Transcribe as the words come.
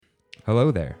Hello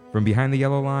there. From behind the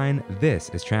yellow line, this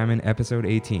is Trammin episode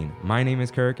 18. My name is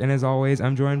Kirk, and as always,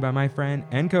 I'm joined by my friend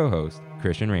and co-host,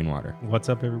 Christian Rainwater. What's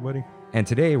up, everybody? And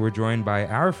today we're joined by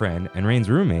our friend and Rain's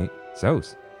roommate,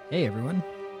 Sos. Hey, everyone.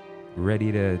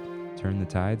 Ready to turn the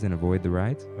tides and avoid the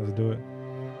rides? Let's do it.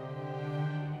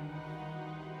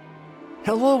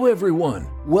 Hello, everyone.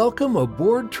 Welcome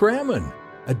aboard Trammin,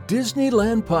 a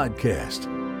Disneyland podcast.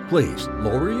 Please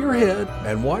lower your head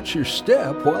and watch your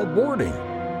step while boarding.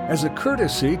 As a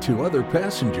courtesy to other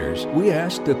passengers, we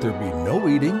ask that there be no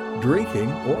eating, drinking,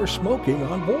 or smoking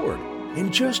on board. In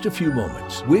just a few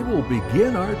moments, we will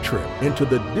begin our trip into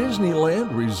the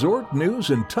Disneyland Resort news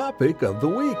and topic of the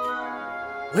week.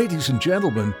 Ladies and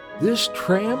gentlemen, this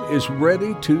tram is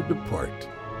ready to depart.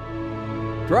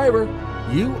 Driver,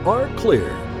 you are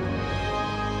clear.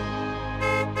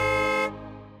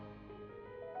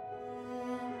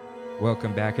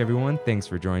 Welcome back, everyone. Thanks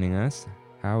for joining us.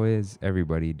 How is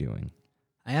everybody doing?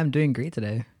 I am doing great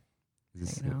today.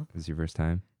 Is Hanging out. this your first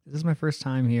time? This is my first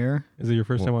time here. Is it your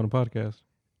first time on a podcast?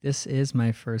 This is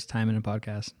my first time in a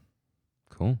podcast.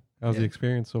 Cool. How's the Yeah.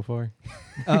 experience so far?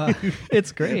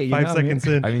 It's great. you 5 know, I mean- seconds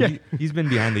in. I mean, he's been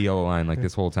behind the yellow line like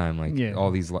this whole time. Like Yeah.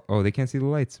 all these, they can't see the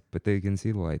lights, but they can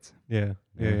see the lights. Yeah.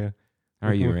 How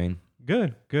are you, Mhm. Rain?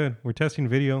 Good. We're testing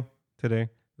video today.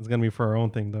 It's going to be for our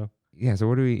own thing, though. Yeah, so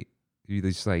what do we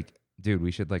just like, dude,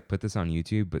 we should like put this on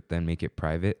YouTube, but then make it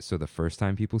private. So the first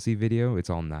time people see video, it's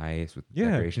all nice with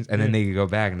Yeah, decorations. And then yeah. they can go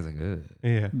back and it's like, ugh,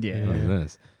 Yeah. Yeah. what is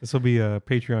this? This will be a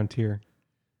Patreon tier.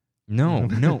 No,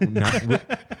 not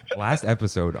last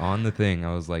episode on the thing,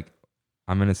 I was like,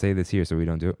 I'm going to say this here so we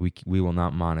don't do it. We will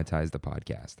not monetize the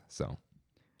podcast. So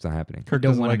it's not happening. I Kirk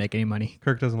don't doesn't want to like- make any money.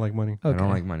 Kirk doesn't like money. I Okay. don't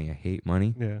like money. I hate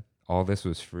money. Yeah. All this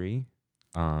was free.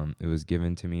 It was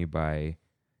given to me by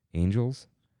angels.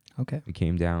 Okay. It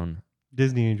came down.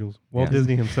 Disney Angels. Walt Yeah.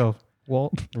 Disney himself.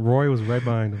 Well, Roy was right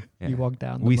behind him. Yeah. you walked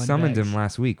down. The We mud summoned bags. him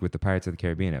last week with the Pirates of the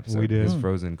Caribbean episode. We did. His Mm.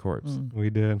 frozen corpse. Mm. We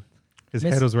did. His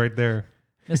Miss- head was right there.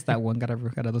 Missed that one. Gotta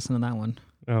listen to that one.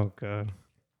 Oh, God.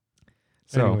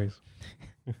 So,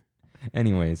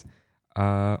 Anyways,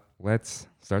 let's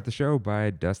start the show by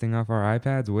dusting off our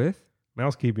iPads with.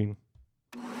 mousekeeping.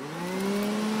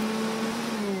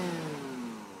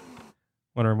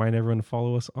 Want to remind everyone to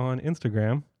follow us on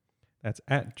Instagram. That's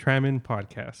at Trammin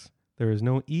Podcast. There is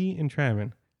no E in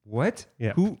Trammin. What?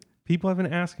 Yeah. Who? People have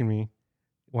been asking me,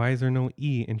 why is there no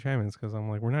E in Trammin? Because I'm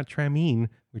like, we're not Trammin,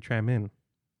 we're Trammin.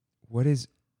 What is?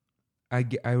 I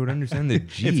would understand the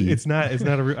G. It's not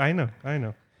a I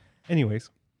know. Anyways,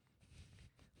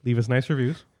 leave us nice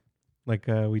reviews, like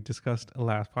we discussed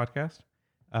last podcast.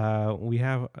 We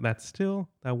have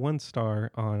that 1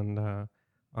 star on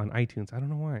iTunes. I don't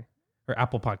know why, or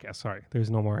Apple Podcasts. Sorry, there's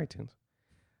no more iTunes.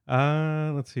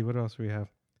 Let's see what else do we have.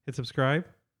 Hit subscribe.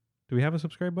 Do we have a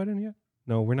subscribe button yet?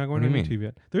 No, we're not going What on do you mean? YouTube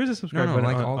yet. There is a subscribe no, button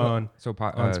like on, all the on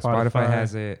Spotify Spotify.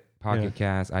 has it. Pocket Yeah.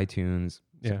 Cast, iTunes,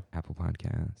 Yeah. Apple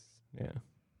Podcasts.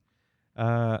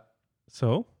 Yeah.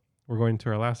 So we're going to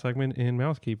our last segment in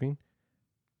mousekeeping.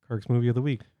 Kirk's movie of the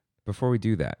week. Before we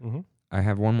do that, Mm-hmm. I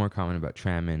have one more comment about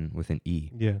Trammin with an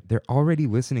E. Yeah. They're already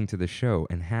listening to the show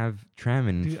and have Trammin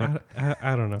in Dude, front.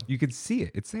 I don't know. You could see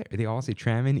it. It's there. They all say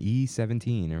Trammin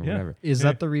E17 or Yeah. whatever. Is Yeah.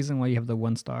 that the reason why you have the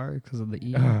 1 star? Because of the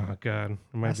E? Oh God, it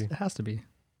might be. It has to be.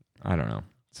 I don't know.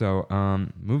 So,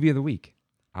 movie of the week.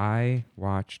 I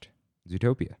watched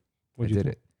Zootopia. I What'd you did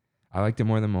think? it. I liked it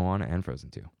more than Moana and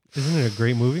Frozen 2. Isn't it a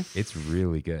great movie? It's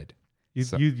really good. You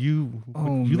So-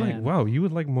 Oh, you like man. wow, you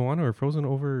would like Moana or Frozen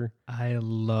over I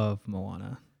love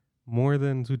Moana. more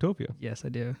than Zootopia. Yes, I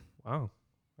do. Wow.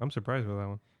 I'm surprised with that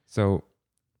one. So,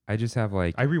 I just have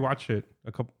like, I rewatched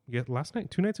it last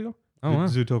night, 2 nights ago. oh, wow.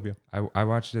 Zootopia. I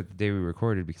watched it the day we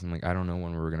recorded because I'm like, I don't know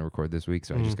when we were going to record this week,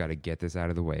 so I just Mhm. got to get this out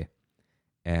of the way.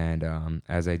 And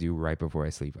as I do right before I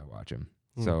sleep, I watch them.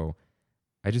 Mm. So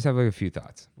I just have like a few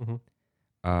thoughts. Mhm.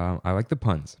 I like the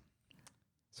puns.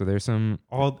 So there's some,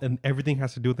 And everything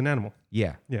has to do with an animal.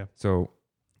 yeah. Yeah. So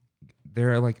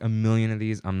there are like a million of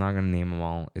these. I'm not going to name them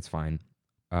all. It's fine.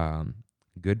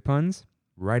 Good puns.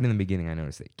 Right in the beginning, I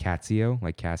noticed it. Casio,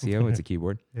 like Casio, it's a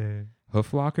keyboard. Yeah.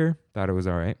 Hoof Locker, thought it was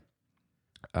all right.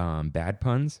 Bad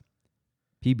puns.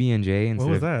 PB&J instead What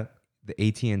was of that? the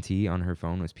AT&T on her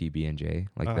phone was PB&J,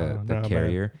 like the no,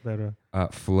 carrier. That,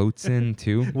 Floatsin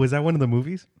too. was that one of the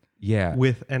movies? Yeah.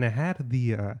 And it had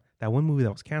the that one movie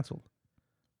that was canceled.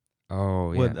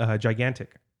 Oh yeah. With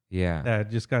Gigantic. Yeah. That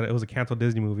just it was a canceled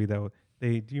Disney movie do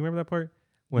you remember that part?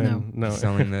 No.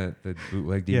 Selling the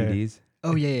bootleg Yeah. DVDs.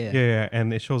 Oh, yeah. Yeah,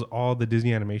 and it shows all the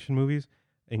Disney animation movies,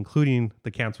 including the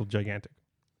canceled Gigantic.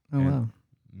 Oh, Yeah. wow.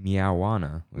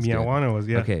 Meowana was good. Meowana was,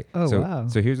 yeah. Okay. Oh, so, wow.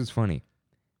 So here's what's funny.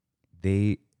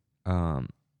 They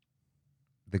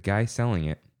the guy selling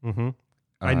it. Mm-hmm.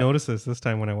 I noticed this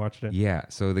time when I watched it. Yeah.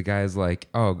 So the guy's like,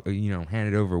 oh,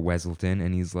 hand it over, Weselton.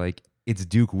 And he's like, it's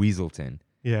Duke Weaselton.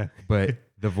 Yeah. But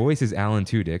the voice is Alan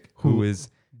Tudyk, who is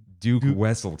Duke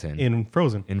Weselton in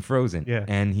Frozen. In Frozen. Yeah.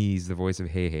 And he's the voice of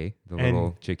Hey Hey, the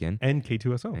little chicken. And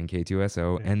K2SO. And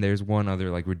K2SO. Yeah. And there's one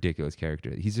other like ridiculous character.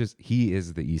 He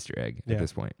is the Easter egg at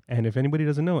this point. And if anybody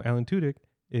doesn't know, Alan Tudyk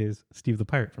is Steve the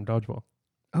Pirate from Dodgeball.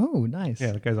 Oh, nice.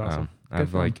 Yeah, that guy's awesome. I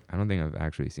don't think I've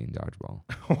actually seen Dodgeball.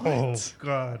 Oh,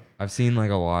 God. I've seen like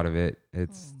a lot of it.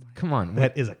 It's, come on.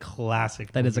 That is a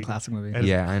classic That is a movie. classic movie. That is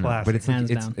Yeah, I know. classic. But it's like, Hands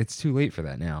down. it's too late for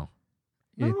that now.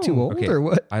 You're too old Okay. or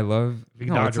what? I love, Big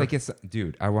no, it's Dodger. like,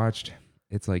 dude,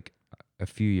 it's like a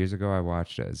few years ago, I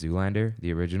watched Zoolander,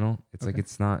 the original. It's like,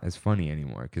 it's not as funny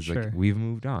anymore because Sure. like we've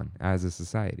moved on as a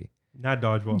society. Not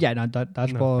Dodgeball. Yeah, no,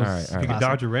 dodgeball All is right, all You right. could classic.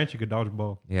 dodge a wrench, you could dodge a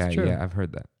ball. Yeah, It's true. yeah, I've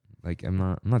heard that. Like,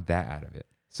 I'm not that out of it.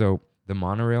 So the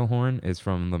monorail horn is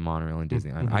from the monorail in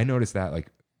Disneyland. Mhm. I noticed that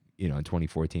like, in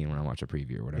 2014 when I watched a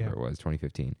preview or whatever Yeah. it was,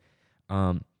 2015.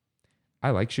 I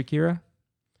like Shakira.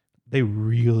 They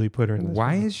really put her in this.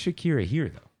 Why movie. is Shakira here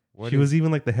though? She was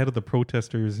even like the head of the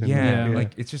protesters. And Yeah, Yeah.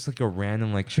 like it's just like a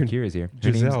random like Shakira's here.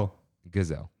 Her name's Giselle.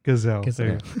 Gazelle. Gazelle. Gazelle.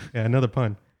 There. Yeah, another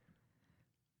pun.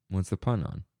 What's the pun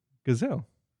on? Gazelle.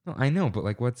 No, I know, but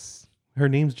like, what's Her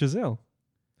name's Giselle.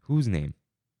 whose name?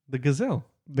 The gazelle.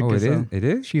 The oh, gazelle. it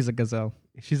is. She's a gazelle.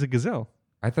 She's a gazelle.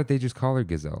 I thought they just call her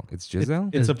Gazelle. It's Giselle.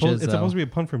 It's supposed Giselle. to be a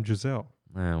pun from Giselle.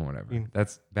 Whatever. Mm.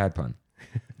 That's bad pun.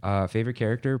 Favorite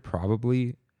character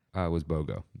probably was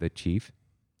Bogo, the chief.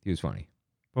 He was funny.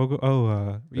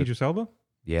 Bogo. Idris Elba.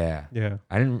 Yeah, Yeah.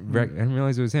 I didn't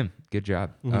realize it was him. Good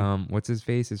job. Mhm. What's his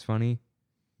face is funny.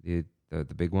 The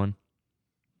big one.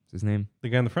 What's his name? The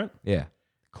guy in the front. Yeah,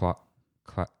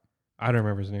 I don't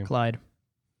remember his name. Clyde.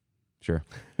 Sure.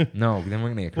 No, then we're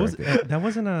gonna get What was, corrected. that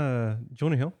wasn't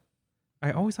Jonah Hill.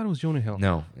 I always thought it was Jonah Hill.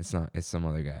 No, it's not. It's some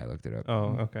other guy. I looked it up.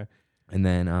 Oh, okay. And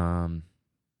then A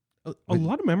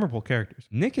lot of memorable characters.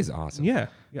 Nick is awesome. Yeah.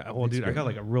 Yeah. Well, Nick's dude, I great. got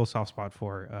like a real soft spot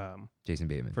for Jason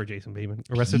Bateman. Jason Bateman.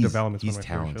 Arrested Development. He's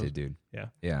talented, dude. Yeah.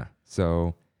 Yeah.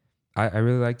 So I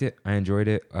really liked it. I enjoyed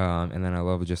it. And then I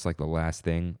love just like the last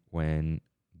thing when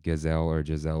Gazelle or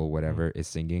Giselle, whatever, is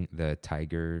singing the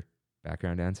tiger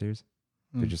background dancers.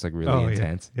 They're just like really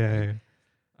intense. Yeah.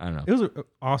 I don't know. It was an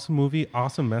awesome movie,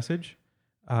 awesome message.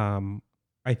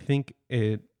 I think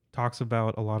it talks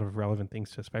about a lot of relevant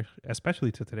things, to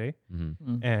especially to today.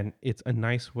 Mm-hmm. And it's a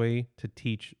nice way to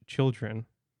teach children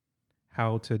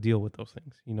how to deal with those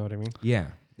things. You know what I mean? Yeah.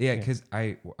 Yeah. Yeah. Because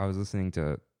I was listening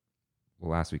to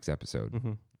last week's episode,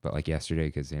 Mm-hmm. but like yesterday,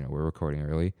 because, we're recording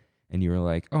early. And you were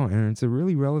like, oh, and it's a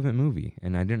really relevant movie.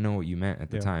 And I didn't know what you meant at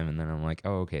the Yeah. time. And then I'm like,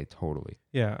 oh, okay, totally.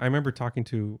 Yeah, I remember talking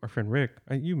to our friend Rick.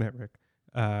 You met Rick.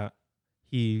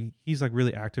 He's like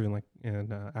really active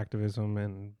in activism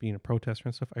and being a protester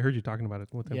and stuff. I heard you talking about it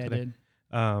with him Yeah, I today.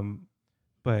 did.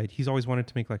 But he's always wanted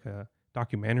to make like a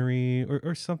documentary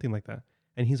or something like that.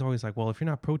 And he's always like, well, if you're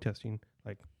not protesting,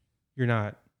 like you're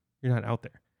not out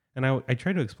there. And I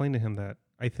try to explain to him that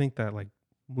I think that like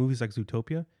movies like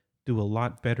Zootopia do a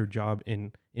lot better job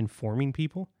in informing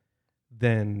people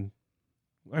than,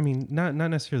 I mean, not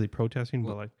necessarily protesting,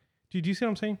 but like, do you see what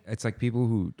I'm saying? It's like people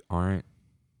who aren't,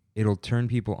 it'll turn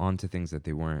people onto things that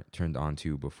they weren't turned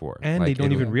onto before. And Like, they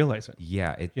don't it'll- even realize it.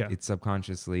 Yeah, Yeah. it's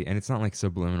subconsciously, and it's not like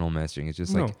subliminal messaging. It's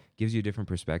just No. like gives you a different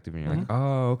perspective, and you're like, Mhm.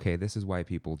 oh, okay, this is why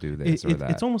people do this or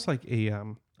that. It's almost like a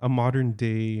modern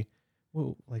day,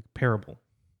 like parable,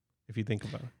 if you think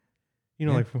about it. You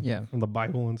know, Yeah. like from Yeah. the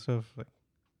Bible and stuff. Like,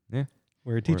 Yeah.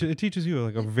 where it teaches you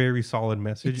like a very solid It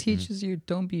message. teaches you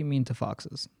don't be mean to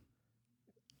foxes.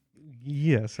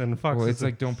 Yes, and Fox. Well, is it's a-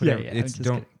 like don't put Yeah, it. yeah, It's I'm just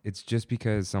don't. kidding. It's just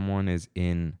because someone is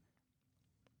in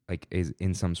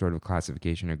some sort of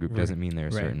classification or group Right. doesn't mean they're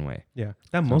a Right. certain way. yeah,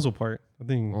 that So- muzzle part. I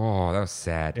think. Oh, that was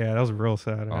sad. Yeah, that was real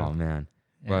sad. Oh man.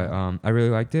 Yeah. But I really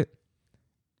liked it.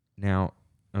 Now,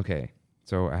 okay,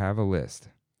 so I have a list.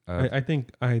 I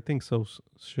think so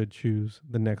should choose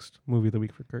the next movie of the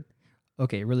week for Kirk.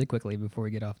 Okay, really quickly before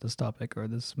we get off this topic or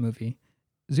this movie,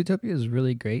 Zootopia is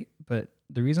really great, but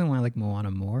the reason why I like Moana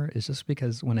more is just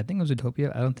because when I think of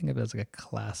Zootopia, I don't think of it as like a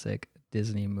classic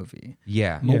Disney movie.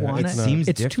 Yeah, Moana, it's it not. seems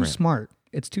It's different. too smart.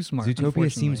 It's too smart.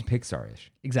 Zootopia seems unfortunately.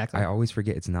 Pixar-ish. exactly. I always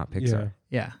forget it's not Pixar.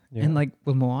 yeah. Yeah. And like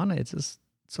with Moana, it's just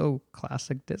so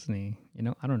classic Disney. You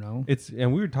know, I don't know.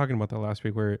 And we were talking about that last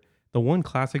week, where the one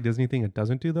classic Disney thing it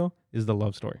doesn't do though is the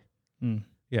love story. Mm.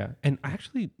 Yeah, and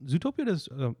actually, Zootopia does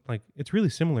like it's really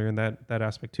similar in that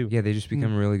aspect too. Yeah, they just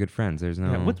become really good friends. There's no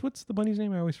Yeah, what's the bunny's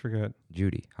name? I always forget.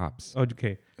 Judy Hopps. Oh,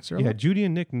 okay. Is there a Yeah, lot- Judy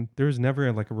and Nick. There's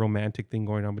never like a romantic thing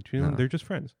going on between them. No. They're just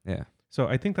friends. Yeah. So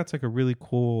I think that's like a really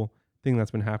cool thing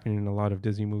that's been happening in a lot of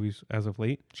Disney movies as of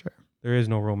late. Sure. There is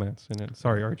no romance in it.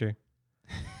 Sorry, RJ.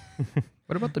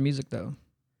 What about the music though?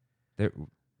 There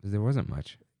wasn't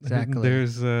much. Exactly.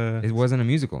 There's It wasn't a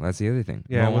musical. That's the other thing.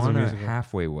 Yeah, it wasn't a Moana musical.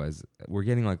 halfway was. We're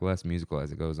getting like less musical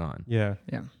as it goes on. yeah.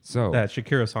 So That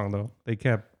Shakira song though. They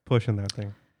kept pushing that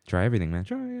thing. try everything, man.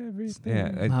 Try everything.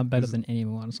 Yeah. Not better than any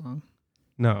Moana song.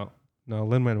 No.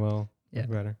 Lin-Manuel Yeah. is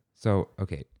better. So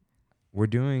okay, we're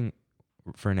doing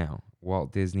for now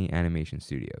Walt Disney Animation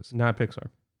Studios. Not Pixar.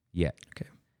 Yet. Okay.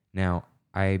 Now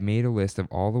I made a list of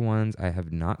all the ones I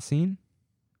have not seen,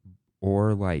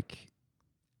 or like.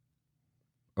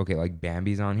 Okay, like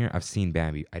Bambi's on here. I've seen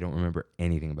Bambi. I don't remember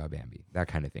anything about Bambi. That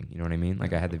kind of thing. You know what I mean?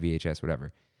 Like I had the VHS,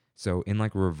 whatever. So in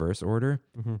like reverse order,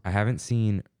 Mm-hmm. I haven't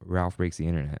seen Ralph Breaks the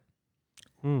Internet.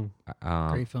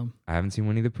 Great film. I haven't seen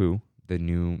Winnie the Pooh.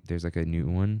 There's like a new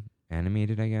one,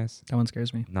 animated, I guess. That one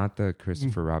scares me. Not the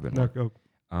Christopher Robin one.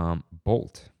 No,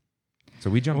 Bolt. So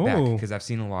we jumped back Oh. because I've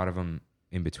seen a lot of them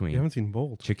in between. you haven't seen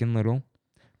Bolt. Chicken Little,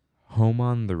 Home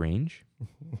on the Range.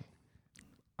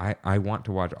 I want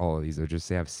to watch all of these. I'll just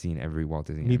say I've seen every Walt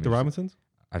Disney. Meet the animation. Robinsons?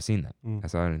 I've seen that. Mm. I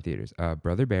saw it in theaters.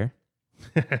 Brother Bear,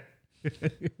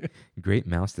 Great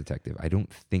Mouse Detective. I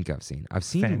don't think I've seen. I've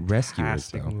seen Rescuers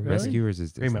Fantastic though. movie. Really? Rescuers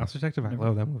is Great Disney. Mouse Detective. I Never-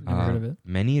 love that movie. Never heard of it.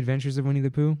 Many Adventures of Winnie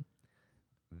the Pooh.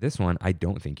 This one I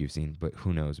don't think you've seen, but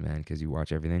who knows, man? Because you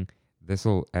watch everything. This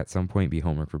will at some point be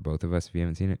homework for both of us if you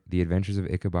haven't seen it. The Adventures of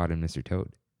Ichabod and Mr.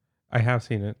 Toad. I have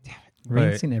seen it.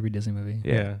 Rain's But- seen every Disney movie.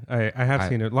 Yeah, I have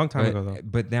seen it a long time ago though.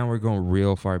 But now we're going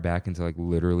real far back into like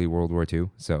literally World War II.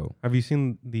 So Have you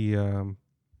seen the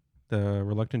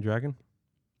Reluctant Dragon?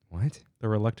 what? The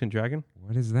Reluctant Dragon?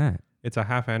 What is that? It's a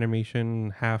half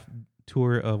animation, half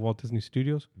tour of Walt Disney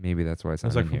Studios. Maybe that's why it's It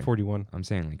was not like in from here. 41. I'm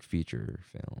saying like feature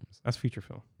films. That's feature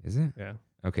film. Is it? Yeah.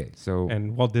 Okay, so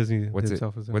And Walt Disney what's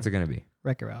himself is in what's it gonna be?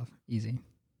 Wreck-It Ralph. Easy.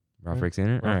 Ralph Yeah. Breaks the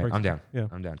Internet? Ralph All right, Breaks I'm the- down. yeah.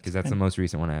 I'm down because that's the most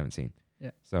recent one I haven't seen.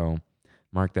 Yeah. So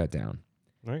mark that down.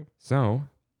 Right? So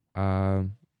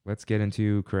let's get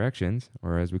into corrections,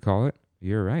 or as we call it,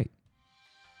 you're right.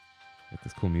 Get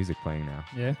this cool music playing now.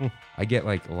 Yeah. I get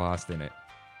like lost in it.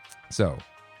 So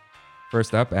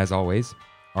first up, as always,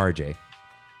 RJ.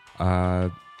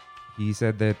 He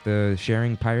said that the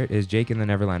sharing pirate is Jake in the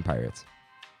Neverland Pirates.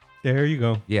 There you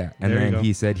go. Yeah, and There you then go.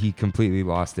 he said he completely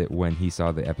lost it when he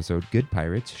saw the episode Good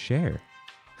Pirates Share.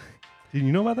 Did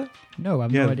you know about that? No, I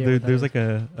have Yeah, no idea. what that there's is. like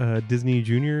a Disney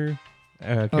Junior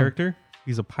character.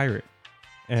 He's a pirate.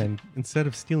 And instead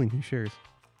of stealing, he shares.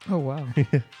 Oh wow.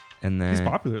 And then He's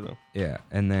popular though. yeah,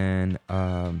 and then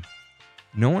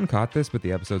no one caught this, but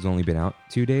the episode's only been out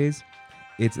 2 days.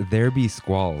 It's There Be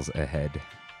Squalls Ahead.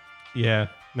 Yeah,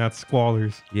 not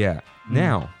squallers. Yeah. Mm.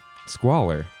 Now,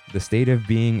 squalor, the state of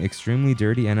being extremely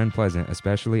dirty and unpleasant,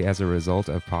 especially as a result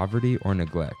of poverty or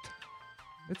neglect.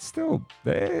 It's still,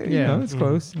 you Yeah. know, it's Mhm.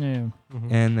 close. Yeah.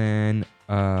 Mhm. And then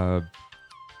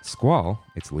squall,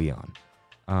 it's Leon,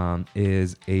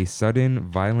 is a sudden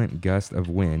violent gust of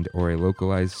wind or a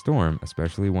localized storm,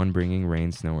 especially one bringing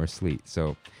rain, snow, or sleet.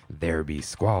 So there be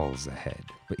squalls ahead.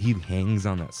 But he hangs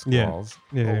on that Yeah. squalls.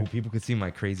 Yeah, Oh, yeah. people could see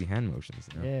my crazy hand motions.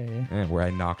 You know? Yeah. Yeah, where I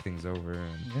knock things over.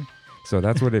 And Yeah. so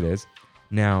that's what it is.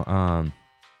 Now,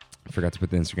 I forgot to put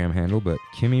the Instagram handle, but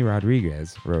Kimmy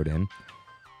Rodriguez wrote in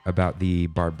about the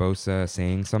Barbosa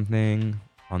saying something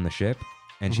on the ship.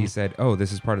 And she Mhm. said, oh,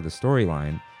 this is part of the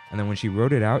storyline. And then when she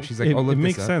wrote it out, she's like, it, oh, look it this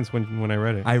makes up. sense when I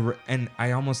read it. And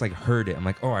I almost like heard it. I'm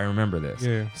like, oh, I remember this.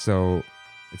 Yeah. So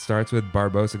it starts with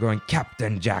Barbosa going,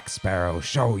 Captain Jack Sparrow,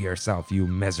 show yourself, you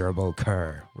miserable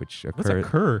cur. Which What's a occurred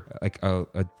cur? like a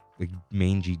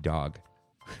mangy dog.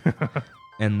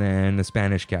 And then the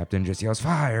Spanish captain just yells,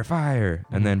 fire, fire.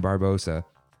 And then Barbosa,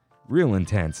 real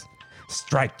intense.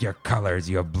 Strike your colors,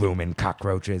 you bloomin'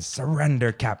 cockroaches.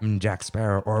 Surrender, Captain Jack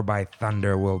Sparrow, or by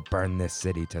thunder we'll burn this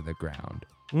city to the ground.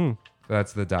 Mm. So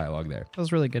that's the dialogue there.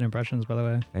 Those really good impressions, by the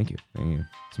way. Thank you. Thank you.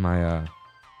 It's my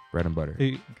bread and butter.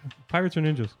 Hey, pirates or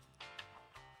ninjas?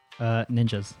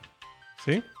 Ninjas.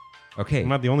 See? Okay. I'm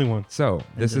not the only one. So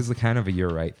this Ninjas. is the kind of a you're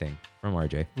right thing from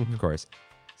RJ, Mhm. of course.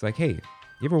 It's like, hey,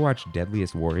 you ever watch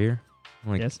Deadliest Warrior?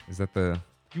 I'm like, Yes. is that the...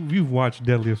 You've watched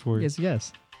Deadliest Warrior.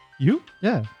 Yes. You?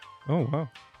 Yeah. Oh, wow.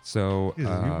 So,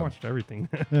 Jesus, you've watched everything.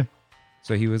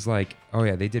 so he was like, oh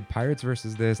yeah, they did pirates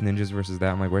versus this, ninjas versus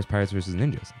that. I'm like, where's pirates versus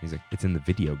ninjas? He's like, it's in the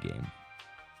video game.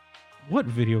 What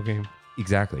video game?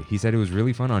 Exactly. He said it was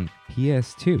really fun on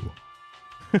PS2.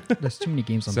 There's too many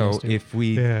games on So PS2. if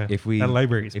we that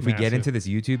library is if we get massive. into this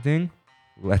YouTube thing,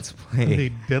 let's play Hey,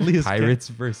 Deadliest Pirates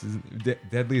versus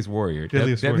Deadliest Warrior.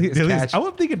 Deadliest Warrior. Deadliest Deadliest, Catch. I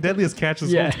would think of Deadliest Catch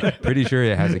this Yeah. whole time. Pretty sure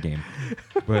it has a game.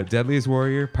 But But Deadliest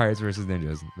Warrior, Pirates vs.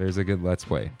 Ninjas. There's a good Let's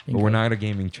Play. But Bingo. we're not a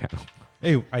gaming channel.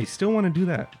 Hey, I still want to do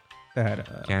that.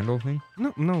 Candle thing?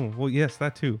 No. Well, yes,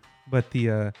 that too. But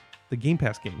the Game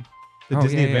Pass game, the Oh,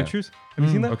 Disney yeah, yeah. Adventures. Have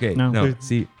you seen that? Okay, No. no. There's-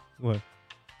 See, What?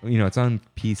 it's on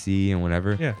PC and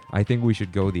whatever. Yeah. I think we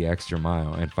should go the extra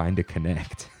mile and find a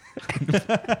Connect.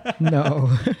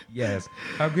 No. Yes.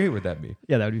 How great would that be?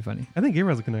 Yeah, that would be funny. I think Game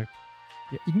Pass will connect.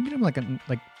 Yeah, you can get them like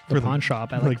the For the- pawn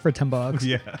shop at like- for $10,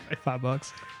 Yeah.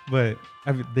 $5. But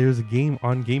there's a game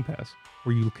on Game Pass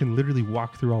where you can literally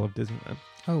walk through all of Disneyland.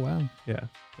 Oh wow. Yeah,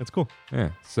 that's cool.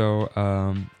 Yeah. So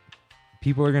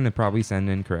people are going to probably send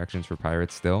in corrections for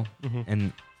Pirates still. Mhm.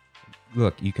 And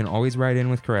look, you can always write in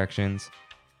with corrections.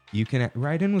 You can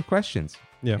write in with questions.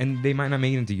 Yeah. And they might not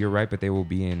make it into your right, but they will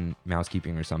be in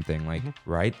mousekeeping or something. Like,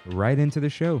 write into the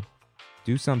show.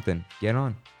 Do something. Get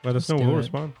on. Let us Let's know. do We'll it.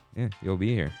 respond. Yeah, you'll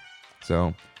be here.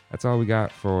 So that's all we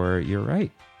got for You're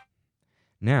Right.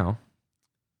 Now,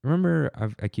 remember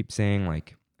I keep saying,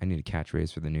 like, I need a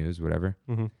catchphrase for the news, whatever.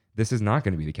 Mm-hmm. This is not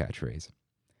going to be the catchphrase.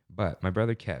 But my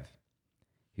brother Kev,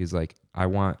 he's like, I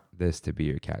want this to be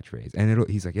your catchphrase. And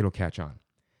he's like, it'll catch on.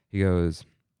 He goes,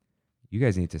 you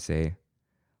guys need to say,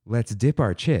 let's dip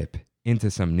our chip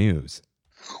into some news.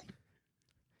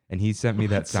 And he sent me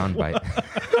that soundbite.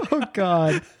 Oh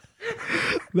God.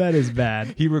 That is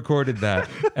bad. He recorded that,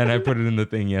 and I put it in the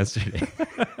thing yesterday.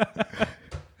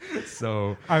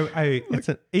 So It's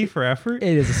an A for effort.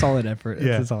 It is a solid effort.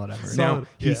 Yeah. It's a solid effort. So- now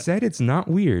he yeah. said it's not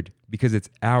weird because it's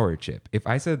our chip. If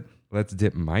I said let's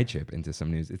dip my chip into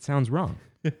some news, it sounds wrong.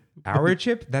 Our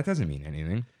chip, that doesn't mean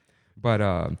anything. But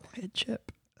Hit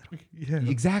chip. Yeah.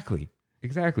 exactly.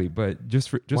 But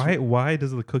just Why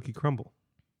does the cookie crumble?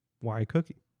 Why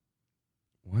cookie?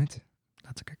 what?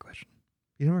 That's a good question.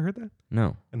 You never heard that?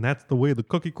 No. And that's the way the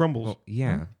cookie crumbles. Well,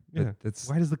 yeah. But Yeah. that's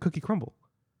Why does the cookie crumble?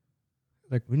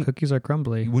 The When you- cookies are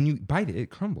crumbly. when you bite it, it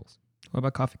crumbles. What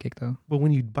about coffee cake though? Well,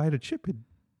 when you bite a chip,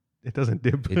 it doesn't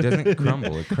dip. It doesn't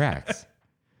crumble. It cracks.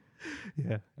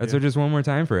 Yeah. So just one more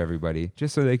time for everybody,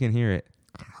 just so they can hear it.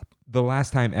 The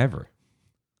last time ever.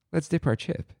 Let's dip our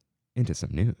chip into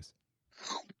some news.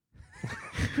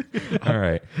 All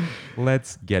right.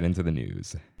 Let's get into the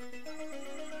news.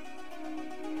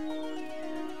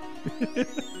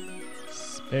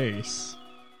 Space.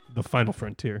 The Final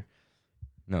Frontier.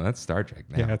 No, that's Star Trek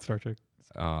now. Yeah, that's Star Trek.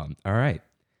 All right.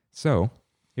 So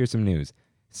here's some news.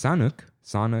 Sonic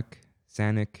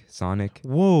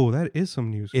Whoa, that is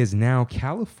some news. is now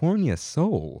California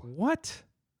Soul. What?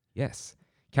 Yes.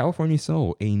 California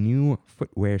Soul, a new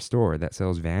footwear store that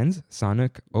sells Vans,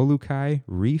 Sonic, Olukai,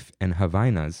 Reef, and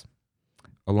Havainas,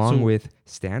 along So- with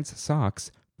Stance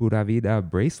socks, Pura Vida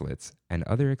bracelets, and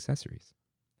other accessories.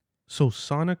 So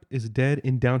Sonic is dead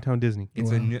in downtown Disney.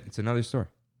 It's Wow. it's another store.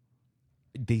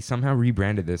 They somehow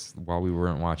rebranded this while we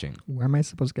weren't watching. Where am I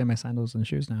supposed to get my sandals and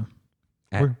shoes now?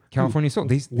 At Where- California Soul.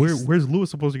 Where's Lewis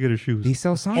supposed to get his shoes? they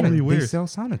sell Sonic. Only They wears. sell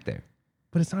Sonic there.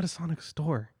 But it's not a Sonic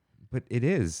store. But it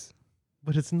is.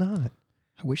 But it's not.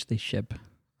 I wish they ship.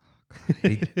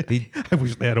 They I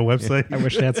wish they had a website. I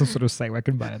wish they had some sort of site where I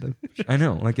could buy them. I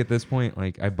know. Like at this point,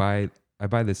 like I buy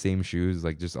the same shoes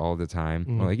like just all the time.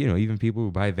 Mhm. Or, like, even people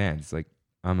who buy Vans, like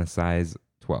I'm a size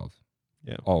 12.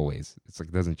 Yeah. Always. It's like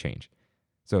it doesn't change.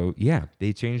 So yeah,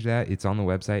 they changed that. It's on the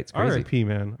website. It's crazy. R.I.P.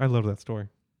 man. I love that store.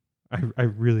 I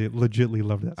really legitly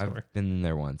love that I've store. been in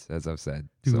there once, as I've said.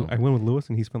 Dude, So I went with Lewis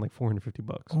and he spent like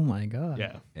 $450. Oh my God.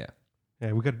 Yeah. Yeah.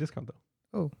 Yeah, we got a discount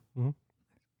though.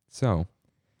 So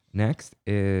next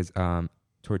is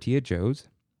Tortilla Joe's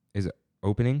is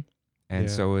opening, and Yeah.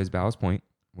 so is Ballast Point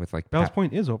with like Ballast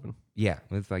Point is open. yeah,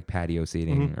 with like patio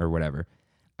seating Mhm. or whatever.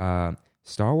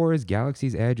 Star Wars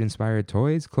Galaxy's Edge inspired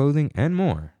toys, clothing, and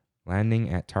more landing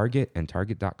at Target and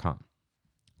Target.com.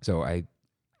 So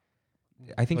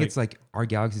I think Like- it's like our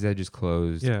Galaxy's Edge is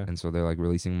closed, Yeah. and so they're like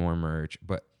releasing more merch.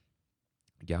 But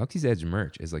Galaxy's Edge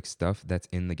merch is like stuff that's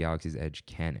in the Galaxy's Edge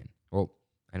canon. Well,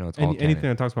 I know it's all canon. Anything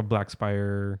that talks about Black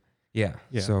Spire. Yeah.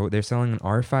 Yeah. So they're selling an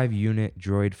R5 unit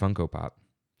droid Funko Pop.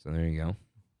 So there you go.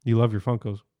 You love your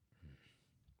Funkos.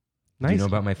 Do Nice. you know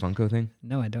about my Funko thing?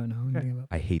 No, I don't know anything about.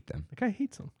 I hate them. That guy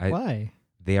hates them. I- Why?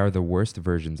 They are the worst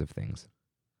versions of things.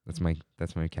 That's my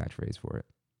catchphrase for it.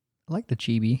 I like the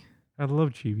chibi. I love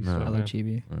Chibi. No. stuff, I love man.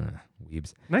 chibi.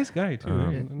 Weebs. Nice guy too.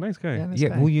 Nice guy. Yeah, nice Yeah,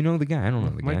 guy. well, you know the guy. I don't know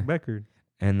the Mike guy. Beckard.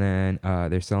 And then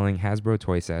they're selling Hasbro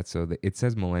toy sets. So it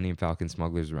says Millennium Falcon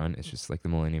Smuggler's Run. It's just like the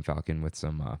Millennium Falcon with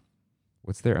some,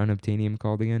 what's their unobtainium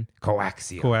called again?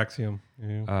 Coaxium. Coaxium.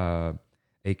 Yeah.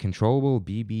 A controllable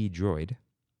BB droid,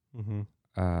 hmm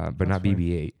but That's not fine.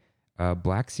 BB-8.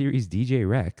 Black Series DJ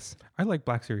Rex. I like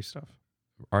Black Series stuff.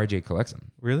 RJ collects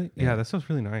them. Really? Yeah. Yeah, that stuff's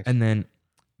really nice. And then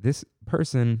this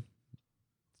person,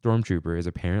 stormtrooper, is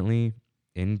apparently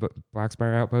in Black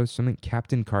Spire Outpost. Something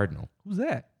Captain Cardinal. Who's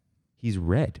that? He's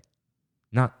red,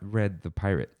 not Red the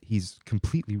pirate. He's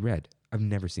completely red. I've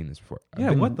never seen this before.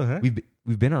 Yeah, what the heck?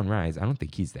 We've been on Rise. I don't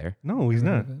think he's there. No, he's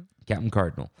not. Captain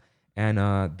Cardinal, and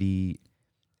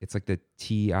it's like the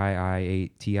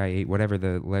TI-8, whatever,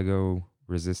 the Lego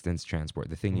Resistance transport,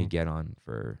 the thing you get on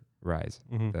for Rise,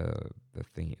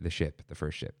 the ship, the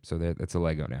first ship. So that's a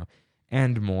Lego now,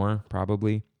 and more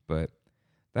probably, but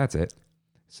that's it.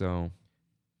 So,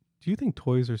 do you think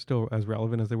toys are still as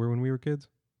relevant as they were when we were kids?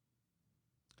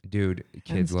 dude,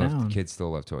 kids still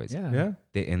love toys. Yeah.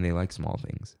 They like small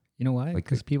things. You know why? Like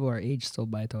Because people our age still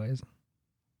buy toys.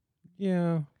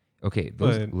 Yeah, Okay,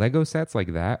 those But- Lego sets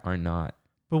like that are not.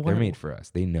 but They're made for us.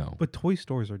 They know. But toy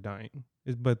stores are dying.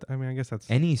 But I mean, I guess that's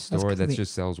Any store 'cause that the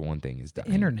just sells one thing is The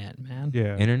dying. internet, man.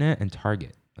 yeah. Internet and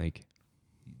Target. Like,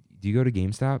 do you go to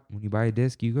GameStop when you buy a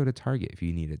disc? You go to Target if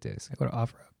you need a disc. I go to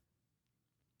OfferUp.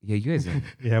 Yeah, you guys don't.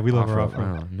 Yeah, we love our OfferUp.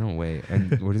 offer. Oh, no way.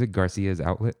 And what is it? Garcia's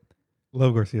Outlet.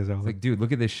 Love Garcia's It's outlet. like, dude,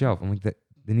 look at this shelf. I'm like, that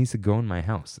needs to go in my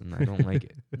house, and I don't like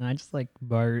it. And I just like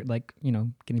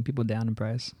getting people down in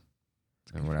price.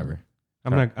 It's And good whatever.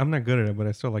 fun. I'm not good at it, but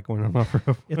I still like going on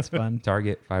offer. It's fun.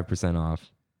 Target 5%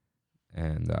 off,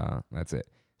 and that's it.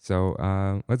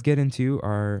 So let's get into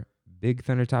our big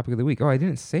thunder topic of the week. Oh, I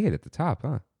didn't say it at the top,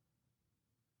 huh?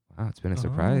 Wow, it's been a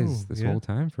surprise this whole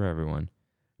time for everyone.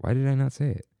 Why did I not say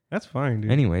it? That's fine,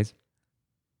 dude. Anyways,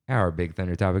 our big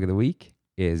thunder topic of the week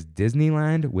is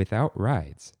Disneyland without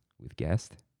rides with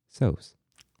guest Sos.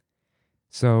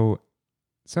 So,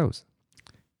 Sos,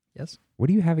 Yes. what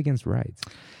do you have against rides?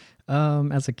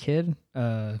 As a kid,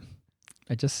 I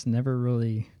just never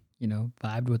really,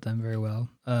 vibed with them very well.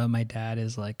 My dad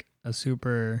is like a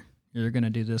super, you're going to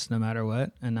do this no matter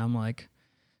what. And I'm like,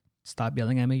 stop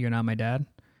yelling at me. You're not my dad.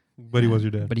 But he was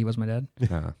your dad. But he was my dad.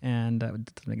 And that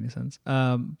doesn't make any sense.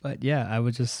 But yeah,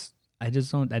 I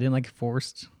didn't like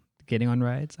forced getting on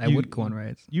rides. I would go on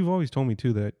rides. You've always told me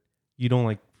too that you don't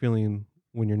like feeling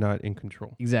when you're not in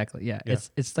control. Exactly. Yeah. Yeah.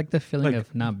 It's like the feeling Like-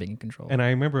 of not being in control. And I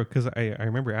remember because I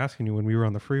remember asking you when we were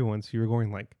on the free once, you were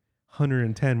going like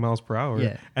 110 miles per hour.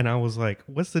 Yeah. And I was like,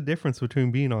 what's the difference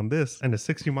between being on this and a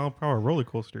 60-mile-per-hour roller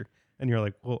coaster? And you're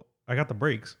like, well, I got the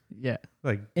brakes. yeah.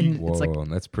 Like, And Whoa, it's like,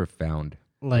 that's profound.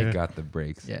 like, You got the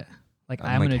brakes. yeah. Like I'm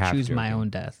I'm like going to half choose my joking. own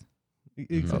death. yeah,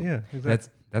 No. exactly.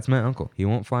 That's my uncle. He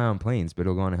won't fly on planes, but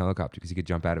he'll go on a helicopter because he could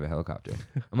jump out of a helicopter.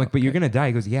 I'm like, but you're gonna die.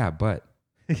 He goes, yeah, but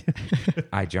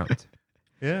I jumped.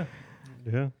 Yeah.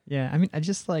 Yeah. Yeah. I mean,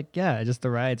 just the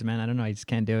rides, man. I don't know. I just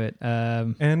can't do it.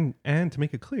 And to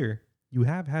make it clear, you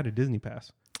have had a Disney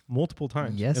pass multiple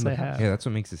times. Yes, in the I past. have. Yeah, that's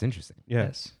what makes this interesting. Yeah.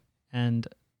 Yes. And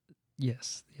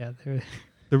yes. Yeah.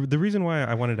 The reason why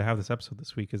I wanted to have this episode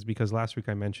this week is because last week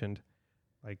I mentioned,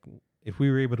 like, if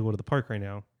we were able to go to the park right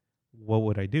now, what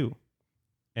would I do?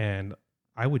 And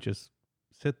I would just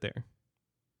sit there,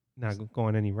 not go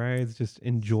on any rides, just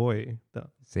enjoy the.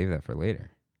 Save that for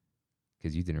later,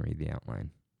 because you didn't read the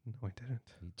outline. No, I didn't.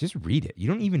 Just read it. You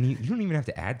don't even have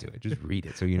to add to it. Just read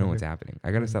it so you know what's happening.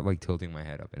 I gotta stop like tilting my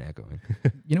head up and echoing.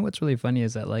 You know what's really funny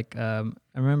is that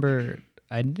I remember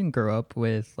I didn't grow up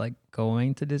with like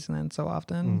going to Disneyland so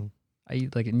often. I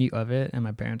like knew of it, and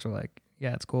my parents were like,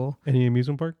 "Yeah, it's cool." Any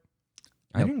amusement park?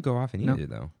 I Nope. didn't go often Nope. either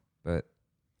though, but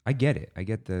I get it. I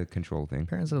get the control thing.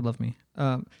 Parents that love me.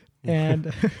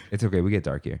 And It's okay. We get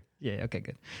dark here. yeah, okay,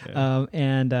 good.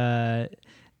 Yeah.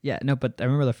 Yeah, no, but I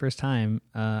remember the first time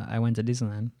I went to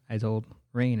Disneyland, I told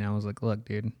Rain, I was like, "Look,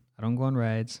 dude, I don't go on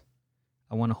rides.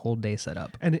 I want a whole day set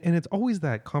up." And it's always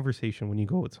that conversation when you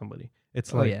go with somebody.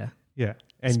 It's Oh like yeah,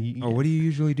 and you, Oh, what do you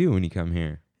usually do when you come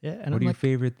here? yeah. And What I'm are your like,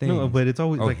 favorite things? no, but it's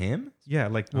always oh, like him? yeah,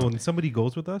 like Oh. when somebody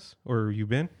goes with us or you've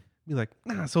been, be like,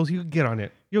 nah, so you get on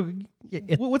it.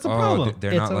 What's the Oh, problem?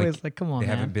 they're it's not always like like, come on, they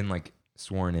man. haven't been like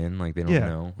sworn in, like they don't Yeah.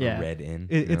 know, or Yeah. read in.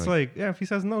 It's like yeah, if he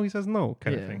says no, he says no,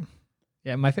 kind yeah. of thing.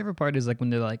 Yeah, my favorite part is like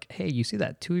when they're like, "Hey, you see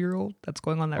that 2-year-old that's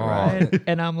going on that Oh. ride?"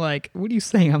 And I'm like, "What are you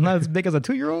saying? I'm not as big as a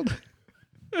 2-year-old."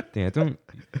 yeah, don't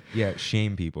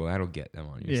shame people. That'll get them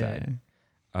on your Yeah.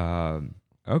 side.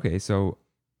 Okay, so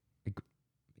like,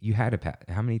 you had a pass.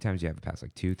 How many times do you have a pass?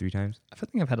 Like 2, 3 times? I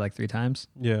think I've had like 3 times.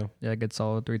 Yeah, Yeah, a good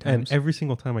solid 3 and times. every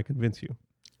single time I convince you.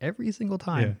 Every single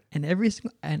time. Yeah.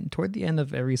 And toward the end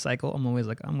of every cycle, I'm always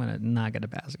like, I'm gonna not get a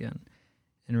pass again.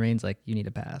 And Rain's like, "You need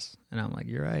a pass," and I'm like,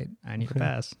 "You're right, I need a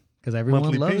pass," because everyone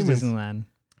Monthly loves payments. Disneyland.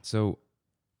 So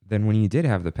then when you did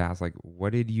have the pass, like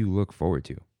what did you look forward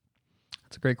to?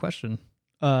 That's a great question.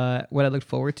 What I looked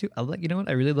forward to, you know what?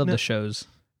 I really love No. the shows.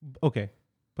 Okay,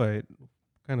 but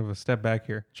kind of a step back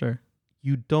here. Sure,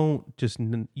 You don't just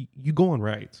you go on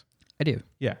rides. I do.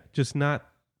 Yeah, just not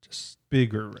just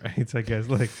bigger rides, I guess,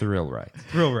 like Thrill ride.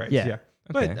 thrill rides. Yeah. Yeah.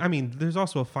 Okay. But I mean, there's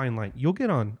also a fine line. You'll get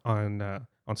on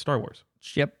Star Wars.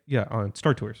 yep. Yeah, on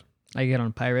Star Tours. I get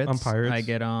on Pirates. On Pirates. I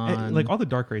get And, on like all the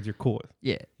dark rides you're cool with.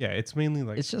 yeah. Yeah, it's mainly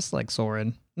like It's just like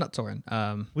Soren, not Soren.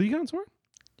 will you get on Soarin'?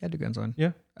 Yeah, I do get on Soren.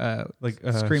 Yeah. Like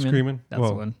Screaming. Screamin'. That's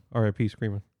the one. R.I.P.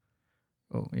 Screaming.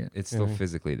 Oh yeah. It's still Yeah.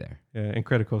 physically there, Yeah, and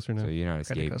Credit Coaster now. so you're not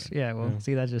Credit escaping. Coaster. Yeah. Well, Yeah.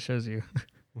 see, that just shows you.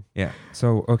 Yeah.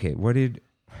 So okay,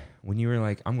 when you were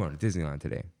like, I'm going to Disneyland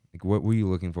today, like what were you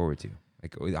looking forward to?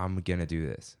 Like, "Oh, I'm gonna do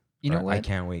this. You Or, know what? I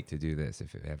can't wait to do this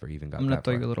if it ever even got I'm gonna that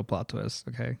throw far. you a little plot twist.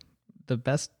 Okay.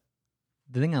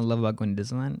 The thing I love about going to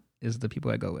Disneyland is the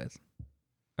people I go with.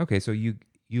 Okay, so you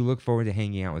look forward to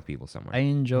hanging out with people somewhere. I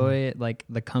enjoy like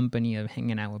the company of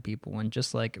hanging out with people and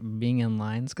just like being in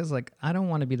lines because like I don't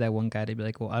want to be that one guy to be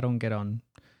like, well, I don't get on,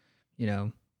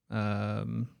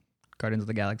 Guardians of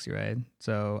the Galaxy ride,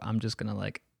 so I'm just gonna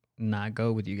like not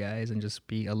go with you guys and just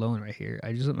be alone right here.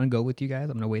 I'm gonna go with you guys.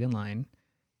 I'm gonna wait in line,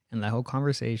 and that whole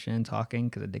conversation, talking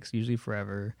because it takes usually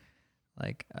forever,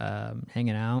 like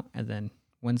hanging out, and then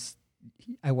once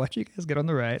I watch you guys get on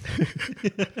the ride,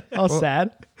 all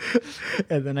sad,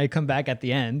 and then I come back at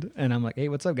the end, and I'm like, "Hey,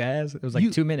 what's up, guys?" It was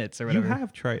like 2 minutes or You whatever.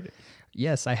 have tried it.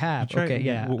 Yes, I have. You tried- Okay,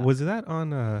 yeah, Was that on?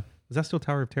 Was that still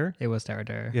Tower of Terror? it was Tower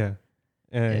Terror. Yeah.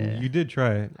 And Yeah. you did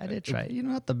try it. I did try it. You know,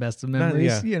 not the best of Not-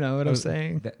 memories. yeah. You know what I'm Uh,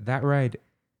 saying? That ride,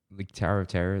 like Tower of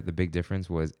Terror, the big difference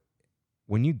was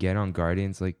when you get on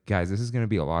Guardians, like, guys, this is going to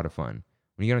be a lot of fun.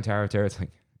 When you get on Tower of Terror, it's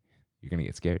like, you're going to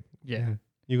get scared. Yeah,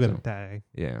 You're gonna So- die.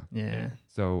 Yeah. yeah.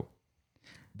 So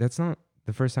that's not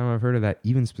the first time I've heard of that,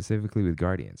 even specifically with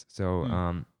Guardians. So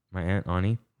Mm. my Aunt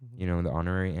Ani, you know, the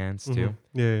honorary aunts too, Mhm.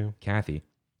 Yeah. Kathy,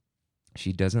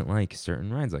 she doesn't like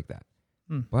certain rides like that,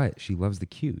 Hmm. but she loves the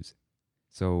queues.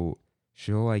 So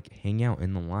she'll like hang out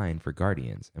in the line for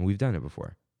Guardians, and we've done it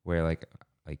before. Where like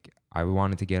I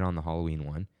wanted to get on the Halloween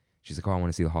one. She's like, "Oh, I want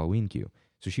to see the Halloween queue."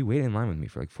 So she waited in line with me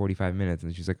for like 45 minutes,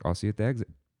 and she's like, "I'll see you at the exit."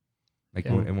 Like,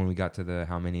 Yeah. and when we got to the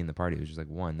how many in the party, it was just like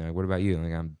one. They're like, "What about you?" I'm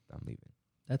like, I'm leaving.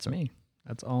 That's me.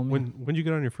 That's all me. When did you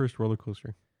get on your first roller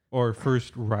coaster or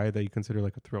first ride that you consider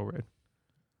like a thrill ride?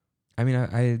 I mean,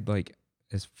 I had like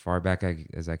as far back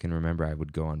as I can remember, I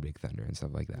would go on Big Thunder and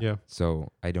stuff like that. Yeah.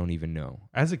 So I don't even know.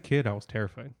 As a kid, I was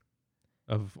terrified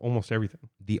of almost everything.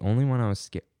 The only one I was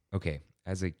scared. Okay,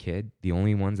 as a kid, the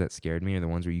only ones that scared me are the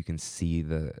ones where you can see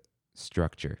the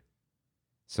structure.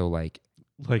 So like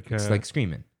Like it's like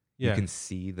Screaming. yeah, You can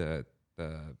see the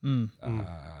Mm,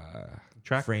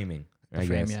 track. framing. the I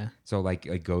frame, guess. yeah. So like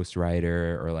a Ghost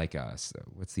Rider or like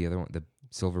what's the other one? The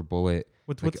Silver Bullet.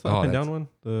 What's like, the up and that's- down one?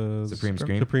 The Supreme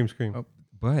Scream. Supreme Scream. Oh.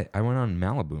 But I went on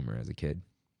Maliboomer as a kid,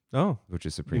 Oh, which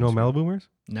is you Supreme. know Scream. Maliboomers?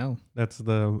 No.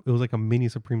 It was like a mini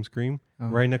Supreme Scream Oh.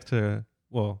 right next to.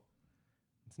 Well,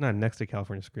 it's not next to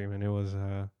California Screaming. It was.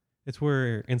 It's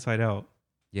where Inside Out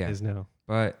Yeah. is now.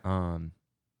 But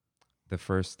the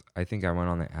first, I think I went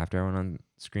on it after I went on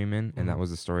Screamin', and that Mhm. was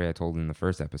the story I told in the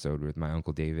first episode with my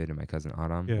uncle David and my cousin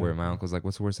Adam, Yeah. where my uncle's like,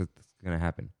 "What's the worst that's gonna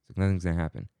happen?" It's like, "Nothing's gonna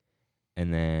happen."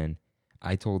 And then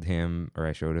I told him, or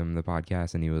I showed him the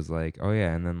podcast, and he was like, "Oh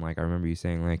yeah." And then like I remember you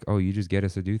saying like, "Oh, you just get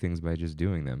us to do things by just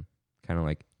doing them," kind of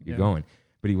like you're Yeah. going.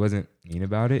 But he wasn't mean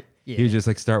about it. Yeah. He would just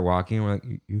like start walking. And we're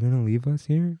like, "You're gonna leave us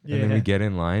here?" And then Yeah. we get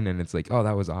in line, and it's like, "Oh,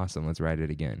 that was awesome. Let's ride it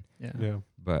again." yeah. Yeah.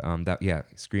 But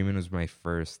Screaming was my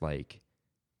first like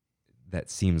that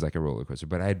seems like a roller coaster.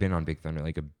 But I had been on Big Thunder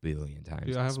like a billion times.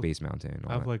 Dude, I have- Space Mountain. I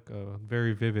All have that. like a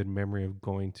very vivid memory of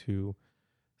going to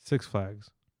Six Flags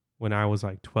when I was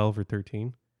like 12 or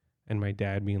 13, and my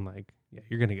dad being like, "Yeah,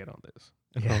 you're gonna get on this,"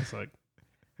 and I Yeah. was like,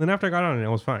 then after I got on it, I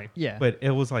was fine. Yeah. But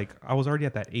it was like I was already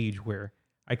at that age where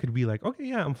I could be like, "Okay,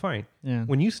 yeah, I'm fine." yeah.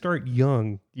 When you start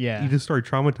young, Yeah. you just start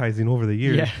traumatizing over the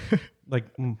years. Yeah. Like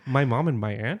my mom and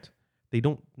my aunt, they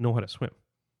don't know how to swim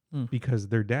Hmm. because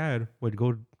their dad would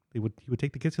go. He would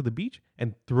take the kids to the beach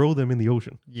and throw them in the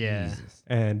ocean, yeah. Jesus.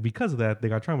 and because of that, they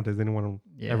got traumatized. They didn't want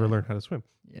to Yeah. ever learn how to swim.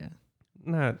 Yeah.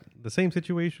 Not the same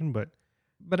situation, but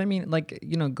But I mean, like,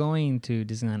 going to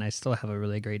Disneyland, I still have a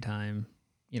really great time,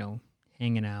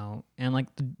 hanging out. And like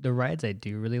the rides I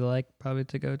do really like probably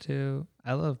to go to.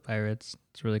 I love Pirates.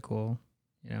 It's really cool.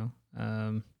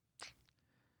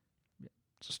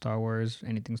 Star Wars,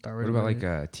 anything Star Wars. What about related.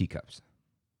 like teacups?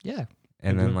 Yeah.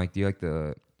 And then Mhm. like, do you like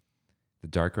the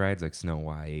dark rides like Snow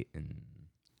White and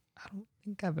I don't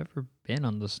think I've ever been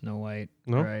on the Snow White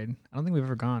No? ride. I don't think we've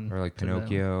ever gone. or like to them.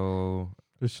 Pinocchio?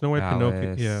 there's Snow White, Pinocchio,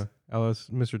 Alice. yeah, Alice,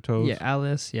 Mr. Toad, Yeah,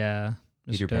 Alice. Yeah.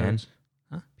 Peter Mr. Pan? Toad's.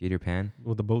 Peter Pan?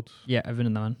 with the boats. Yeah, I've been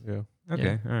in that one. Yeah,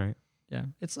 Okay, all right. Yeah,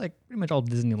 it's like pretty much all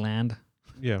Disneyland.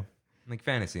 yeah. Like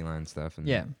Fantasyland stuff. And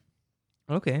Yeah.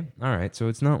 Okay, all right. So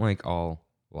it's not like all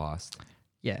lost.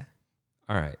 Yeah.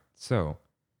 All right. So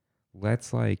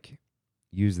let's like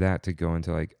use that to go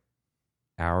into like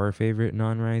our favorite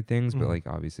non-ride things, but Mhm. like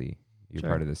obviously you're Sure.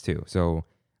 part of this too. So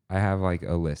I have like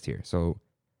a list here. So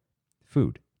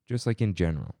food, just like in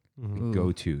general, Mhm. Ooh.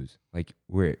 go-tos. Like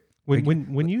where When like-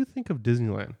 when you think of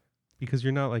Disneyland, because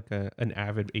you're not like an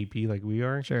avid AP like we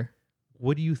are, Sure.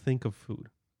 what do you think of food?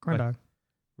 Corn Like, dog.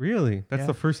 Really? That's Yeah,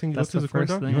 the first thing you go that's to the is a corn first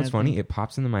dog? thing. you know what's I funny? think- It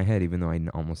pops into my head even though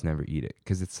almost never eat it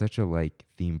because it's such a like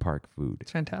theme park food.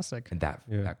 It's fantastic. And that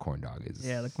Yeah. that corn dog is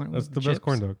Yeah, the corn. That's with the best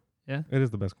corn chips. dog. Yeah. It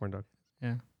is the best corn dog.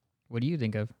 What do you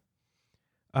think of?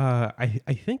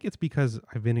 I think it's because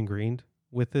I've been ingrained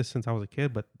with this since I was a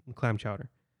kid, but clam chowder.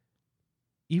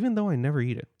 Even though I never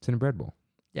eat it. It's in a bread bowl.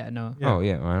 Yeah, no. Yeah. Oh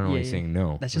yeah, well, I don't know why Yeah, you're yeah. saying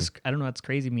no. That's Like, just I don't know. That's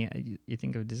crazy. To me, you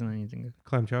think of Disneyland, you think of.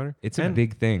 Clam chowder? it's a And-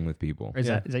 big thing with people. Or is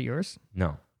Yeah. that yours?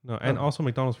 No, No, and Oh. also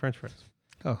McDonald's French fries.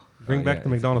 Oh. Bring Oh, back yeah, the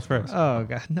it's- McDonald's it's fries. gross. Oh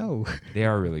god, no. they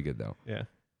are really good though. Yeah.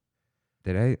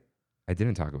 Did I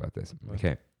didn't talk about this. What?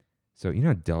 Okay. So you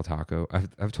know Del Taco?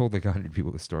 I've told like 100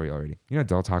 people the story already. You know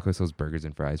Del Taco sells burgers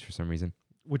and fries for some reason.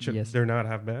 Which Yes. they're not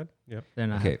half bad. Yep. They're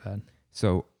not Okay. bad.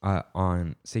 So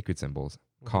on Sacred Symbols,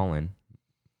 Mhm. Colin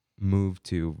moved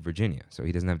to Virginia, so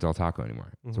he doesn't have Del Taco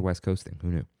anymore. It's a Mhm. West Coast thing.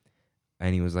 Who knew?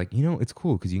 And he was like, you know, it's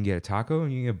cool because you can get a taco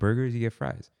and you can get burgers, you get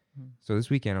fries. Mhm. So this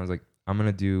weekend I was like, I'm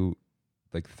gonna do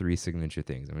like 3 signature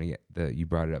things. I'm gonna get you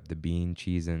brought it up, the bean,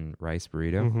 cheese, and rice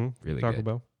burrito. Mm-hmm. Really Taco good.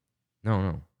 Bell.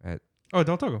 No, Oh,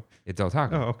 Del Taco. it's Del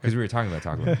Taco. Oh, okay. Because we were talking about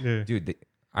Taco Bell. Yeah. Dude,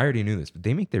 I already knew this, but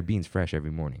they make their beans fresh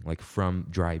every morning, like from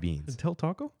dry beans. Del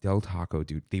Taco? Del Taco,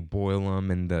 dude. They boil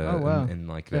them and Oh, wow. and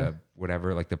like Yeah. the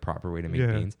whatever, like the proper way to make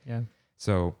Yeah. beans. Yeah.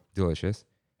 So delicious.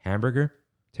 Hamburger,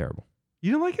 terrible.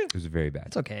 You don't like it? It was very bad.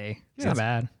 It's okay. It's Yeah. not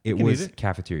bad. It can eat was it.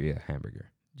 cafeteria hamburger.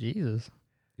 Jesus.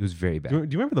 It was very bad. Do you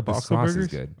remember the The Bosco sauce is burgers?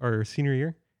 good. Our senior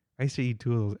year? I used to eat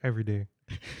 2 of those every day.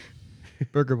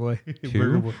 Burger boy.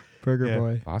 Burger Boy. Burger Yeah.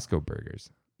 boy. Bosco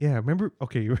burgers. Yeah, remember?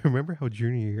 Okay, you remember how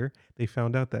junior year they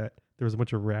found out that there was a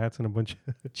bunch of rats and a bunch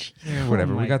of Yeah,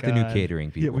 whatever. Oh we my got the new God. catering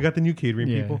people. yeah. We got the new catering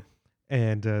Yeah. people,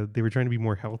 and they were trying to be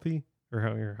more healthy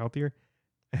or healthier,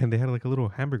 and they had like a little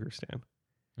hamburger stand.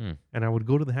 Hmm. And I would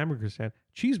go to the hamburger stand,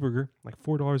 cheeseburger like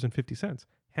 $4.50,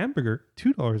 hamburger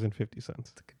 $2.50. It's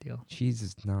a good deal. cheese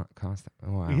is not cost.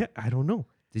 Oh wow. Yeah, I don't know.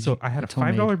 Did so you? I had a It's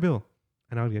homemade. $5 bill,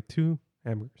 and I would get 2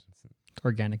 hamburgers. It's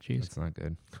organic cheese. That's not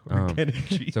good. Organic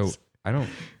cheese. So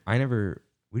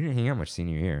we didn't hang out much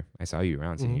senior year. I saw you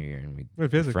around senior year and we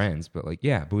With were physics. friends, but like,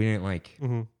 yeah, but we didn't like,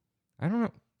 Mm-hmm. I don't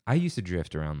know. I used to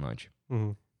drift around lunch,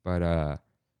 Mm-hmm. but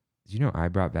did you know I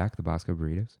brought back the Bosco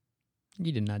burritos?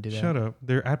 You did not do that. Shut up.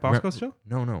 They're at Bosco still?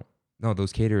 No,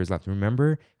 those caterers left.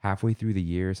 Remember halfway through the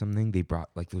year or something, they brought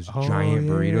like those Oh, giant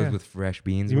yeah, burritos yeah. with fresh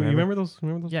beans. You whatever. remember those?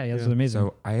 Remember those? Yeah, yeah, this is amazing.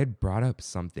 So I had brought up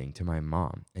something to my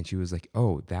mom, and she was like,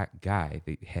 "Oh, that guy,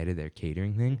 the head of their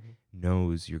catering thing, Mm-hmm.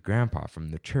 knows your grandpa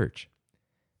from the church."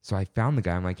 So I found the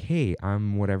guy. I'm like, "Hey,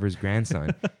 I'm whatever's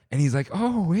grandson," and he's like,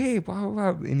 "Oh, hey, blah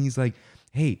blah blah," and he's like,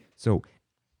 "Hey, so,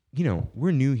 you know, we're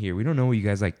new here. We don't know what you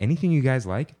guys like. Anything you guys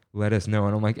like, let us know."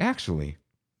 And I'm like, "Actually,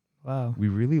 wow. we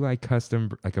really like custom,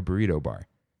 like a burrito bar."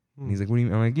 Hmm. And he's like, "What do you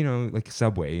mean?" I'm like, "You know, like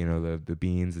Subway, you know, the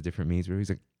beans, the different meats." He's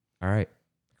like, "All right."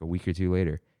 Like a week or two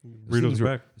later, Burritos things are were-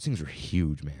 back. those things were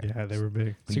huge, man. Yeah, they were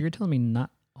big. So you're telling me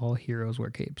not all heroes wear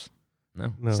capes?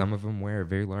 No, No. some of them wear a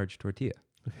very large tortilla.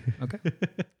 Okay.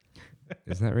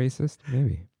 Is that racist?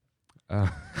 Maybe.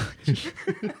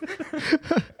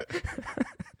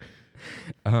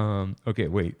 Okay,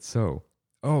 wait. So,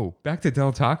 back to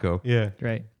Del Taco. Yeah.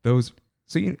 Right. Those.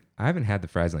 So I haven't had the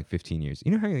fries in like 15 years.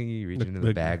 You know how you reach The- into the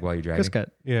the- bag while you're driving? Crisp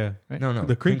cut. Yeah. Right? No,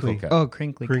 The crinkly. cut. Oh,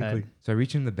 crinkly, Crinkly. cut. So I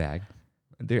reach in the bag.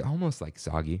 They're almost like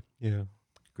soggy. Yeah.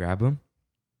 Grab them.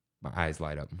 My eyes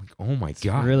light up. I'm like, oh my It's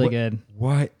god, really what, good.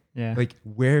 What? Yeah. Like,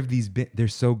 where have these been? They're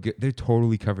so good. They're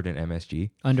totally covered in MSG.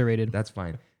 Underrated. That's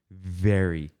fine.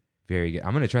 Very, very good.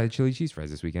 I'm gonna try the chili cheese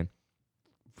fries this weekend.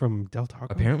 From Del Taco.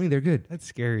 Apparently, they're good. That's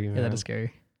scary, man. Yeah, that is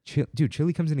scary. Dude,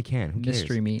 chili comes in a can. Who cares?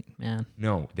 Mystery meat, man.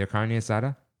 No, their carne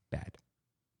asada, bad,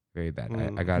 very bad.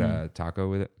 I got a taco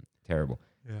with it. Terrible.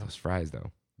 Yeah. Those fries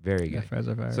though, very Yeah, good. fries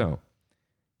are fire. So,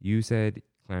 you said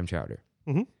clam chowder.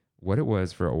 Mhm. What it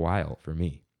was for a while for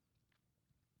me,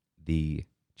 the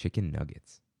chicken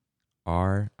nuggets,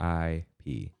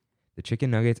 R.I.P. The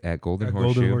chicken nuggets at Golden At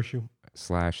Horseshoe, Golden Horseshoe.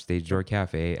 / Stage Door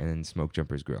Cafe and Smoke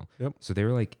Jumpers Grill. Yep. So they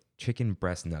were like chicken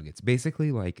breast nuggets,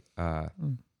 basically like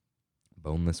Mm.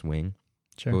 boneless wing,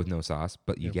 Sure. but with no sauce,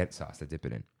 but you Yep. get sauce to dip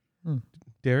it in.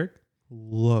 Derek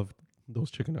loved those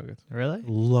chicken nuggets. Really?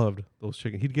 Loved those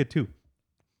chicken. He'd get 2.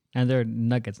 And they're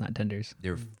nuggets, not tenders. They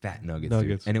were fat nuggets,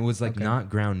 Nuggets. dude. And it was like Okay. not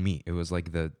ground meat. It was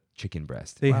like the chicken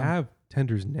breast. They Wow. have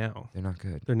tenders now. They're not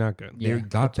good. They're not good. They Yeah,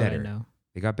 got that's what I better. know.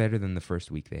 They got better than the first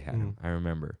week they had them. I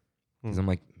remember. Because I'm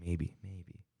like, maybe.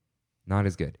 Not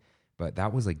as good. But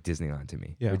that was like Disneyland to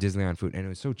me. Yeah. Or Disneyland food. And it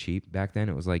was so cheap back then.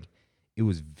 It was like, it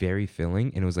was very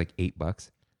filling. And it was like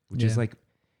 $8, which is Yeah. like,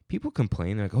 people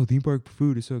complain. They're like, oh, theme park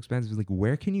food is so expensive. Like,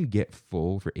 where can you get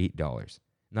full for $8?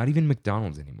 Not even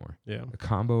McDonald's anymore. Yeah. A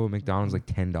combo of McDonald's like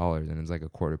 $10 and it's like a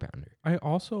quarter pounder. I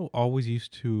also always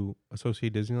used to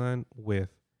associate Disneyland with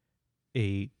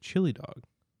a chili dog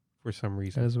for some That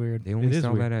reason. is weird. They only is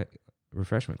sell weird. that at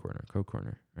Refreshment Corner, Coke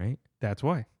Corner, right? That's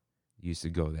why You used to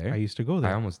go there. I used to go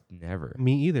there. I almost never.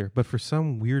 Me either. But for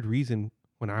some weird reason,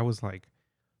 when I was like,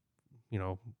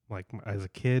 like as a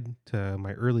kid to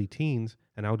my early teens,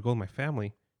 and I would go with my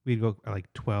family, we'd go at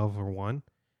like 12 or 1.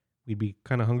 We'd be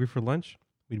kind of hungry for lunch.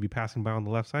 We'd be passing by on the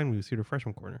left side, and we would see the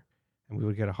Refreshment Corner, and we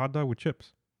would get a hot dog with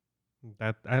chips.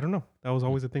 That I don't know. That was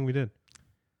always a thing we did.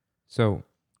 So,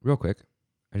 real quick,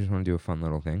 I just want to do a fun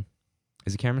little thing.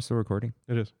 Is the camera still recording?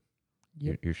 It is.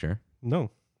 You're sure? No.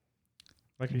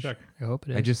 I can You check. I hope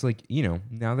it is. I just like,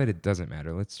 now that it doesn't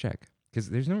matter, let's check. Because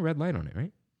there's no red light on it,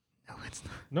 right? No, it's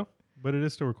not. But it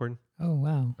is still recording. Oh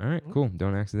wow. All right, cool.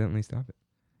 Don't accidentally stop it.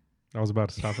 I was about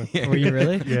to stop it. Were you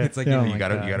really? Yeah. It's like, Oh you my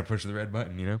gotta God. you gotta push the red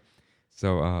button,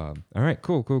 So, all right,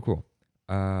 cool.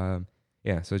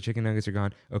 Yeah, so chicken nuggets are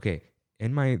gone. Okay,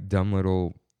 in my dumb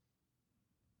little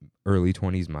early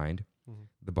 20s mind, Mhm.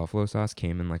 the buffalo sauce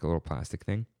came in like a little plastic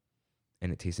thing,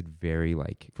 and it tasted very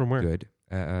like From where? good.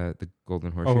 The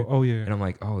Golden Horseshoe. Oh yeah. And I'm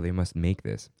like, oh, they must make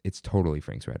this. It's totally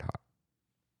Frank's Red Hot.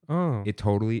 Oh. It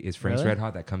totally is Frank's Really? Red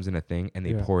Hot that comes in a thing, and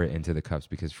they Yeah. pour it into the cups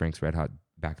because Frank's Red Hot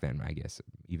back then, I guess,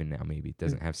 even now maybe,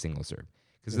 doesn't have single serve.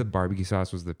 Because Yeah. the barbecue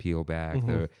sauce was the peel back, Mhm.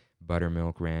 the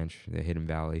buttermilk ranch, the Hidden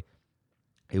Valley.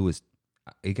 It was.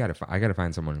 I gotta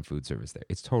find someone in food service there.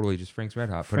 It's totally just Frank's Red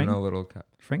Hot. Put in Frank- a little cup.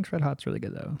 Frank's Red Hot's really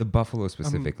good though. The buffalo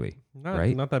specifically,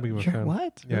 right? Not that big of a Sure, fan.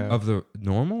 what? Yeah. of the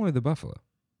normal or the buffalo.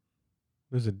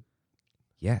 There's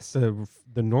Yes. the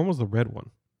normal's the red one.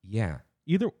 Yeah.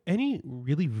 Any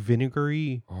really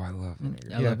vinegary. Oh, I love vinegar.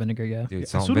 I love vinegar. Yeah. Dude, Yeah,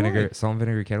 salt so and do I. vinegar, salt and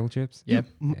vinegar kettle chips. Yep.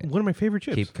 Yeah. One of my favorite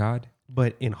chips. Cape Cod.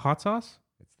 But in hot sauce,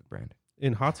 That's the brand.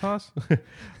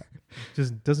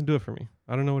 just doesn't do it for me.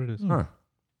 I don't know what it is. Mm. Huh.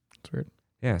 It's weird.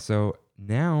 Yeah, so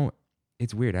now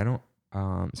it's weird. I don't.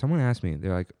 Someone asked me,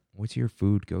 they're like, "What's your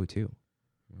food go to?"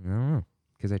 I don't know,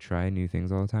 because I try new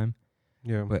things all the time.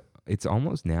 Yeah. But it's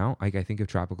almost now like I think of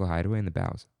Tropical Hideaway and the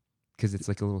Bows, because it's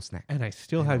like a little snack. and I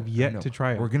still I have know, I yet know. to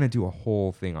try it. We're gonna do a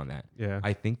whole thing on that. Yeah.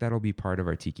 I think that'll be part of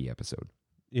our Tiki episode.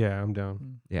 Yeah, I'm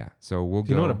down. Yeah, so we'll Do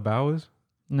go. you know what a bow is?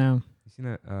 No. You seen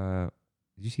that?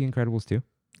 Did you see Incredibles 2?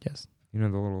 Yes. You know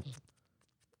the little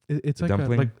It's the like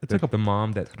dumpling. it's like a. the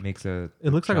mom that makes a.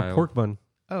 It looks like a child. pork bun.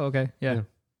 Oh, okay. Yeah.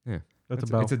 Yeah. That's It's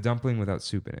a bow. It's a dumpling without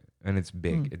soup in it, and it's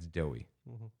big. Mm. It's doughy.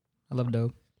 Mhm. I love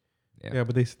dough. Yeah,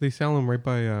 but they sell them right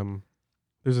by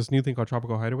There's this new thing called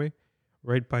Tropical Hideaway,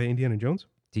 right by Indiana Jones,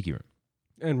 Tiki room.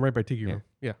 and right by Tiki Yeah. Room.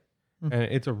 Yeah, Hmm. and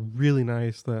it's a really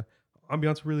nice. The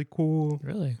ambiance really cool.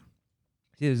 Really?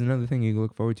 See, there's another thing you can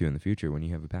look forward to in the future when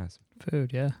you have a pass.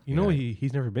 Food. Yeah. You know what Yeah.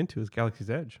 he's never been to is Galaxy's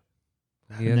Edge,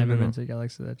 I've He hasn't never been been to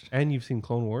Galaxy's Edge. and you've seen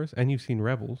Clone Wars, and you've seen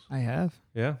Rebels. I have.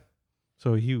 Yeah,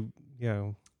 so So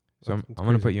I'm that's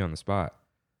gonna crazy. put you on the spot.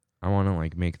 I want to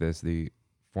like make this the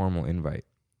formal invite.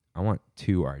 I want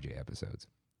 2 RJ episodes.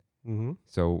 Mm-hmm.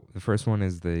 So the first one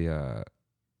is the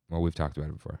well, we've talked about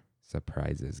it before.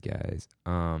 Surprises, guys.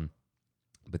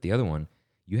 But the other one,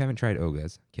 you haven't tried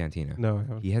Oga's Cantina. No, I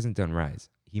haven't. He hasn't done Rise.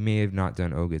 He may have not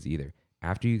done Oga's either.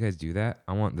 After you guys do that,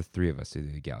 I want the 3 of us to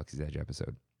do the Galaxy's Edge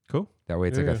episode. Cool. That way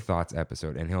it's Yeah, like yeah. a thoughts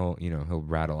episode, and he'll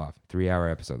rattle off 3-hour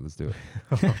episode. Let's do it.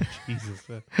 Oh, Jesus,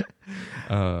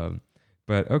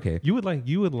 But okay, you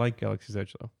would like Galaxy's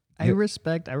Edge though. I Yeah.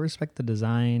 respect the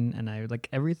design, and I like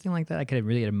everything like that. I could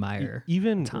really admire.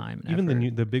 Even time and even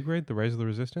effort. the big ride, the Rise of the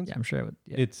Resistance. Yeah, I'm sure I would.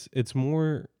 Yeah. It's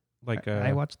more like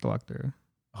I watched the walkthrough.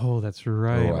 Oh, that's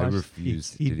right. Oh, I Watched-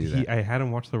 refuse to do that. I had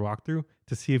him watch the walkthrough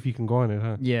to see if you can go on it,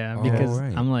 huh? Yeah, Oh, because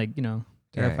right. I'm like Yeah,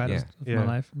 terrified yeah. of Yeah. my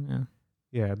life.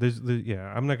 Yeah,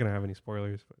 Yeah. I'm not gonna have any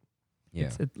spoilers, but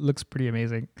yeah. It looks pretty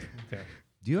amazing. okay.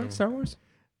 Do you like Star Wars?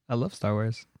 I love Star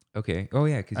Wars, Okay. Oh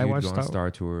yeah, because I you go watched on Star-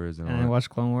 Star Tours and all and I that. watched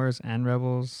Clone Wars and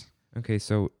Rebels. Okay,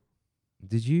 so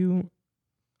did you?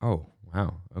 Oh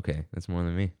wow. Okay, that's more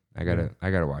than me. I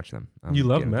gotta watch them. I'm You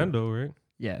love getting to it. Mando, right?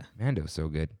 Yeah, Mando's so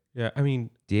good. Yeah. I mean,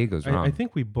 Diego's wrong. I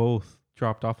think we both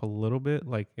dropped off a little bit,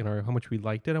 like in our how much we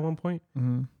liked it at one point.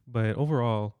 mm-hmm. But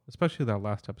overall, especially that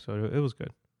last episode, it was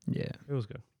good. yeah. It was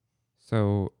good.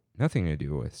 So nothing to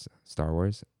do with Star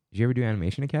Wars. Did you ever do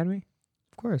Animation Academy?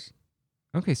 Of course.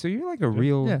 Okay, so you're like a Yeah.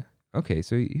 real. Yeah. Okay,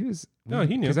 so he was. No,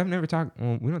 he knew. Because I've never talked.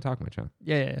 Well, we don't talk much, huh?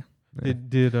 Yeah. Yeah.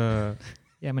 Did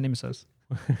Yeah, my name is Sos.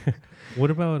 what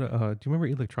about do you remember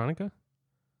Electronica?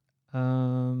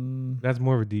 That's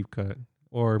more of a deep cut.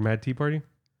 Or Mad Tea Party?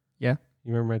 Yeah.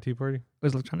 You remember Mad Tea Party?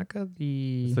 Was Electronica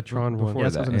It's the Tron one. before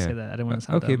Yes, I was that, going to yeah. say that. I didn't want to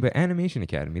sound Okay, dumb. but Animation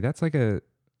Academy, that's like a.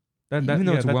 That, even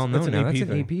though yeah, it's that's- well known an now, AP that's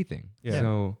thing. an AP thing. Yeah.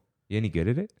 So, you any good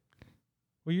at it?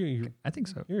 Well, I think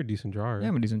so. you're a decent drawer. Yeah,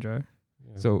 I'm a decent drawer.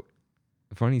 Yeah. So,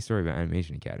 a funny story about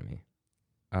Animation Academy.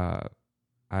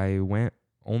 I went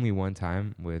only one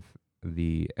time with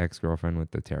the ex-girlfriend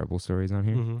with the terrible stories on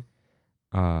here.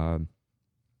 Mhm.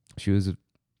 She was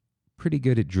pretty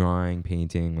good at drawing,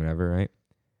 painting, whatever, right?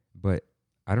 But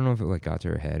I don't know if it like got to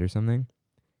her head or something.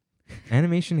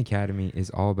 Animation Academy is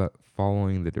all about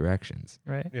following the directions.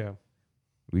 Right? Yeah.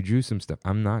 We drew some stuff.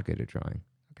 I'm not good at drawing.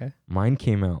 Okay. Mine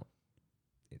came out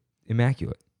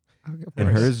immaculate. Okay, of And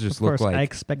course. hers just Of looked course, I like-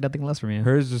 expect nothing less from you.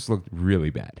 Hers just looked really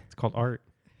bad. It's called art.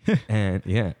 And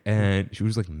yeah, and she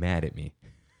was like mad at me.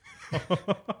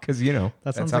 Because, you know,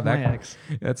 that sounds how like my that ex.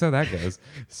 That's how that goes.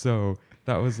 So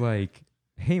that was like,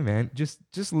 hey man, just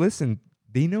listen.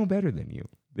 They know better than you.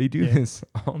 They do Yeah. this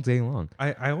all day long.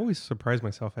 I always surprise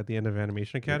myself at the end of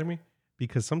Animation Academy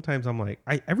because sometimes I'm like,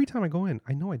 every time I go in,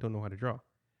 I know I don't know how to draw.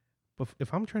 But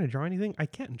if I'm trying to draw anything, I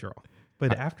can't draw.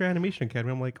 But after Animation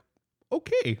Academy, I'm like,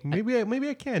 okay, maybe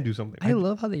I can do something. I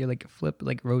love how they like flip,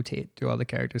 like rotate through all the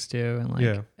characters too. And like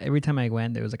Yeah. every time I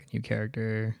went, there was like a new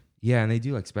character. Yeah, and they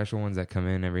do like special ones that come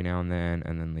in every now and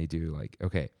then they do like,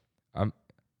 okay,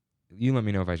 you let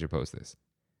me know if I should post this.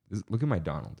 Look at my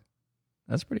Donald.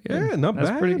 That's pretty good. Yeah, not That's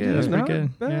bad. pretty good. dude, That's pretty not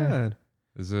good. Yeah. Bad.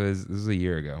 This was a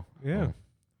year ago. Yeah. Oh,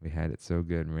 we had it so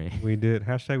good, Ray. We did.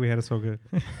 Hashtag we had it so good.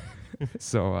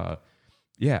 So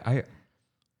yeah,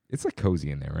 it's like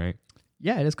cozy in there, right?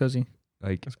 Yeah, it is cozy.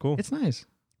 Like It's cool. It's nice.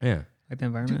 yeah. Like the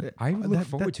environment. Dude, I look that-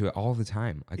 forward to it all the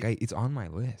time. Like it's on my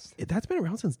list. That's been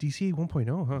around since DCA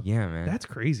 1.0, huh? Yeah, man. That's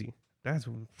crazy. That's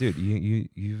Dude, you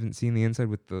haven't seen the inside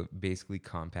with the basically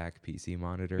compact PC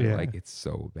monitor? Yeah. Like it's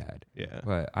so bad. yeah.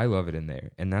 But I love it in there.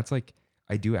 And that's like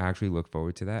I do actually look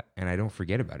forward to that and I don't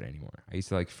forget about it anymore. I used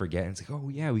to like forget and it's like, oh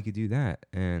yeah, we could do that.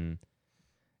 And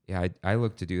yeah, I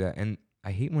look to do that. And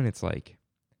I hate when it's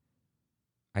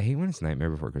Nightmare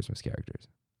Before Christmas characters.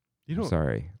 You I'm don't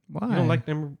sorry. Why? you don't like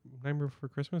Nightmare Before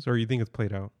Christmas, or you think it's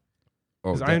played out?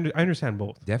 Oh, 'Cause I understand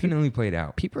both. definitely played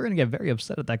out. People are gonna get very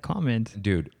upset at that comment.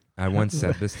 Dude, I once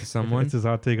said this to someone. It's his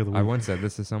hot take of the week. I once said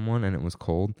this to someone and it was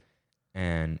cold.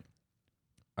 And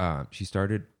she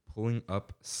started pulling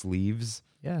up sleeves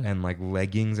Yeah. and like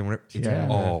leggings and whatever. It's Yeah.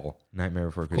 all Nightmare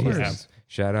Before course. Christmas.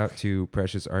 Shout out to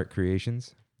Precious Art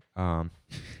Creations.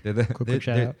 They're the Quick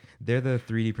shout out. they're the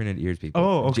 3D printed ears people.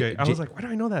 Oh, okay. I J- was like, why do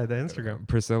I know that? The Instagram.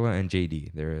 Priscilla and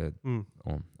JD. They're Mm.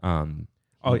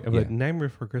 oh Yeah, but Nightmare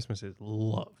Before Christmas is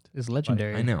loved. It's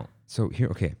legendary. I know. So here,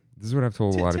 okay, this is what I've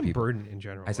told a Tim, lot of Tim people. Burton in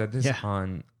general. I said this Yeah.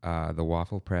 on the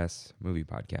Waffle Press movie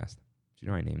podcast. Do you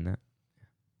know I named that?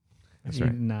 That's You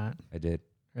right. did not. I did.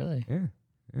 Really? Yeah.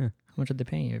 Yeah. How much are they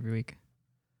paying you every week?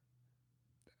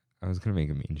 I was gonna make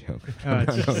a mean joke. Oh, I'm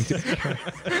not going it's-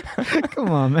 to. Come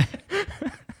on, man.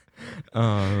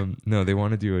 No, they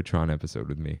want to do a Tron episode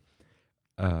with me.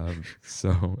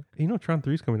 So You know, Tron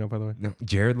 3 is coming out, by the way. no,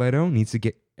 Jared Leto needs to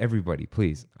get everybody,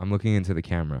 please. I'm looking into the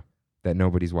camera that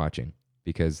nobody's watching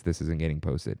because this isn't getting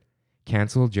posted.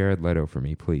 Cancel Jared Leto for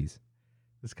me, please.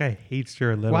 This guy hates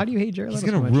Jared Leto. Why do you hate Jared He's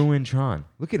Leto so gonna much? ruin Tron.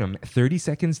 Look at him. 30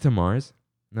 Seconds to Mars.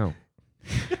 No.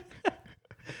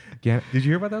 Again. Did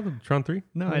you hear about that with Tron 3?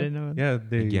 No, I didn't know. Yeah,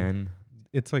 they. Again.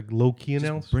 It's like low key Just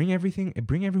announced. bring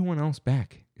everyone else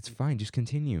back. It's fine. Just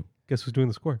continue. Guess who's doing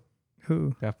the score?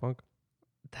 Who? Daft Punk.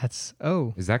 That's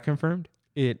Is that confirmed?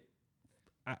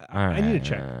 I need to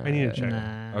check. I need to check.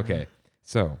 Nah. Okay.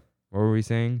 So, what were we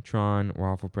saying? Tron,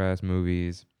 Waffle Press,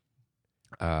 movies.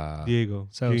 Diego.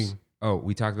 So- Gene. Oh,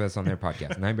 we talked about this on their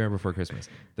podcast, Nightmare Before Christmas.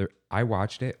 I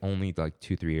watched it only like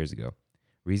 2-3 years ago.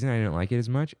 Reason I didn't like it as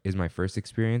much is my first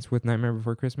experience with Nightmare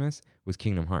Before Christmas was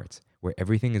Kingdom Hearts, where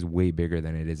everything is way bigger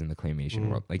than it is in the claymation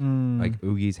world. Like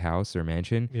Oogie's house or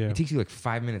mansion, Yeah. it takes you like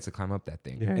 5 minutes to climb up that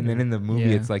thing, Yeah, and then yeah. in the movie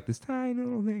Yeah. it's like this tiny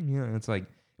little thing. You know, it's like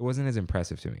it wasn't as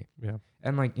impressive to me. Yeah.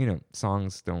 And like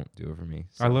songs don't do it for me.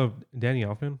 I love Danny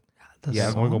Elfman. The Yeah,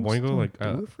 Boingo songs Boingo, don't like,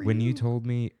 do it for When you told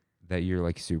me that you're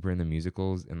like super into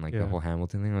musicals and like Yeah. the whole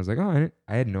Hamilton thing, I was like, oh,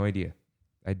 I had no idea.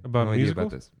 I had About no idea about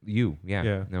musicals? this. Yeah,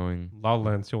 Yeah. knowing. La La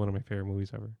Land's still one of my favorite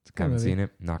movies ever. It's a good Haven't movie. seen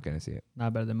it. Not gonna see it.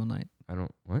 Not better than Moonlight. I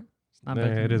don't. What? It's not Nah,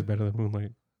 better. it than is better than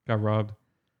Moonlight. Got robbed.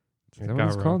 Is that what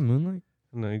it's called? Moonlight.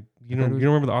 No, you I thought don't. it was- You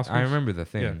don't remember the Oscars? I remember the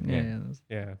thing. Yeah.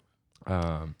 Yeah.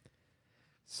 Yeah.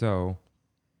 So,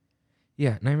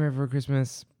 yeah, Nightmare Before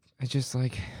Christmas. It's just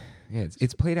like, Yeah,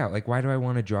 it's played out. Like, why do I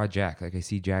want to draw Jack? Like, I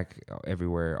see Jack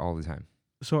everywhere all the time.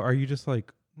 So are you just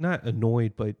like not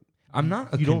annoyed, but I'm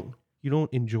not. you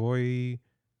don't enjoy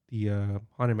the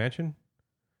Haunted Mansion?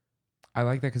 I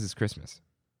like that because it's Christmas.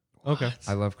 Okay.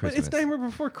 I love But Christmas. it's Nightmare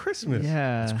Before Christmas.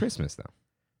 Yeah. It's Christmas though.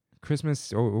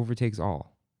 Christmas overtakes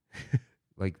all.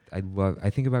 Like I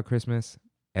think about Christmas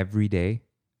every day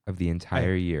of the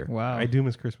entire year. Wow. I do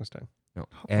miss Christmas time. No,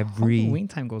 every Halloween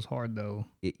time goes hard though.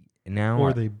 now,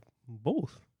 Or they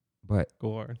both but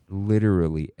go hard.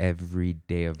 literally every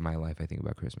day of my life, I think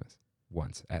about Christmas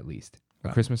once at least. A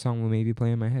Wow. Christmas song will maybe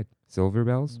play in my head. Silver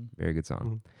Bells, very good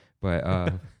song. But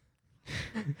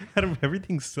Out of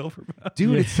everything silver.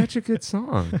 dude, Yeah. it's such a good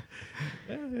song.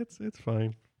 Yeah, it's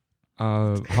fine.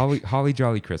 Holly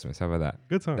Jolly Christmas. How about that?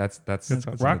 Good song. That's Good song. that's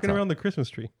on Rocking the top. Around the Christmas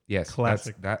Tree. Yes,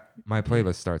 Classic. That my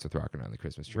playlist starts with "Rockin' Around the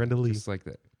Christmas Tree." Brenda Lee. Just like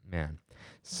that, man.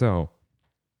 So,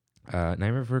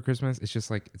 Nightmare Before Christmas. It's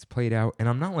just like it's played out, and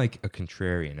I'm not like a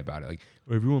contrarian about it. Like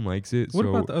everyone likes it. What so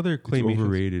about the other it's claymations?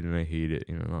 overrated, and I hate it.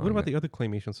 You know. What about the other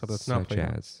claymation stuff that's not such played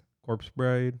out? as Corpse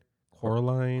Bride,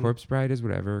 Coraline. Corpse Bride is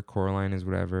whatever. Coraline is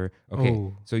whatever. Okay,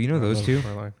 Oh, so you know I those love two.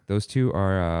 Coraline. Those two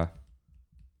are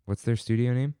what's their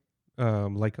studio name?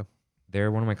 Leica. They're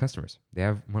one of my customers. They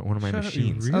have one of my Shut up,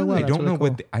 machines. really? Oh, wow, I that's don't know really cool.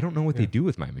 what I don't know what Yeah. they do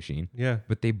with my machine, Yeah.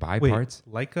 but they buy Wait, parts.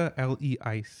 Leica,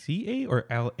 Leica or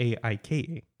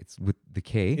Laika? It's with the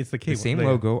K. It's the K The one, same yeah.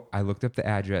 logo. I looked up the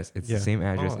address. It's Yeah. the same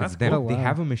address. Oh, that's it's them. cool. Oh, They wow.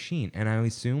 have a machine, and I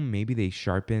assume maybe they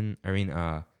sharpen. I mean,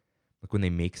 like when they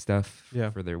make stuff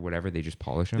Yeah. for their whatever, they just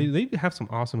polish them. They have some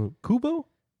awesome Kubo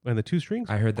and the two strings.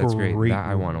 I heard that's great. That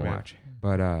I want to man. watch.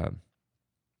 But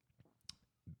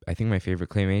I think my favorite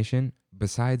claymation,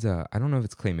 besides I don't know if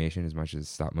it's claymation as much as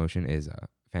stop motion, is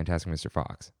Fantastic Mr.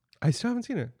 Fox. I still haven't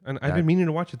seen it, and I've That- been meaning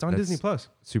to watch it. It's on that's- Disney Plus.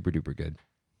 Super duper good.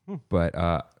 Hmm. But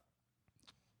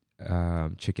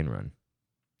Chicken Run.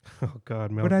 Oh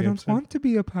God, Mel But I don't Gibson. want to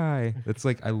be a pie. That's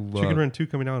like I love. Chicken Run 2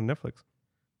 coming out on Netflix.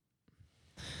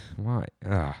 Why?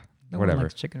 No Whatever. one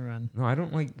likes Chicken Run. No, I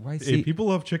don't like. Why Hey, see? people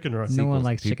love Chicken Run. No one sequels.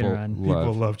 likes Chicken People Run.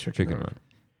 People love Chicken Chicken Run.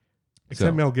 Except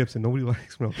So- Mel Gibson. Nobody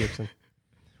likes Mel Gibson.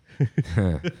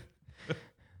 Run.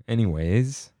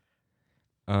 Anyways,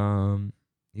 you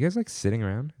guys like sitting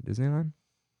around at Disneyland?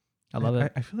 I love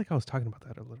it. I feel like I was talking about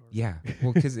that a little. Yeah.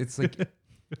 Well, because it's like,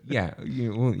 yeah.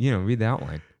 Read the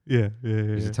outline. Yeah.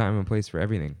 There's a time and place for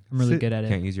everything. I'm really sit- good at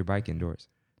Can't it. use your bike indoors.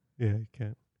 Yeah, you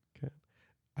can't.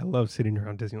 I love sitting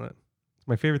around Disneyland. It's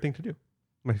my favorite thing to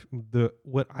do.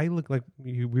 What I look like.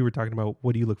 We were talking about.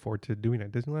 What do you look forward to doing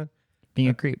at Disneyland? Being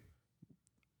a creep.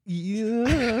 Yeah.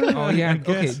 Oh yeah. I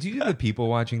Okay. guess. Do you do the people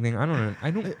watching thing? I don't know.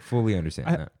 I don't fully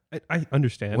understand that. I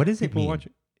understand. What does it people mean?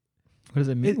 watching. What does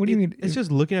it mean? What do you mean? It's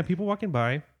just looking at people walking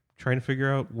by, trying to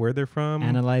figure out where they're from,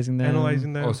 analyzing them.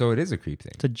 analyzing them. Oh, so it is a creep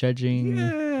thing. to judging.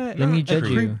 yeah, Let me a judge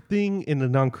creep you. thing in a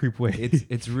non-creep way.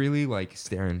 It's really like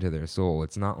staring into their soul.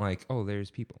 It's not like, oh,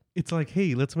 there's people. It's like,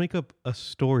 hey, let's make up a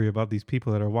story about these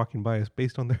people that are walking by us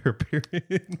based on their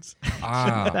appearance.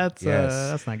 Ah, that's yes.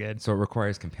 that's not good. So it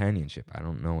requires companionship. I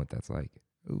don't know what that's like.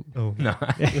 Ooh. Oh No,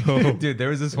 Oh. dude, there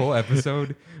was this whole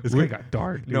episode. This where- guy got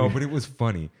dark. No, dude. but it was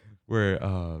funny. Where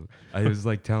I was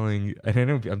like telling, and I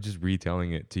know I'm just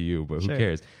retelling it to you, but who Sure.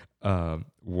 cares?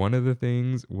 One of the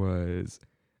things was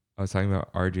I was talking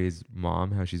about RJ's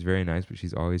mom, how she's very nice, but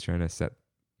she's always trying to set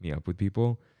me up with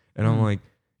people, and I'm Mm. like,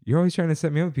 you're always trying to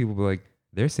set me up with people, but like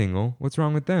they're single. What's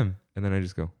wrong with them? And then I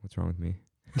just go, what's wrong with me?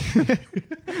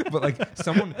 But like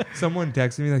someone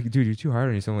texted me like, dude, you're too hard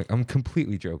on yourself. I'm like, I'm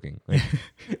completely joking, like,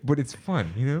 but it's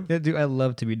fun, you know. Yeah, dude, I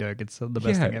love to be dark. It's the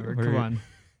best Yeah, thing ever. or- Come on.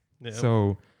 Yeah.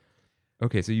 So,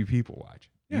 okay, so you people watch.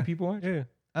 Yeah. You people watch. yeah.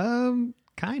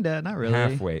 Kinda, not really.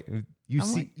 Halfway. You I'm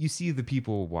see like- you see the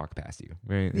people walk past you,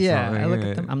 right? It's Yeah, not like, I look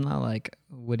at them. I'm not like,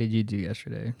 what did you do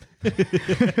yesterday?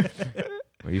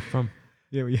 Where you from?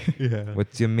 Yeah, Yeah.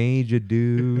 What's your major,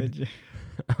 dude?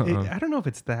 I don't know if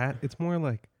it's that. It's more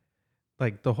like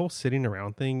the whole sitting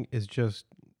around thing is just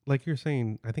like you're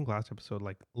saying. I think last episode,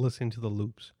 like listening to the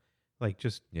loops, like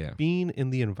just Yeah. being in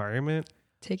the environment.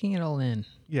 taking it all in.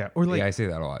 Yeah, or like Yeah, I say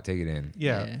that a lot. Take it in.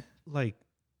 yeah, like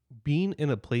being in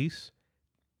a place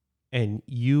and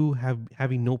you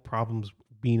having no problems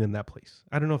being in that place.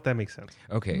 I don't know if that makes sense.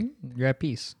 Okay. You're at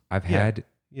peace. I've Yeah. had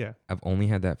I've only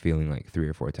had that feeling like 3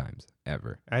 or 4 times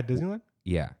ever. At Disneyland.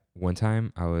 Yeah. One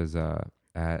time I was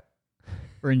at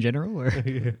Or in general, or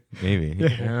maybe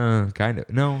kind of.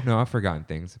 No, I've forgotten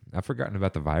things. I've forgotten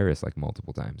about the virus like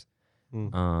multiple times.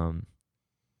 Mm.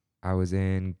 I was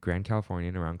in Grand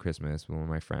Californian around Christmas with one of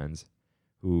my friends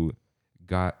who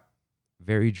got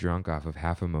very drunk off of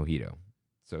half a mojito.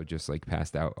 So just like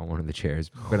passed out on one of the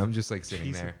chairs. But I'm just like sitting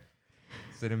Jesus. there,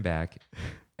 sitting back.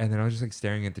 And then I was just like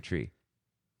staring at the tree.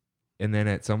 And then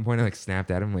at some point I like snapped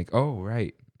at him like, oh,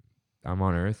 right. I'm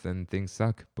on Earth and things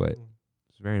suck. But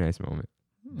it's a very nice moment.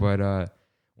 But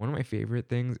one of my favorite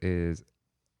things is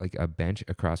like a bench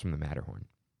across from the Matterhorn.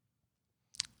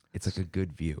 It's like a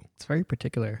good view. It's very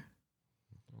particular.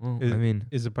 Well, I mean,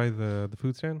 Is it by the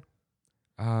food stand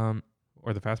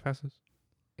or the fast passes?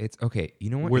 it's okay. You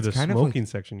know what? Where It's the kind smoking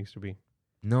section used to be.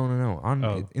 no. On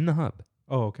Oh. in the hub,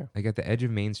 Oh, okay. like at the edge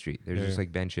of Main Street. There's Yeah, just yeah.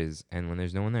 like benches, and when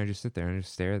there's no one there, just sit there and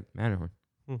just stare at Matterhorn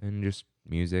and just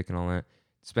music and all that.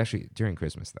 Especially during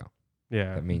Christmas, though.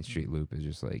 Yeah. That Main Street loop is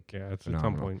just like. Yeah, it's at some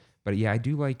phenomenal. point. But yeah, I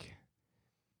do like.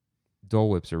 Dole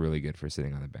Whips are really good for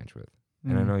sitting on the bench with,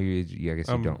 and I know you. I guess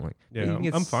you don't like. Yeah, you can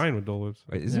get I'm s- fine with Dole Whips.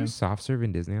 Is there Yeah. soft serve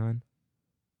in Disneyland?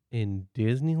 In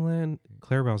Disneyland,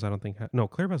 Clarabelle's, I don't think. No,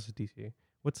 Clarabelle's is DCA.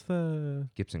 What's the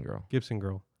Gibson Girl. Gibson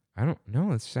Girl? I don't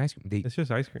know. It's just ice cream. It's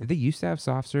just ice cream. They used to have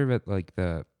soft serve at like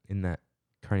in that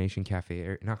Carnation Cafe,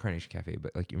 or not Carnation Cafe,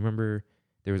 but like you remember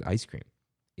there was ice cream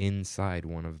inside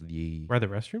one of the By the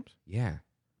restrooms? yeah.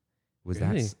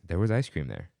 Really? There was ice cream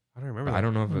there? I don't remember. But that. I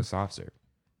don't know if it was soft serve.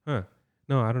 Huh?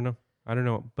 No, I don't know. I don't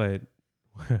know, but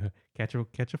catch a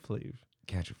flavor.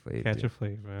 Catch a flavor. Catch a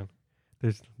flavor, man.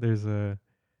 There's a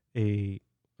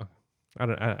I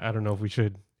don't know if we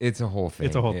should. It's a whole thing.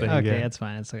 It's a whole thing. Okay, yeah. that's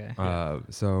fine. It's okay.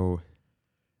 So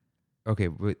okay,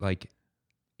 but like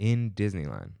in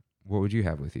Disneyland, what would you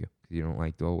have with you? 'Cause you don't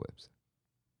like Dole Whips.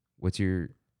 What's your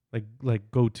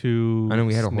Like go to. I know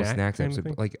we had a whole snacks kind of episode,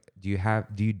 thing? but like do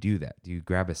you do that? Do you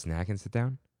grab a snack and sit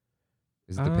down?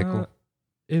 Is it the pickle?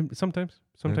 Sometimes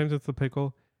it's the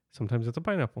pickle. Sometimes it's a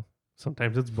pineapple.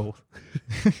 Sometimes it's both.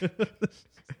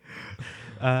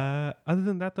 Other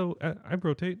than that, though, I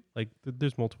rotate. Like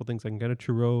there's multiple things I can get. A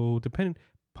churro, depending. You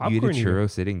Popcorn. eat a even. churro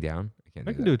sitting down?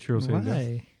 I can do a churro sitting down.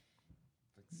 Why?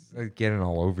 Like getting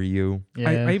all over you. Yeah,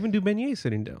 I even do beignets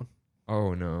sitting down.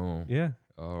 Oh no. Yeah,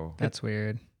 Oh, that's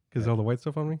weird. because all the white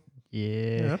stuff on me. Yeah,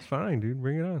 Yeah. that's fine, dude.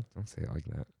 Bring it on. don't say it like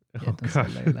that. Yeah, don't say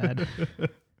it like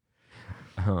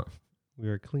that. We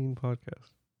are a clean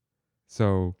podcast.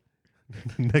 So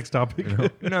Next topic.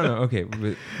 no. Okay,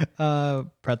 but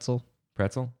Pretzel.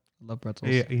 pretzel. Love pretzels.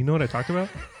 Hey, you know what I talked about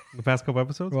the past couple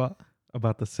episodes What?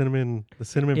 about the cinnamon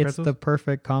It's pretzels. the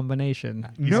perfect combination.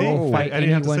 You No. see? I'll fight I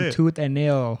didn't have to say anyone it. tooth and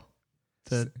nail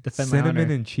to defend my Cinnamon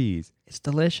honor. and cheese. It's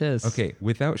delicious. Okay,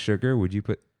 without sugar, would you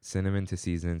put cinnamon to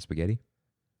season spaghetti?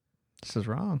 This is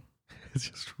wrong. It's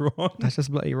just wrong. That's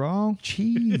just bloody wrong.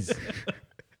 Cheese.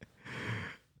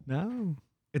 No.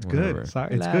 It's Whatever. good.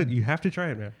 Sorry, It's lad. good. You have to try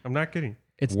it, man. I'm not kidding.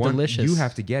 It's delicious. You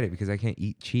have to get it because I can't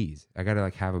eat cheese. I gotta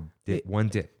like have a dip, one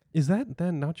dip. Is that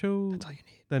nacho? That's all you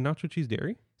need. That nacho cheese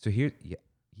dairy? So here,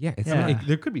 yeah, it's Yeah. not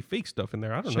There could be fake stuff in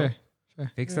there. I don't know.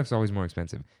 Sure. fake Yeah. stuff's always more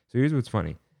expensive. So here's what's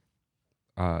funny.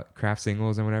 Kraft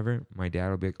singles and whatever, my dad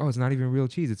will be like, "Oh, it's not even real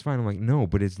cheese. It's fine." I'm like, "No,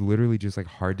 but it's literally just like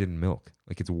hardened milk.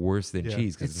 Like it's worse than Yeah.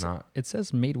 cheese because it's not." It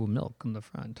says made with milk on the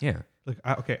front. Yeah. Look,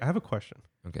 okay, I have a question.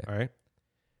 Okay. All right.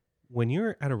 When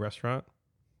you're at a restaurant,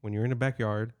 when you're in a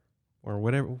backyard, or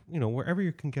whatever, wherever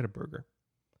you can get a burger.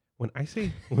 When I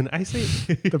say,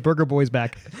 The Burger Boy's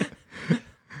back.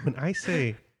 when I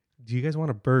say, do you guys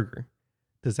want a burger?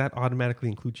 Does that automatically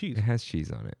include cheese? It has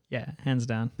cheese on it. Yeah, hands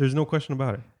down. There's no question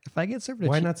about it. If I get served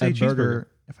Why not say a burger,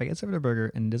 cheeseburger? if I get served a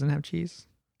burger and it doesn't have cheese,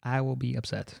 I will be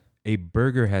upset. A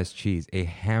burger has cheese. A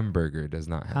hamburger does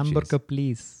not have Hamburger,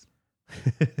 please.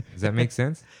 cheese. Does that make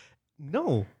sense?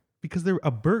 No, because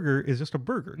a burger is just a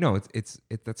burger. No, it's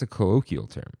that's a colloquial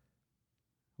term.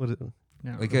 What is,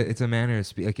 No. Like it's a manner of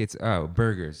speak. Like it's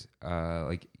burgers.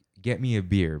 Like get me a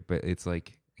beer, but it's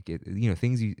like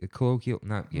things you colloquial.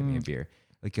 Not get me a beer.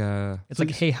 Like it's like,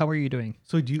 hey, how are you doing?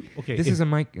 so do you? Okay, this is a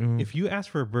mic. if you ask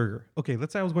for a burger, okay,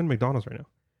 let's say I was going to McDonald's right now,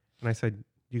 and I said, "Do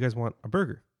you guys want a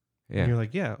burger?" yeah. And you're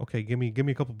like, "Yeah, okay, give me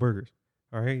a couple burgers."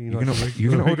 All right, You're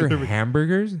gonna order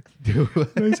hamburgers.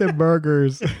 I said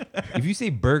burgers. If you say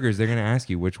burgers, they're gonna ask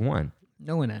you which one.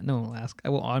 No one will ask. I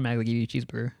will automatically give you a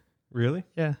cheeseburger. Really?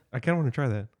 Yeah. I kind of want to try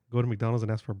that. Go to McDonald's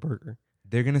and ask for a burger.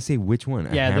 They're gonna say which one, a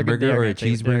Yeah, they're hamburger gonna or a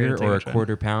take- they're gonna cheeseburger take or a which one.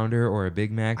 quarter pounder or a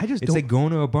Big Mac. I just it's don't- like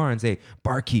going to a bar and say,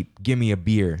 "Barkeep, give me a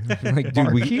beer." Like,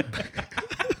 dude,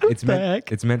 it's the meant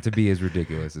heck? it's meant to be as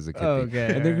ridiculous as it could be.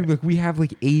 Okay. And they're gonna be like, "We have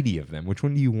like 80 of them. Which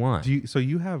one do you want?" So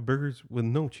you have burgers with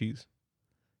no cheese?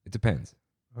 It depends.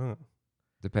 Oh.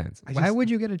 Depends. I Why just- would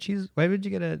you get a cheese? Why would you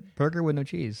get a burger with no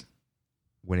cheese?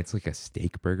 When it's like a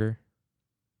steak burger,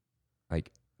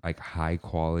 like high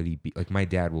quality like my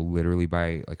dad will literally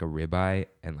buy like a ribeye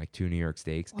and like 2 New York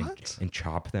steaks What? and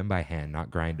chop them by hand,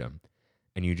 not grind them.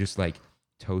 And you just like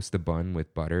toast the bun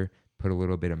with butter, put a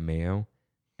little bit of mayo,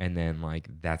 and then like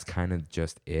that's kind of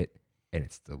just it, and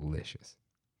it's delicious.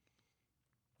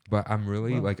 But I'm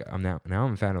really Well- like I'm now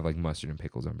I'm a fan of like mustard and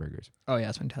pickles on burgers. Oh yeah,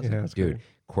 it's fantastic. Yeah, that's Dude,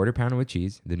 quarter pounder with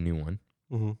cheese, the new one.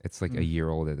 Mm-hmm. It's like a Mm. year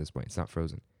old at this point. It's not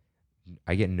frozen.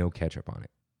 I get no ketchup on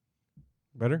it.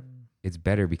 Better. It's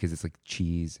better because it's like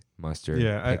cheese, mustard,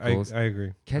 Yeah, pickles. I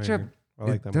agree. Ketchup, I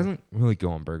like it that. doesn't really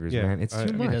go on burgers, Yeah, man. It's I-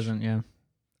 too It much. doesn't. Yeah.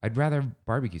 I'd rather have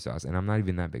barbecue sauce, and I'm not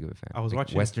even that big of a fan. I was Like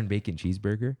watching- Western bacon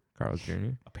cheeseburger, Carl's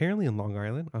Jr. Apparently in Long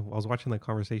Island, I was watching like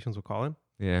Conversations with Colin,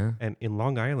 Yeah, and in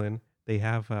Long Island they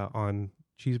have on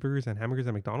cheeseburgers and hamburgers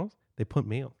at McDonald's they put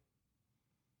mayo.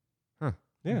 Huh.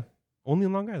 Yeah, only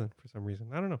in Long Island for some reason.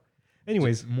 I don't know.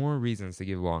 Anyways, Just more reasons to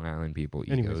give Long Island people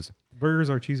Anyways. egos. burgers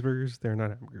are cheeseburgers. They're not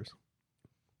hamburgers.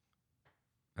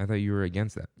 I thought you were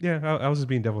against that. Yeah, I was just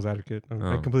being devil's advocate. I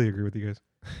Oh. completely agree with you guys.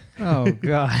 Oh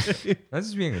god. That's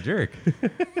just being a jerk.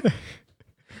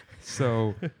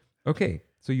 So, okay.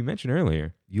 So you mentioned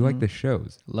earlier you like Mhm. the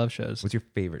shows. Love shows. What's your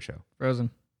favorite show?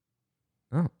 Frozen.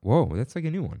 Oh, whoa, that's like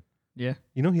a new one. Yeah.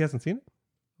 You know he hasn't seen it.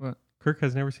 What? Kirk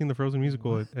has never seen the Frozen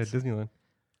musical at What? Disneyland.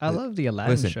 I Li- love the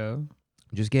Aladdin listen. show.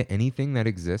 Just get anything that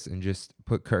exists and just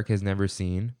put Kirk has never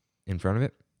seen in front of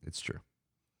it. It's true.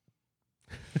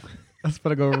 That's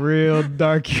gonna go real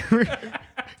dark.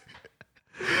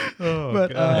 Oh,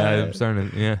 But, God. Yeah, I'm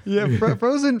starting to, yeah. Yeah,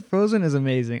 Frozen is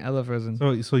amazing. I love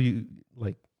Frozen. So you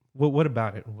like what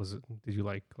about it was it? Did you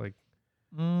like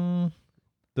Mm,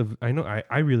 I know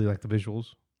I really like the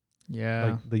visuals. yeah,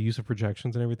 Like the use of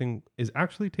projections and everything is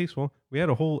actually tasteful. We had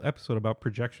a whole episode about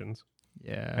projections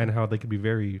yeah, and how they could be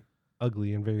very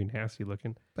ugly and very nasty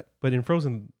looking. But- But in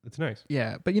Frozen, it's nice.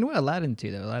 yeah. But you know what? Aladdin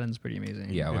too, though. Aladdin's pretty amazing.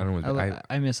 Yeah, Aladdin was.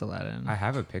 I miss Aladdin. I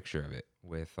have a picture of it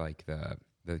with like the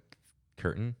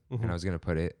curtain, Mhm. and I was gonna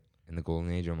put it in the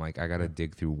golden age. I'm like, I gotta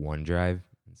dig through OneDrive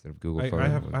instead of Google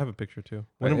Photos. I have a picture too.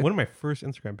 But One of my first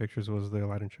Instagram pictures was the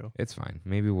Aladdin show. It's fine.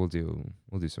 Maybe we'll do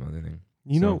some other thing.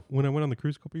 You So- know, when I went on the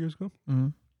cruise a couple years ago,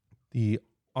 Mhm. the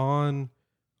on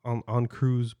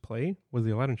cruise play was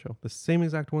the Aladdin show, the same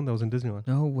exact one that was in Disneyland.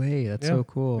 No way. That's Yeah. so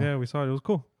cool. Yeah, we saw it. It was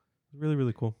cool. It was really,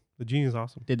 really cool. The genie is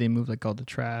awesome. Did they move like all the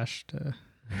trash to?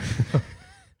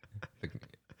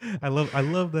 I love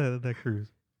that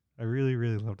cruise. I really,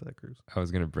 really loved that cruise. I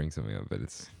was gonna bring something up, but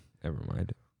it's never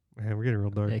mind. Man, we're getting real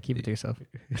dark. Yeah, keep it to yourself.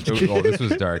 This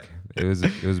was dark. It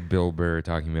was Bill Burr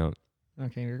talking about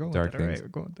Okay, we're going Dark with it. All things. right, we're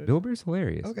going with it. Bill Burr's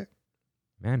hilarious. Okay.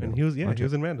 Mando. And he was Watch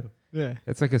it. in Mando. Yeah.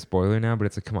 It's like a spoiler now, but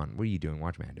it's like, come on, what are you doing?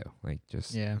 Watch Mando. Like,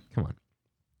 just Yeah. come on.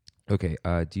 Okay.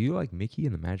 Do you like Mickey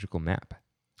and the Magical Map?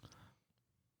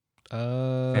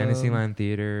 Fantasyland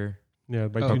Theater. Yeah,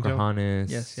 by Oh. Jim Jones.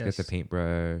 Pocahontas. Yes, Got the yes.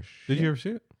 paintbrush. Did you ever see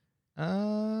it?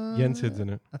 Jens Hid's in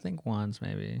it. I think once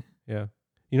maybe. Yeah.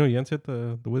 You know Jens Hid,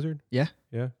 the wizard? Yeah.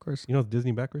 Yeah. Of course. You know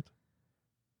Disney backwards?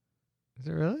 Is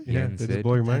it really? Yeah. Jens They just Hid.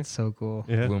 blow your mind? That's so cool.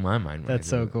 Yeah. Blew my mind. when I That's did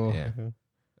so it. cool. Yeah.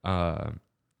 Yeah.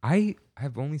 I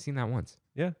have only seen that once.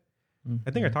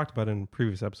 I think I Mhm. talked about it in a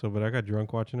previous episode, but I got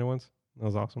drunk watching it once. That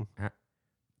was awesome.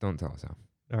 Don't tell us how.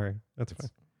 All right. That's It's fine.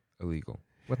 illegal.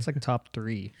 What's like top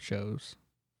 3 shows?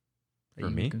 that For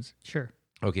you me? Sure.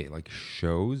 Okay, like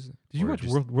shows. Did you or watch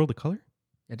just- World of Color?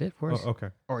 I did, of course. Oh, okay.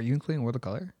 Or are you including World of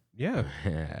Color? Yeah.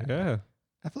 Yeah.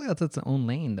 I feel like that's its own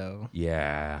lane, though.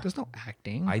 Yeah. There's no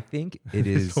acting. I think it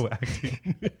is So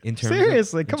acting. in terms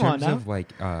Seriously, of, come in on terms now. of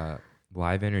like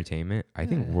live entertainment. I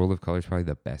think Yeah. World of Color is probably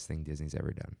the best thing Disney's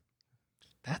ever done.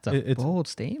 That's a It's- bold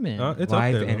statement. It's up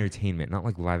live there, though. entertainment, not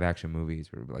like live action movies,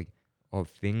 but like a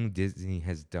thing Disney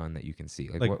has done that you can see.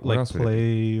 Like, like what like else would it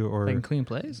be? Play or like Clean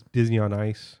Plays? Disney on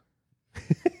Ice.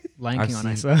 Lion I've King on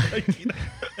Ice. seen-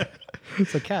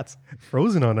 So cats.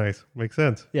 Frozen on Ice. Makes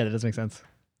sense. Yeah, that does make sense.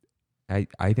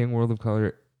 I think World of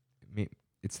Color.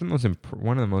 It's the most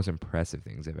one of the most impressive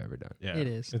things I've ever done. Yeah. It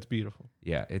is. It's beautiful.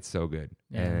 Yeah, it's so good.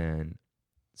 Yeah. And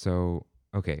so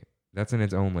okay, that's in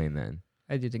its own lane then.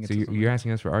 I do think So it's you're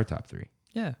asking us for our top 3.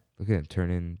 Yeah. Look at him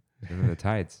turning the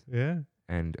tides Yeah.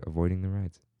 and avoiding the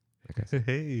rides. Like I said.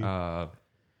 Hey.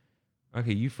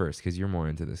 Okay, you first because you're more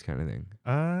into this kind of thing.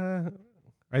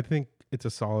 I think it's a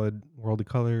solid World of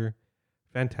Color.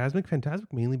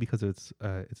 Fantasmic mainly because of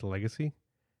its legacy,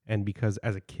 and because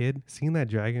as a kid seeing that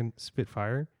dragon spit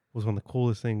fire was one of the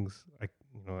coolest things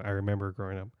I remember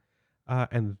growing up.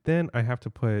 And then I have to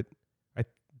put, I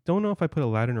don't know if I put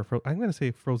Aladdin or I'm gonna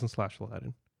say Frozen /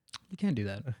 Aladdin. You can't do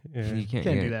that. Yeah. You can't,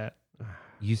 Can't you do that.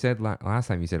 You said last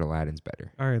time you said Aladdin's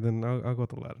better. All right, then I'll go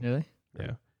with Aladdin. Really?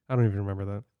 Yeah, I don't even remember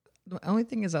that. The only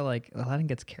thing is that like Aladdin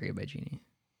gets carried by Genie.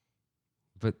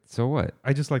 But so what?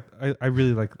 I just I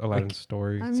really like Aladdin's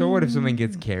story. I So what if something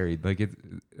gets mean- carried? Like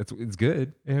it's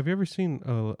good. Hey, have you ever seen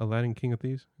Aladdin King of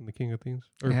Thieves and the King of Thieves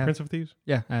or I have. Prince of Thieves?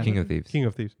 Yeah. King of Thieves. King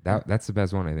of Thieves. That's the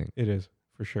best one I think. It is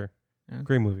for sure. Yeah.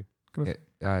 Great movie.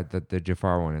 The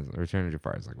Jafar one is Return of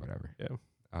Jafar is like whatever.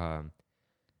 Yeah.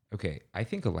 Okay, I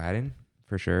think Aladdin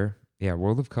for sure. Yeah,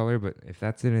 World of Color, but if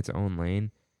that's in its own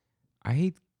lane,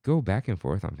 I go back and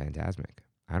forth on Fantasmic.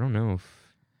 I don't know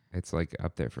if it's like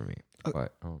up there for me. Oh.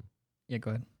 But Yeah,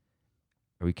 go ahead.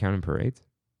 are we counting parades?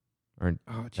 Or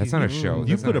Oh, That's not a show. You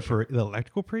That's put not a the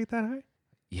electrical parade that high?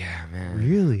 yeah, man.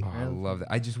 Really? Oh, I love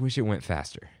that. I just wish it went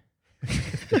faster.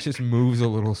 It just moves a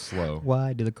little slow.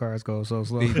 Why do the cars go so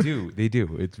slow? They do. They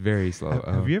do. It's very slow.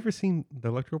 Have you ever seen the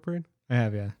electrical parade? I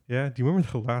have, yeah. Yeah. Do you remember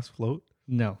the last float?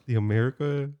 No. The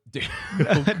America?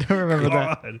 I don't remember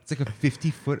that. God. It's like a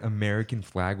 50-foot American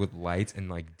flag with lights and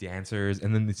like dancers,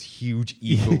 and then this huge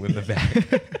eagle in the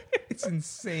back. It's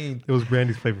insane. It was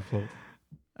Brandy's favorite float.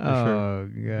 Oh,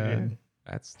 God. Yeah.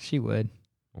 That's She would.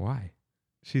 why.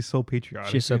 She's so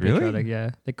patriotic. She's so Really? patriotic,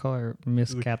 yeah. They call her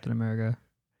Miss Look. Captain America.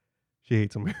 She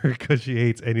hates America. She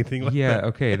hates anything like Yeah. that.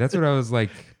 Okay. That's what I was like.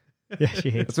 Yeah, she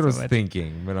hates That's what I was so much.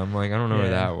 thinking, but I'm like, I don't know her Yeah.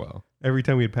 that well. Every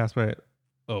time we'd pass by it,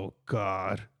 oh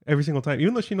God. Every single time.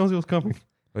 Even though she knows it was coming.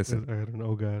 Listen, I don't know,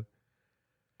 oh God.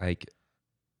 like,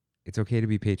 it's okay to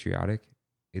be patriotic.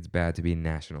 It's bad to be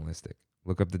nationalistic.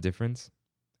 Look up the difference,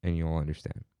 and you'll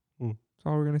understand. Hmm. That's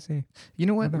all we're gonna say. You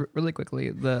know what? Okay. Really quickly,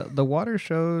 the water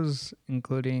shows,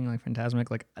 including like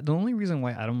Fantasmic, like the only reason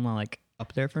why I don't like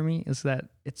up there for me is that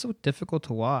it's so difficult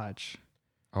to watch.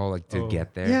 Oh, like to Oh.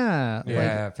 get there. Yeah.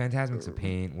 Yeah. Phantasmic's a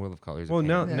pain. World of Color is a Well,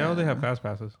 pain. now they have Yeah. fast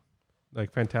passes.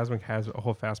 Like Phantasmic has a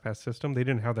whole fast pass system. They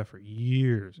didn't have that for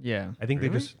years. Yeah. I think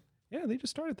Really? they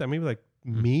just started that maybe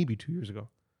Hmm. maybe 2 years ago.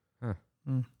 Huh.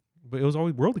 Mm. But it was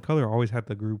always World of Color always had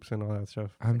the groups and all that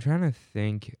stuff. I'm trying to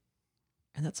think.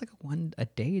 And that's like a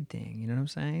day thing. You know what I'm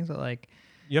saying? So like,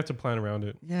 You have to plan around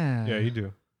it. yeah. Yeah, you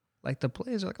do. Like the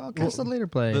plays are like, oh, catch Well, the later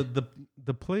play.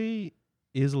 The play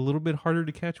is a little bit harder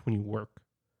to catch when you work.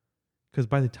 Because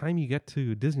by the time you get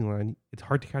to Disneyland, it's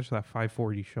hard to catch that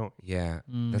 5:40 showing. Yeah,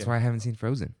 Mm. that's Yeah. why I haven't seen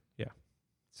Frozen. Yeah.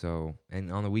 So,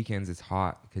 and on the weekends it's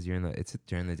hot because it's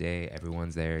during the day.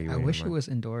 Everyone's there. You're I waiting wish in it line. was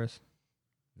indoors.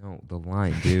 No, the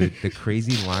line, dude. The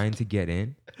crazy line to get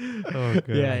in. Oh God.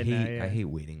 Yeah, I I know, hate. yeah. I hate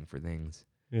waiting for things.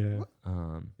 Yeah.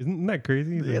 Isn't that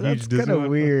crazy? The Yeah, that's huge kind of Disneyland-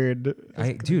 weird.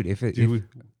 Dude, if it, Dude,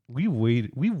 we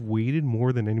waited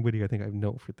more than anybody I think I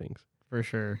know for things. For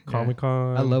sure. Yeah.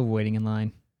 Comic-Con. I love waiting in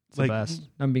line. It's like- the best.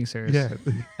 I'm being serious.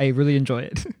 Yeah. I really enjoy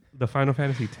it. The Final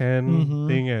Fantasy X Mhm.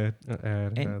 thing at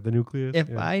And the Nucleus. If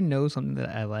yeah. I know something that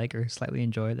I like or slightly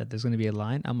enjoy that there's going to be a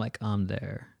line, I'm like, I'm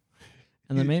there.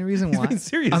 And the main reason He's why being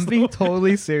serious. I'm being though.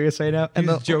 totally serious right now. And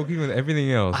he's the, joking with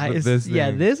everything else. I, but it's- this yeah,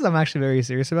 thing- this I'm actually very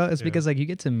serious about. It's Yeah. because like you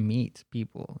get to meet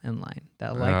people in line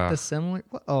that like Ugh. the similar.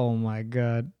 Oh my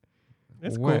god,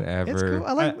 It's cool. whatever. it's cool.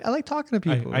 I like talking to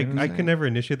people. I you know what I'm can saying? never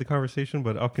initiate the conversation,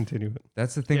 but I'll continue it.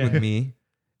 That's the thing Yeah. with me.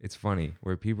 It's funny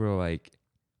where people are like,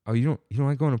 "Oh, you don't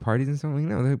like going to parties and something?"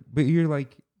 Like, no, but you're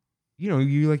like,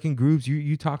 you like in groups.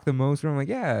 You talk the most. And I'm like,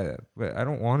 yeah, but I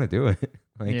don't want to do it.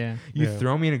 Like, Yeah. you Yeah.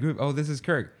 throw me in a group. Oh, this is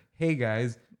Kirk. Hey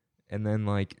guys, and then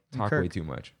like talk way Kirk. too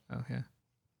much. Oh yeah,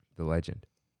 The legend.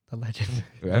 the legend.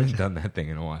 I haven't done that thing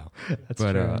in a while. That's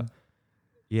But, true.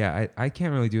 Yeah, I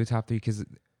can't really do a top three because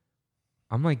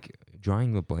I'm like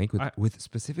drawing the blank with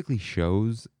specifically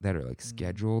shows that are like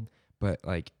scheduled, but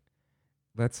like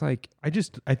that's like I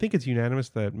think it's unanimous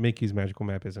that Mickey's Magical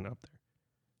Map isn't up there.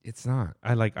 it's not,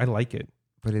 I like it,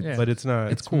 but it's Yeah. but it's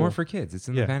not. it's cool. more for kids. It's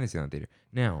in Yeah. the Fantasyland Theater.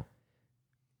 Now,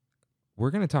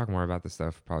 we're gonna talk more about this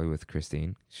stuff probably with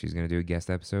Christine. She's gonna do a guest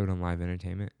episode on live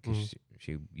entertainment because Mhm.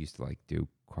 she used to like do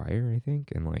choir, I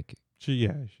think, and like You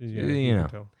you know. can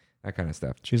tell. that kind of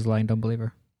stuff. She's lying. Don't believe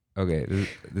her. Okay,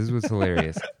 this was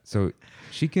hilarious. So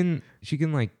she can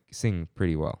like sing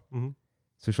pretty well. Mhm.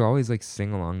 So she'll always like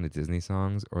sing along the Disney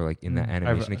songs or like in the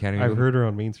Animation Academy. I've building. heard her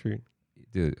on Main Street.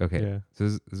 Dude, okay. Yeah, So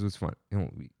this was fun.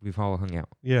 We've all hung out.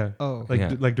 yeah. Oh, Like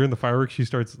Yeah. like during the fireworks, she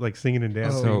starts like singing and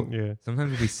dancing. So- yeah,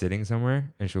 Sometimes we'll be sitting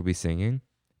somewhere and she'll be singing,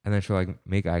 and then she'll like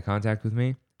make eye contact with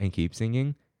me and keep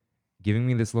singing, giving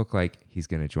me this look like he's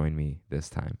gonna join me this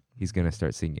time. He's gonna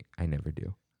start singing. I never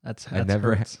do. that's I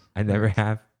never hurts. I never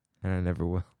have, and I never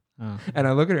will. Oh. And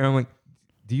I look at her, I'm like,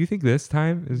 do you think this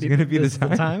time is Do you gonna think be the this is the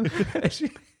time?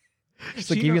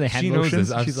 She's like, give you the hand she knows motions.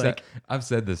 this. I've She's said, like, I've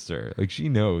said this to her. Like she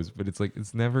knows, but it's like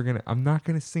it's never gonna. I'm not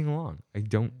gonna sing along. I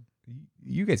don't.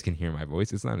 You guys can hear my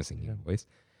voice. It's not a singing Yeah. voice.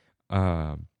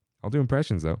 I'll do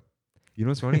impressions though. You know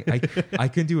what's funny? I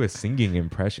can do a singing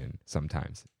impression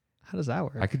sometimes. how does that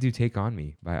work? I could do "Take on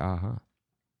Me" by Aha.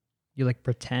 You like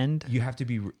pretend. You have to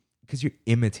be because you're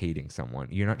imitating someone.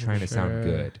 You're not trying to sound Sure.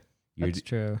 good. You're That's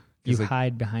true. You like-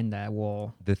 hide behind that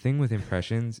wall. the thing with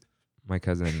impressions. My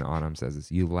cousin Autumn says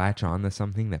this: you latch on to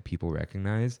something that people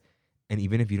recognize, And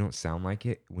even if you don't sound like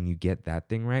it, when you get that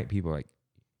thing right, people are like,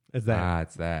 Is that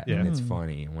it's that. Yeah. And it's Mm.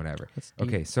 funny and whatever. That's deep.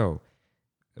 Okay, so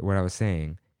what I was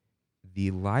saying,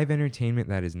 the live entertainment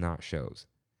that is not shows,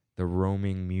 the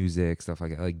roaming music, stuff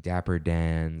like that, like Dapper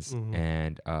Dans Mhm.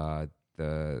 and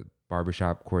the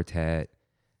Barbershop Quartet.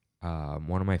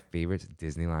 One of my favorites,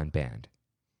 Disneyland Band.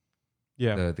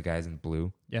 Yeah. The guys in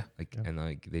blue. Yeah. Like Yeah. and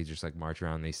like they just like march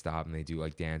around, they stop and they do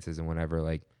like dances and whatever.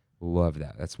 Like love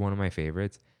that. That's one of my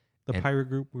favorites. The and- pirate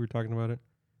group, we were talking about it.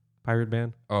 Pirate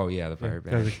band. Oh yeah, the Yeah, Pirate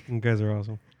Band. You guys are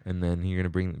awesome. And then you're gonna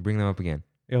bring them up again.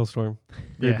 Ailstorm.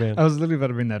 Great Yeah, band. I was literally about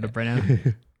to bring that up right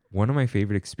now. One of my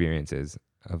favorite experiences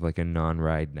of like a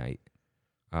non-ride night,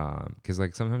 because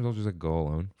like sometimes I'll just like go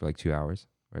alone for like 2 hours,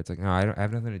 where it's like no, I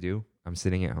have nothing to do. I'm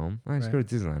sitting at home. I just go Right.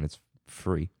 to Disneyland. It's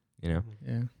free, you know.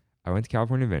 Yeah. I went to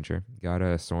California Adventure, got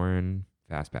a Soarin'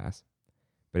 Fast Pass,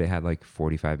 but it had like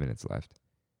 45 minutes left,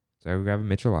 so I would grab a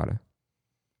Michelada,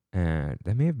 and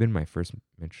that may have been my first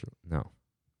No,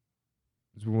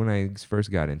 it was when I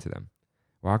first got into them.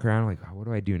 Walk around like, oh, what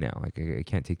do I do now? Like, I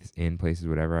can't take this in places,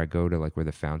 whatever. I go to like where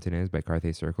the fountain is by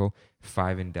Carthay Circle.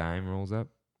 5 and Dime rolls up.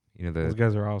 You know, Those the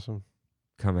guys are awesome.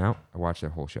 come out. I watched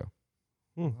that whole show.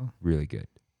 Hmm. Really good.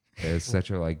 It's such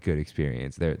a like good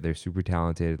experience. They're super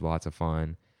talented, lots of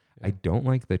fun. I Yeah. don't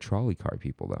like the trolley car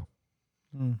people though.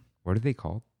 Mm. What are they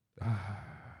called?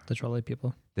 The trolley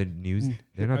people. The news. Mm.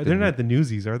 They're not. They're not the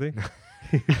Newsies, are they?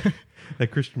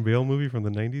 That Christian Bale movie from the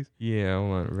 90s? Yeah,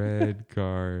 hold on. Red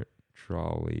car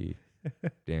trolley.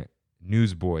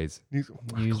 Newsboys. Close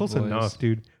Newsboys. enough,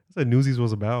 dude. That's what Newsies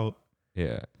was about.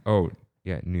 Yeah. Oh,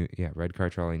 yeah. Red car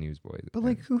trolley newsboys. But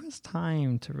like, who has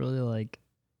time to really like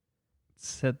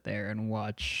sit there and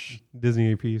watch?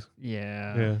 Disney APs.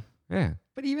 Yeah. Yeah. Yeah.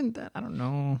 But even that, I don't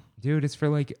know. Dude, it's for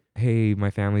like, hey, my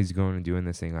family's going and doing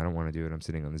this thing. I don't want to do it. I'm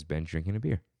sitting on this bench drinking a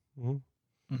beer. Mhm.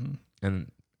 Hmm.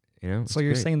 And, you know, So it's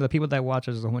you're great. saying the people that watch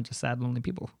is a bunch of sad, lonely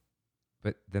people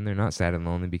But then they're not sad and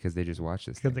lonely because they just watch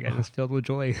this because thing. the guy is filled with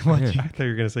joy I watching. thought you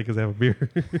were going to say because they have a beer.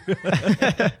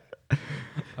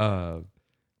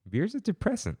 Beer's a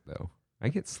depressant, though. I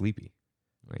get sleepy.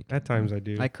 Like At times I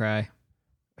do. I cry.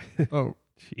 Oh,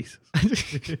 Jesus.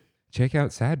 check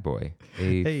out Sad Boy,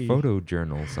 a Hey. photo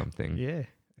journal something. yeah.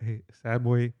 Hey, Sad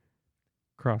Boy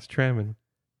Cross Trammon.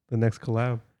 The next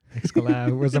collab. Next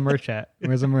collab. Where's the merch at?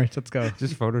 Where's the merch? Let's go.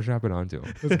 Just Photoshop it onto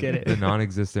him. Let's get The it.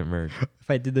 non-existent merch. If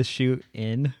I did the shoot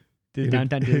in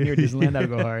downtown Disney or Disneyland, that'd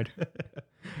go hard.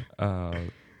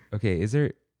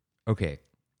 Okay,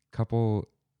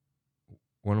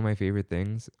 one of my favorite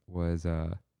things was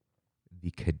the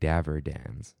Cadaver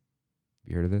Dans.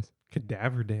 You heard of this?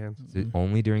 Cadaver Dance. It's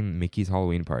only during Mickey's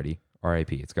Halloween party.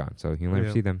 R.I.P. It's gone, so you'll never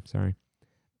Yeah. see them. Sorry.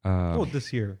 Oh,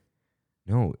 this year.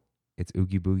 No, it's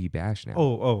Oogie Boogie Bash now.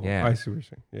 Oh, Yeah. I see what you're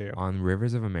saying. Yeah, yeah. On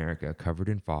Rivers of America, covered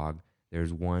in fog,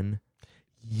 there's one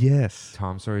Yes.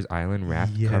 Tom Sawyer's Island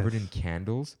raft covered in Yes.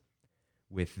 candles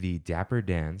with the Dapper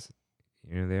Dans.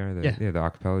 You know they are the Yeah. the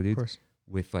acapella Of dudes course.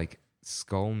 with like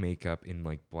skull makeup in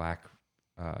like black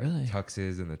Really?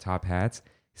 tuxes and the top hats,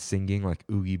 singing like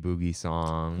Oogie Boogie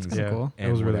songs. That's kinda Yeah, cool. that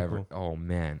And was really whatever. cool. Oh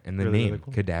man! And the Really, name really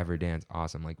cool. Cadaver Dance,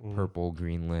 awesome. Like Mm. purple,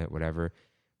 green lit, whatever.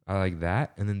 I like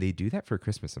that. And then they do that for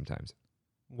Christmas sometimes.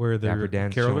 Where Dapper they're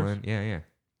Dance, carolers. chilling.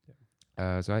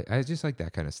 Yeah. So I just like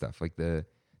that kind of stuff, like the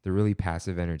really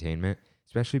passive entertainment,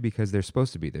 especially because they're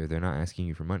supposed to be there. They're not asking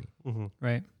you for money. Mm-hmm.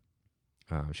 Right.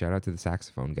 Shout out to the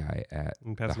saxophone guy at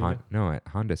In the Pasadena. at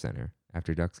Honda Center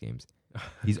after Ducks games.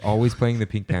 He's always playing the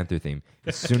Pink Panther theme.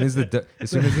 As soon as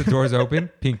the doors open,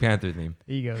 Pink Panther theme,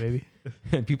 There you go, baby.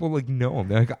 and people like know him.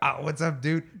 They're like, "Oh, what's up,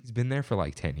 dude?" He's been there for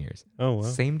like 10 years. Oh, wow.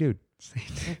 Same dude.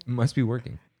 Must be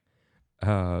working.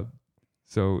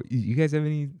 So you guys have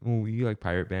any? Well, you like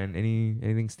Pirate Band?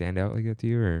 Anything stand out like that to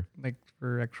you, or Like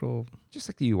for actual. just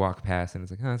like you walk past and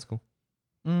it's like, oh, that's cool.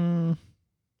 Mm, You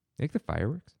like the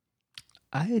fireworks?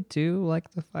 I do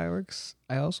like the fireworks.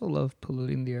 I also love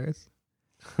polluting the earth.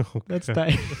 Oh, That's God.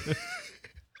 tight.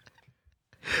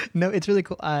 No, it's really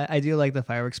cool. I do like the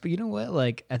fireworks, but you know what?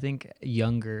 Like, I think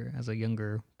as a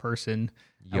younger person,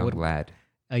 Young would- lad.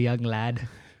 a young lad,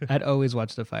 I'd always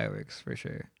watch the fireworks for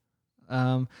sure.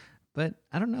 But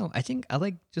I don't know. I think I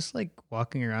like just like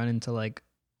walking around into like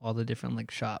all the different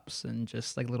like shops and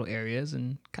just like little areas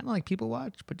and kind of like people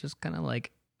watch, but just kind of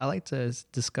like I like to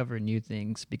discover new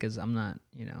things because I'm not,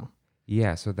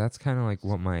 Yeah, so that's kind of like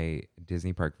what my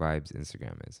Disney Park Vibes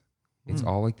Instagram is. It's Hmm.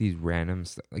 all like these random,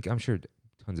 like I'm sure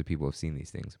tons of people have seen these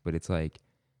things, but it's like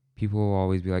people will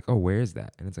always be like, "Oh, where is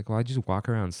that?" And it's like, "Well, I just walk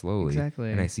around slowly,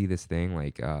 Exactly. and I see this thing."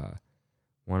 Like,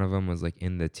 one of them was like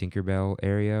in the Tinkerbell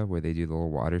area where they do the little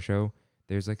water show.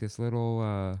 There's like this little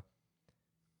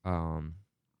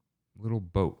little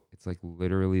boat. It's like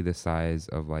literally the size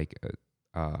of like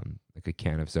a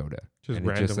can of soda. Just and it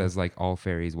just random. says like all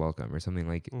fairies welcome or something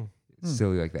like Mm.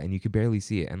 silly like that. And you could barely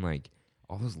see it. And like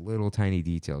all those little tiny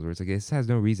details where it's like, this has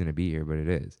no reason to be here, but it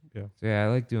is. Yeah. So yeah, I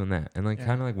like doing that. And like Yeah.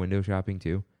 kind of like window shopping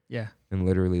too. Yeah. And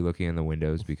literally looking in the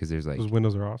windows because there's like Those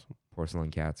windows are awesome.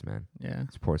 porcelain cats, man. Yeah.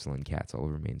 There's porcelain cats all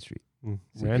over Main Street. So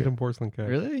Random porcelain cat.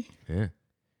 Really? Yeah.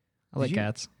 I like you-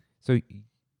 cats. So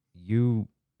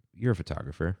you're a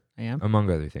photographer, I am.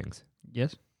 among other things.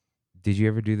 Yes. Did you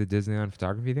ever do the Disneyland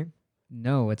photography thing?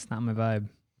 No, it's not my vibe.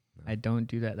 No. I don't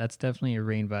do that. That's definitely a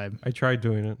Rain vibe. I tried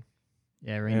doing it.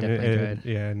 Yeah, Rain and definitely it, tried.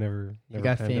 yeah, never He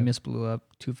got panned out. famous, blew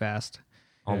up too fast.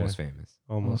 Almost famous.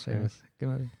 Almost famous. Good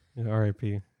movie. Yeah,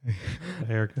 R.I.P. The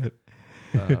haircut.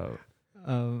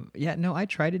 Yeah, no, I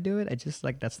try to do it. I just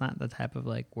like that's not the type of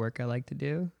like work I like to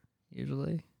do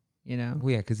usually. You know, Well,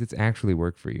 yeah, because it's actually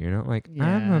work for you. You're not like, I'm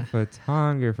a Yeah.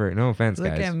 photographer. No offense, look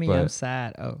guys. at me, but I'm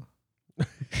sad. Oh,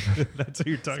 That's what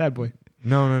you're talking sad boy.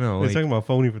 no. You're Like, talking about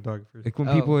phony photographers. like when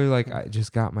Oh. people are like, I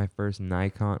just got my first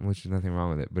Nikon, which is nothing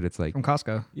wrong with it, but it's like, From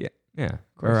Costco. yeah.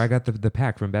 course. Or I got the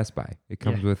pack from Best Buy. It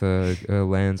comes Yeah. with a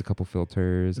lens, a couple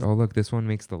filters. Oh, look, this one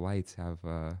makes the lights have,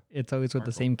 It's always with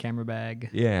the Sparkle. same camera bag.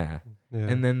 yeah. Yeah.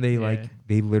 And then they Yeah.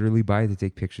 they literally buy it to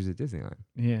take pictures at Disneyland,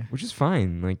 Yeah. which is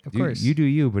fine. Like, Of do, course. you do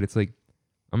you, but it's like,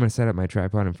 I'm going to set up my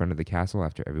tripod in front of the castle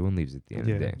after everyone leaves at the end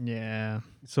of the Yeah. day. Yeah.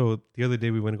 So the other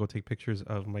day we went to go take pictures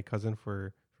of my cousin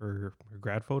for her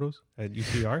grad photos at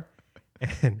UCR,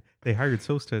 and they hired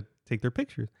SOS to take their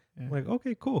pictures. Yeah. I'm like,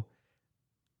 okay, cool.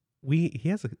 He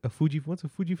has a Fuji. What's a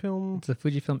Fujifilm? It's a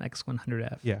Fujifilm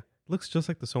X100F. Yeah, looks just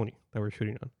like the Sony that we're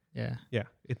shooting on. Yeah. Yeah,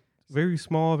 it's very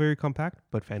small, very compact,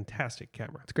 but fantastic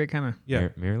camera. It's a great camera. Yeah,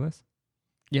 Mirrorless?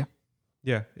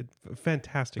 yeah, it's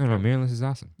fantastic. No, camera. mirrorless is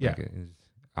awesome. Yeah. Like,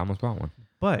 I almost bought one.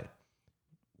 But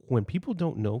when people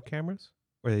don't know cameras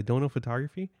or they don't know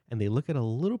photography and they look at a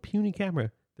little puny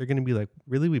camera, they're going to be like,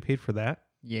 really? We paid for that?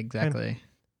 Yeah, exactly.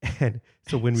 And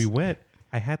so when we went,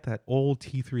 I had that old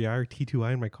T3i or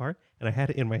T2i in my car and I had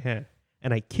it in my hand.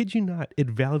 And I kid you not, it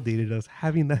validated us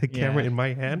having that camera Yeah. in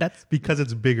my hand That's because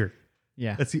it's bigger.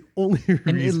 yeah. That's the only And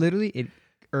it reason. literally it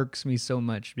irks me so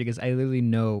much because I literally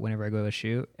know whenever I go to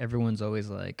shoot, everyone's always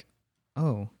like,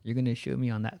 "Oh, you're gonna shoot me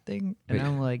on that thing," and Wait.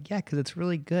 I'm like, "Yeah, because it's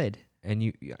really good." And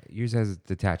yours has a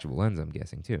detachable lens, I'm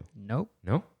guessing, too. Nope,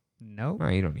 No? nope, No,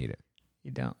 you don't need it.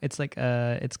 you don't. It's like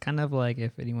it's kind of like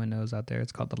if anyone knows out there,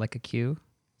 it's called the Leica Q.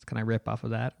 It's kind of rip off of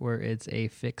that, where it's a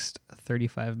fixed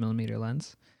 35 millimeter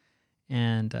lens,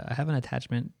 and I have an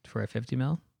attachment for a 50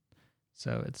 mil,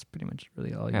 so it's pretty much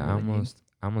really all you Yeah, I really need.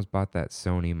 almost bought that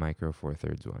Sony Micro Four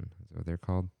Thirds one. Is that what they're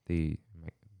called?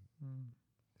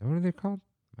 What are they called?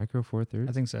 Micro Four Thirds?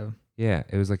 I think so. Yeah,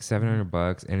 it was like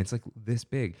 $700, and it's like this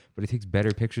big, but it takes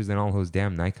better pictures than all those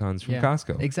damn Nikons from Yeah.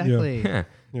 Costco. Exactly. Yeah,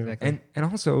 Yeah. Exactly. and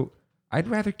also, I'd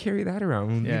rather carry that around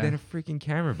with me Yeah. than a freaking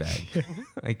camera bag.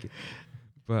 Like,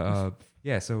 but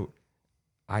yeah, so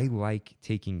I like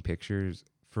taking pictures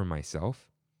for myself,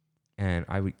 and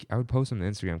I would post them to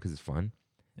Instagram because it's fun.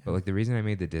 But like the reason I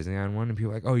made the Disneyland one, and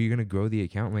people are like, oh, you're gonna grow the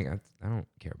account. I'm like, I don't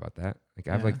care about that. Like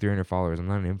I have like Yeah. 300 followers. I'm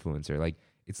not an influencer. Like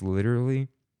it's literally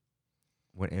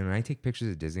when I take pictures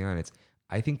at Disneyland, it's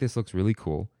I think this looks really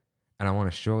cool, and I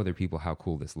want to show other people how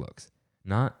cool this looks.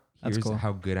 Not That's here's cool.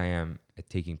 how good I am at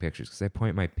taking pictures because I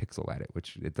point my pixel at it,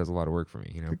 which it does a lot of work for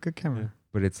me, you know. Good camera.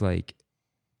 But it's like,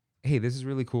 hey, this is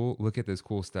really cool. Look at this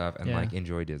cool stuff and Yeah. like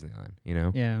enjoy Disneyland, you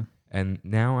know. Yeah. And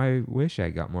now I wish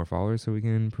I got more followers so we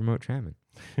can promote Tramon.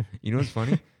 You know what's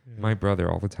funny? Yeah. My brother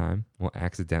all the time will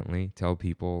accidentally tell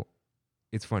people,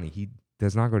 it's funny, he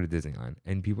does not go to Disneyland.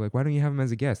 And people are like, why don't you have him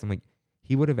as a guest? I'm like,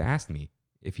 he would have asked me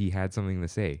if he had something to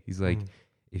say. He's like, Mm.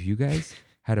 if you guys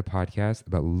had a podcast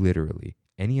about literally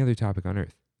any other topic on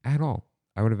earth at all,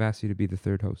 I would have asked you to be the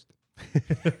third host.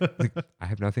 Like, I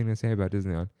have nothing to say about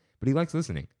Disneyland. But he likes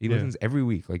listening. He Yeah. listens every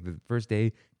week. Like the first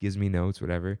day, gives me notes,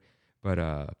 whatever. But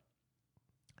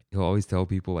he'll always tell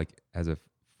people, like, as a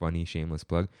funny, shameless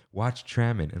plug, watch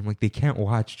Tramon. And I'm like, they can't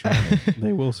watch Tramon.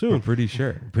 They will I'm soon. pretty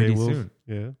sure. They Pretty will- soon.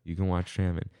 Yeah. You can watch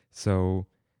Tramon. So,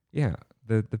 yeah,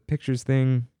 the pictures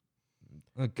thing.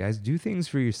 Look, guys, do things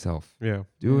for yourself. Yeah.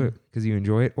 Do Mm. it because you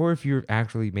enjoy it, or if you're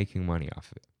actually making money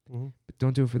off of it. Mhm. But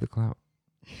don't do it for the clout.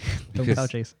 Don't Because- clout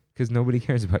chase. Because nobody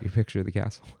cares about your picture of the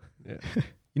castle. Yeah.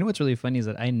 You know what's really funny is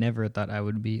that I never thought I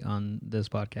would be on this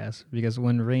podcast because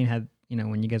when Rain had,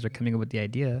 when you guys were coming up with the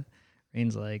idea,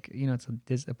 Rain's like, it's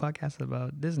a podcast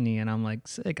about Disney, and I'm like,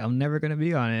 sick. I'm never gonna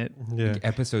be on it. Yeah. Like,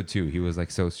 episode 2, he was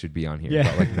like, so should be on here, Yeah.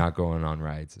 about like not going on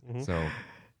rides. Mhm. So,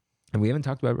 and we haven't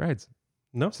talked about rides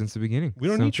No. since the beginning. We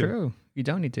don't So need to. True. You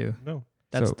don't need to. No.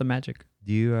 That's So- the magic.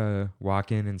 Do you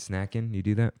walk in and snack in? You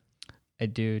do that? I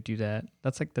do that.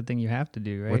 That's like the thing you have to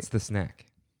do, right? What's the snack?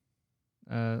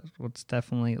 What's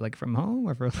definitely like from home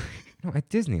or from No, at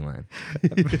Disneyland.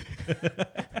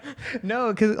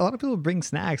 No, because a lot of people bring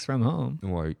snacks from home.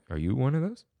 Well, are you one of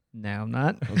those? No, I'm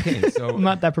not. Okay, so I'm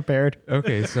not that prepared.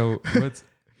 okay, so let's.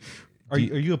 Are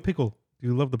you a pickle? Do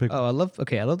you love the pickle? Oh, I love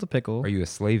the pickle. Are you a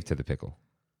slave to the pickle?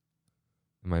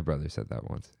 My brother said that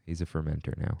once. He's a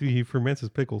fermenter now. Dude, he ferments his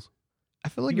pickles. I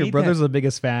feel like You your need brother's the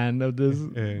biggest fan of this.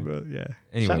 Yeah. But yeah. Shout out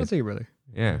Anyways, to your brother.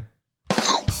 yeah.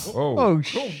 Oh,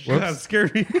 Oh, That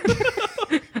scared me.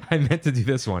 I meant to do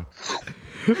this one.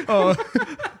 oh.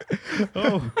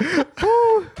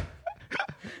 Oh.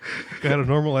 Gotta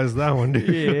normalize that one, dude.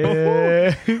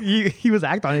 Yeah. he was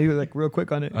act on it. He was like real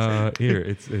quick on it. Here,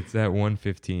 it's at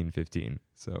 1:15:15.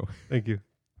 So Thank you.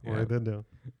 Yeah. Write that down.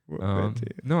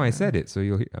 no, I said it, so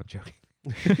you'll hear. I'm joking.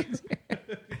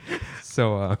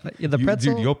 So Yeah, the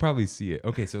pretzel. dude, you'll probably see it.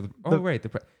 Okay, so right,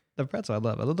 The pretzel, I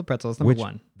love the pretzel. It's number which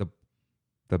one.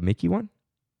 the Mickey one,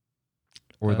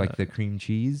 or like Uh, the cream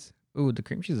cheese, Ooh, the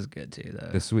cream cheese is good too, though.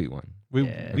 the sweet one, We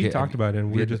Yeah. we Okay, talked about it, and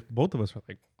we we were had just both of us were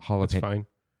like, "That's jalapeno. fine.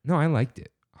 No, I liked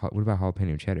it. What about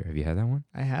jalapeno cheddar? Have you had that one?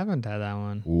 I haven't had that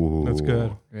one. Ooh, That's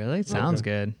good." Really? It sounds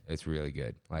good. It's really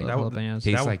good. Like I love jalapenos.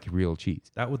 tastes that- like real cheese.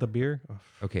 That with a beer,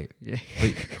 Okay, Yeah.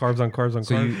 wait. carbs on carbs on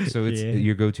So carbs. it's Yeah.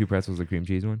 your go-to pretzel's the cream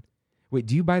cheese one. Wait,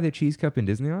 do you buy the cheese cup in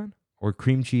Disneyland, or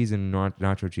cream cheese and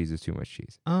nacho cheese is too much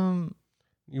cheese?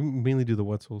 You mainly do the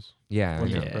Wetzels. Yeah, I Well,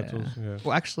 know. yeah. Pretzels. Yeah.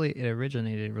 Well, actually, it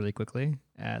originated really quickly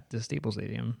at the Staples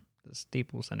Stadium, the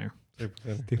Staples Center,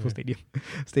 Staples Stadium,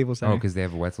 Staples Oh, Center. because they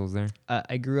have Wetzels there.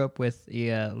 I grew up with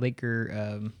the Laker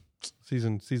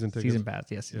Season tickets. season pass,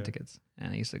 season Yeah. tickets,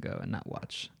 and I used to go and not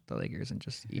watch the Lakers and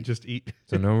just You eat. just eat.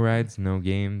 So no rides, no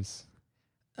games.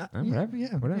 Yeah, whatever,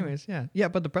 yeah. whatever. Anyways, yeah.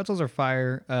 But the pretzels are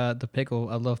fire. The pickle,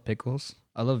 I love pickles.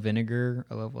 I love vinegar.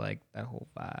 I love like that whole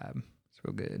vibe. It's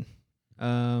real good.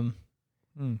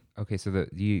 Okay, so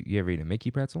you ever eat a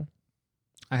Mickey pretzel?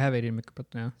 I have eaten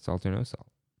McPretzel now. Salt or no salt?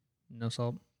 No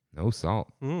salt. No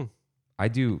salt. Mm. I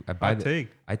do. I buy Hot take.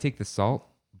 I take the salt,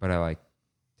 but I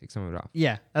take some of it off.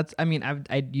 Yeah, that's. I mean,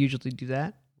 I usually do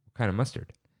that. What kind of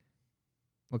mustard?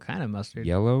 What kind of mustard?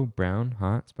 Yellow, brown,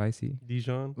 hot, spicy.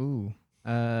 Dijon. Ooh,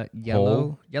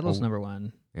 yellow. Yellow's Whole. number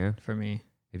one Yeah. for me.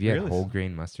 Have you Really? had whole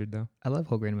grain mustard though? I love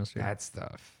whole grain mustard. That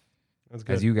stuff, That's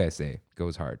good. as you guys say,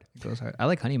 goes hard. It goes hard. I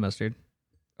like honey mustard.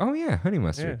 Oh yeah, honey yeah.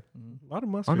 mustard A lot of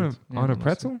mustards. on a Yeah, on a mustard.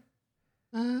 pretzel,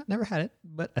 Never had it,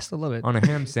 but I still love it. on a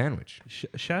ham sandwich.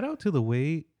 Shout out to the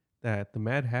way that the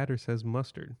Mad Hatter says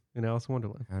mustard in Alice in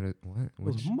Wonderland. How did what? It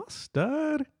was Which?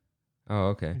 mustard. Oh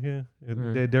okay. Yeah.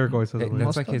 Alright. Derek always says Hey, it.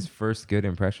 that's like Mustard? his first good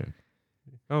impression.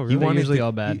 Oh, He really? wanted usually to,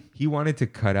 all bad. He wanted to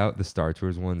cut out the Star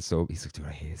Tours one, so he's like, dude,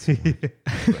 I hate it.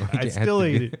 So much." I It had still to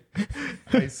hate be- it.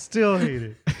 I still hate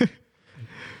it.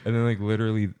 And then like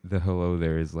literally the hello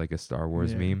there is like a Star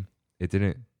Wars Yeah.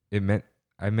 meme.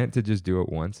 I meant to just do it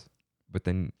once, but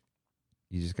then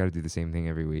you just got to do the same thing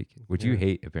every week, which you Yeah.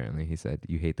 hate. Apparently, he said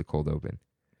you hate the cold open.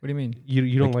 What do you mean?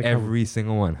 You don't like how- every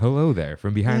single one. Hello there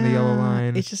from behind the yellow Yeah,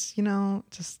 line. It's just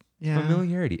yeah.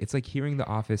 Familiarity. It's like hearing the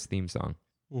Office theme song.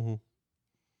 Mhm.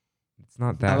 It's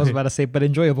not that. I was about to say, but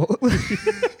enjoyable.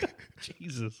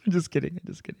 Jesus. Just kidding.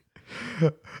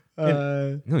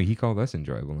 No, he called us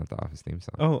enjoyable, not the Office theme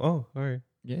song. Oh, all right.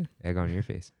 Yeah. Egg on your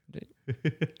face.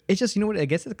 It's just, you know what? I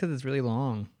guess it's because it's really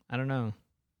long. I don't know.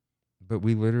 But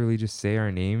we literally just say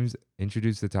our names,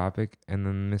 introduce the topic, and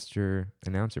then Mr.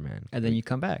 Announcer Man. And then you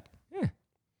come back.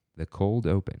 The cold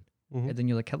open. Mhm. And then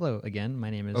you're like, hello again. My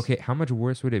name is. Okay, how much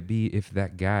worse would it be if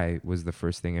that guy was the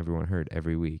first thing everyone heard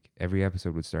every week? Every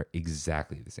episode would start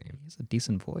exactly the same. He has a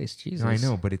decent voice. Jesus. No, I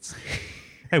know, but it's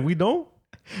Hey, we don't.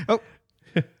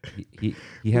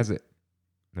 he has a.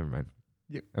 Never mind.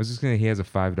 Yep. I was just gonna. He has a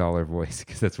 $5 voice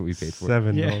because that's what we paid for.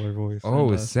 $7 voice. Oh,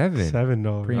 $7. it's $7.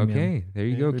 $7. Premium. Okay, there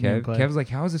you Yeah, go, premium Kev. play. Kev's like,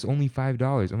 how is this only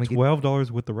 $5? I'm like,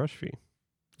 $12 with the rush fee.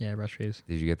 Yeah, rush fees.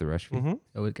 did you get the rush fee? Mm-hmm.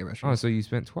 I would get rush Oh, fees. so you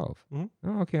spent 12. Mhm.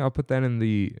 Oh, okay. I'll put that in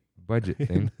the budget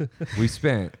thing. We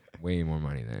spent way more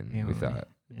money than Yeah, we well, thought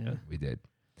Yeah. we did.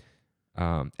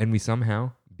 And we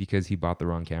somehow, because he bought the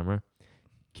wrong camera,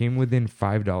 came within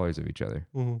 $5 of each other.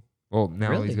 Mm-hmm. Well,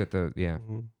 now Really? he's got the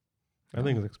I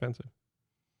think it's expensive.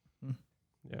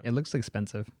 It looks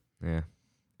expensive. yeah,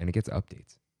 and it gets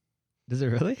updates. Does it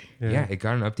really? Yeah. It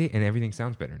got an update and everything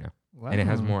sounds better now, Wow. and it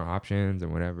has more options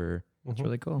and whatever, That's Mhm.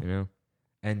 really cool. you know.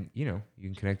 And you know, you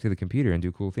can connect to the computer and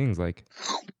do cool things like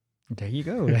There you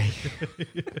go.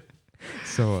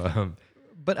 so.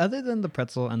 But other than the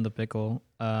pretzel and the pickle,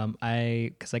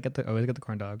 I always get the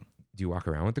corn dog. Do you walk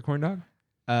around with the corn dog?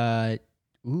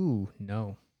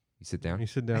 No. You sit down You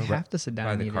sit I down. have to sit down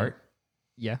by and the eat cart. it.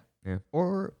 Yeah.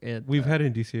 Or it, We've had it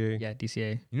in DCA. yeah,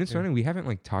 DCA. You know, it's Yeah. funny. We haven't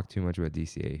like talked too much about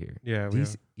DCA here. Yeah,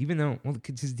 Even though, well,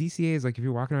 because DCA is like if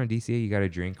you're walking around DCA, you got a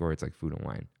drink or it's like food and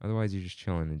wine. Otherwise, you're just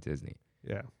chilling in Disney.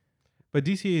 yeah. But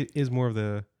DCA is more of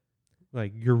the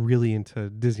like you're really into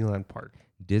Disneyland Park. I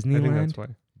think that's Disneyland, why.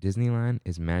 Disneyland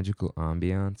is magical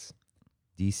ambiance.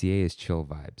 DCA is chill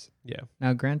vibes. Yeah.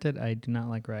 Now, granted, I do not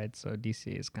like rides, so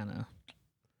DCA is kind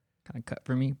of cut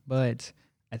for me. But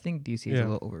I think DCA is Yeah. a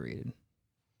little overrated.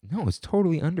 No, it's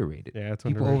totally underrated. Yeah, it's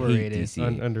People underrated. overrated. hate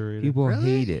DCA. Underrated. People Really?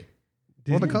 hate it.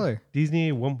 World of Disney- Color.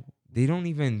 Disney one They don't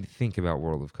even think about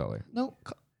World of Color. No,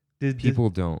 People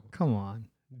don't. come on.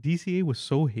 DCA was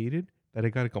so hated that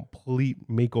it got a complete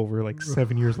makeover like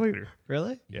 7 years later.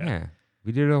 Really? Yeah.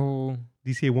 We did a whole.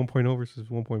 DCA 1.0 versus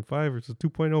 1.5 versus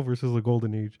 2.0 versus the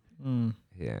golden age. Mm.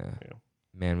 Yeah. Yeah.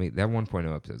 Man, that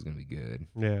 1.0 episode is going to be good.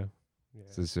 Yeah.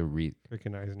 So it's a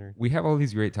Freaking Eisner. we have all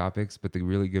these great topics, but the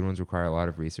really good ones require a lot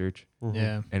of research. Mhm.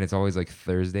 Yeah. And it's always like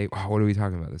Thursday. Oh, what are we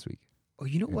talking about this week? Oh,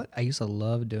 you know what? I used to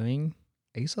love doing.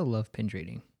 I used to love pin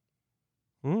trading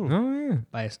Mm. Oh, yeah.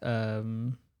 by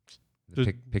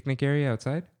The picnic area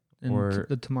outside in Or-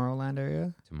 the Tomorrowland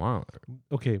area. tomorrow.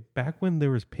 Okay, back when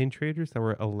there was pin traders that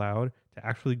were allowed to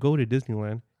actually go to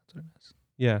Disneyland, That's what it is.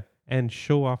 yeah, and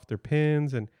show off their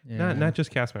pins and Yeah. not just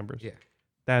cast members. Yeah.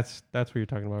 That's what you're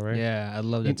talking about, right? Yeah, I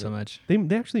loved You- it so much. They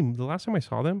actually the last time I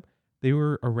saw them, they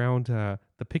were around the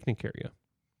picnic area.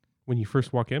 When you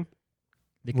first walk in,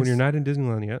 when you're not in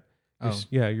Disneyland yet,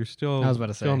 you're still I was about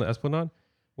to still on say. the Esplanade,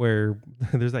 where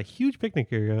there's that huge picnic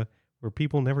area where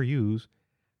people never use.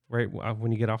 Right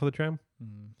when you get off of the tram,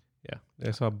 Mm. yeah,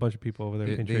 I saw a bunch of people over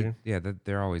there pin trading.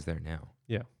 They're always there now.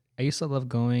 I used to love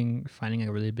finding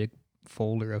a really big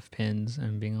folder of pins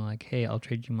and being like, "Hey, I'll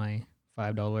trade you my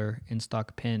 $5 in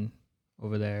stock pin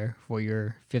over there for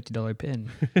your $50 pin,"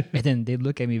 and then they'd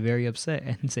look at me very upset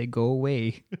and say, "Go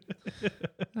away."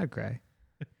 I'd cry.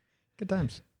 Good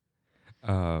times.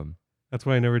 That's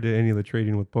why I never did any of the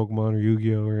trading with Pokemon or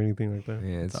Yu-Gi-Oh or anything like that.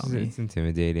 Yeah, It's on me. it's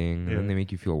intimidating, and Yeah. then they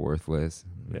make you feel worthless.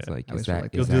 It's Yeah. like, I is always feel that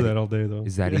like You'll is do that that all day though.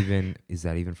 is that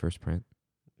even first print?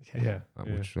 Yeah.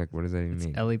 Which like what does that even It's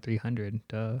mean? LA300.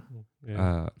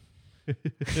 Yeah.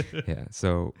 Yeah.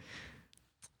 So,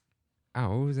 what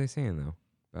was I saying though?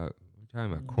 We're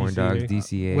talking about corn DCA. dogs,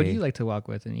 DCA. What do you like to walk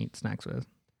with and eat snacks with?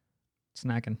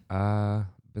 Snacking.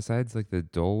 Besides like the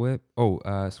Dole Whip,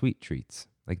 sweet treats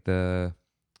like the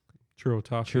Churro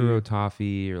toffee. churro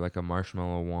toffee or like a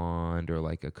marshmallow wand or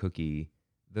like a cookie.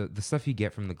 The stuff you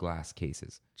get from the glass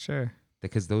cases, Sure.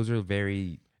 because those are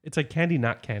very. It's like candy,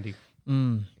 not candy.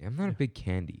 Mm. I'm not a big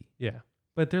candy. Yeah,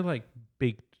 but they're like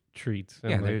baked treats.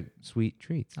 and Yeah, like- they're sweet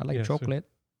treats. I like Yeah, so- chocolate.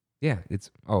 Yeah, it's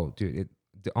dude,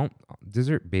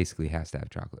 dessert basically has to have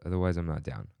chocolate. Otherwise, I'm not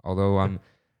down. Although I'm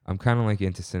kind of like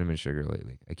into cinnamon sugar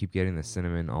lately. I keep getting the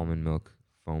cinnamon almond milk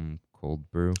foam cold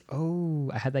brew. Oh,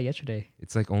 I had that yesterday.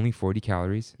 It's like only 40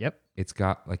 calories. Yep. It's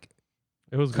got like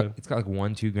It was good. it's got like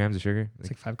 1-2 grams of sugar. It's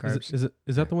Like, like 5 carbs.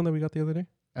 Is that the one that we got the other day?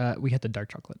 We had the dark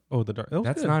chocolate. Oh, the dark. That was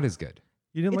that's good. not as good.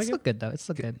 You didn't It's like still it? good though. It's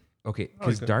still good. Okay, I like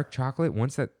because it. dark chocolate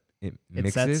once it It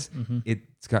mixes, sets. Mhm.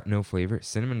 it's got no flavor.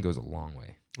 Cinnamon goes a long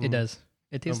way. It does.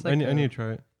 It tastes I like. need to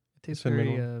try it. It tastes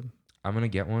cinnamon very. I'm gonna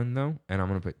get one though, and I'm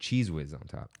gonna put cheese whiz on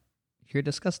top. You're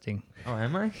disgusting. Oh,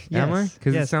 am I? Am I? Yes,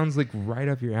 Because it yes. sounds like right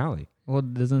up your alley. Well,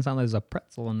 it doesn't sound like there's a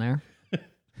pretzel in there.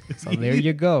 So there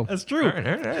you go. That's true. All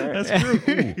right. That's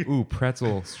true. Ooh,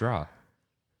 pretzel straw.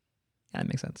 Yeah, that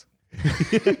makes sense.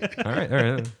 All right.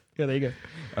 Yeah, there you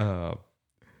go.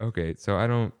 Okay, so I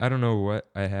don't know what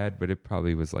I had, but it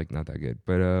probably was like not that good.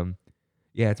 But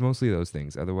yeah, it's mostly those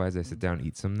things. Otherwise, I sit down,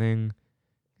 eat something.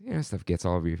 Stuff gets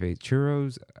all over your face.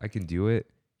 Churros, I can do it.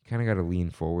 Kind of got to lean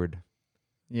forward.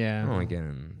 I Yeah. don't like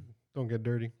getting Don't get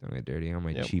dirty. don't get dirty on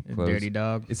my Yep. cheap A clothes. dirty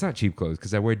dog. It's not cheap clothes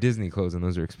because I wear Disney clothes and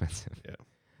those are expensive. Yeah.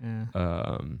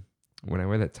 When I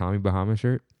wear that Tommy Bahama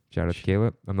shirt, shout out to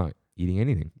Caleb, I'm not eating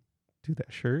anything. Dude,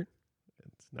 that shirt.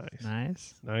 It's nice.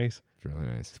 Nice. It's nice. It's really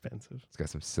nice. Expensive. It's got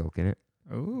some silk in it.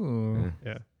 Ooh.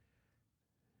 Yeah. Yeah.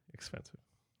 Expensive.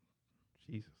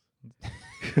 Jesus.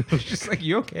 It's just like,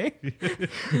 you okay?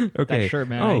 That Okay. shirt,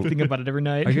 man. Oh. I think about it every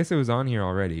night. I guess it was on here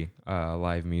already,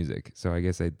 live music. So I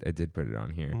guess I did put it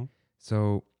on here. Mhm.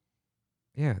 So,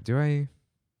 yeah, do I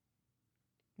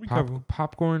We cover.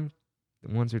 popcorn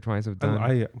once or twice I've done?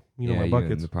 my and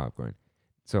buckets. the popcorn.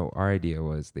 So our idea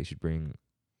was they should bring,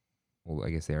 well, I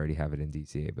guess they already have it in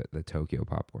DCA, but the Tokyo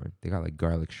popcorn. They got like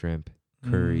garlic shrimp,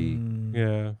 curry. Mm.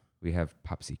 Yeah, We have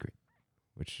Pop Secret,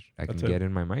 which I That's can it. get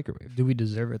in my microwave. Do we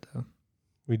deserve it though?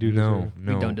 we do. No, deserve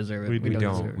no, We don't deserve it. We We do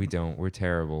don't. deserve We it. don't. We're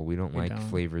terrible. We don't We like don't.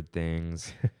 flavored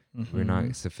things. Mhm. We're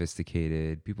not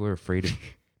sophisticated. People are afraid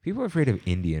of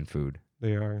Indian food.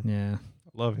 They are. Yeah.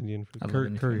 Love Indian food. I love Curry,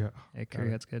 Indian curry food. hut. Yeah,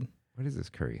 curry hut's good. What is this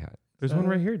curry hut? There's one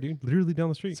right here, dude. Literally down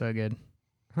the street. So good.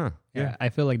 Huh. Yeah. Yeah. I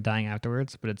feel like dying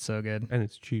afterwards, but it's so good. And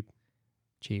it's cheap.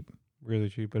 Cheap. Really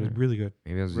cheap, but Yeah. it's really good.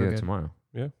 Maybe I'll just Real do that good. tomorrow.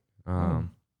 Yeah.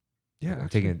 Yeah, I'm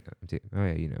taking. Oh yeah,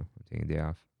 I'm taking a day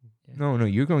off. Yeah. No,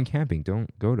 you're going camping.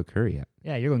 Don't go to Curry Hut.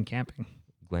 Yeah, you're going camping.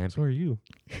 Glamping. So are you.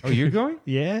 Oh, you're going?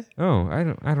 Yeah. Oh, I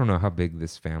don't know how big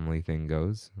this family thing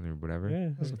goes or whatever. Yeah.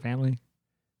 As a family.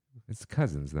 It's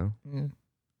cousins though. Yeah. All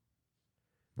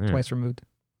right. Twice removed.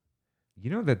 You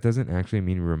know that doesn't actually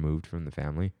mean removed from the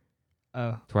family.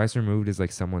 Oh. Twice removed is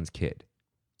like someone's kid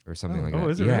or something like that.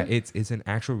 is it Yeah, really? it's an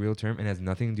actual real term and has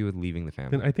nothing to do with leaving the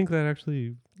family. Then I think that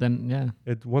actually, Then, yeah.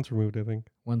 it's once removed, I think.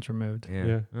 Once removed. Yeah.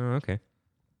 Yeah. Oh, okay.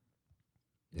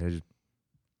 Yeah, just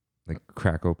like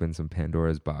crack open some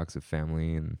Pandora's box of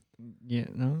family and Yeah.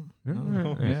 No. Yeah, No.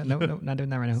 alright. Yeah. No. Not doing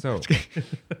that right now. so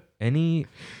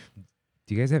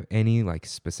do you guys have any like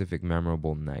specific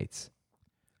memorable nights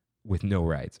with no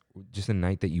rides? Just a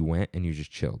night that you went and you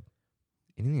just chilled.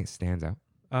 Anything that stands out?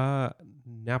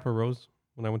 Napa Rose.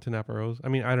 When I went to Napa Rose. I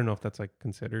mean, I don't know if that's like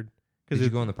considered. Did you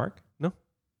go in the park?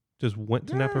 Just went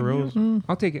to Yeah, Napa you Rose. Mm.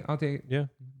 I'll take it. Yeah.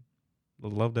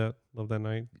 Love that. Love that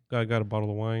night. Got a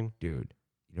bottle of wine. Dude,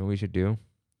 you know what we should do?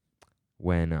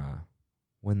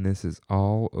 When this is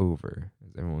all over,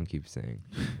 as everyone keeps saying,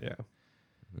 Yeah.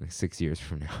 like 6 years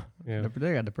from now, Yeah.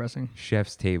 They got depressing.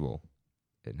 chef's table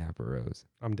at Napa Rose.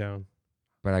 I'm down.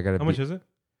 But I gotta. How much is it?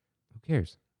 Who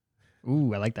cares?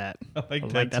 Ooh, I like that. I I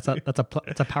like that's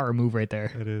a power move right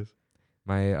there. It is.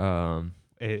 My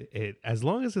It as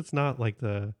long as it's not like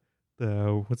the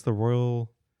what's the Royal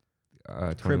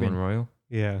 21 Caribbean. Royal.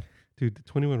 the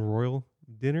 21 Royal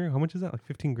dinner. How much is that? Like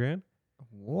 15 grand?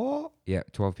 What? Yeah,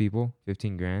 12 people,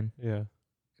 15 grand, Yeah.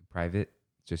 private,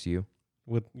 just you.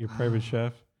 With your private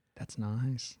chef. That's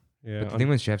nice. Yeah. But the thing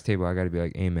with chef's table, I gotta be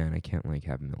like, hey man, I can't like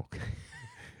have milk.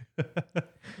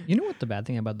 You know what the bad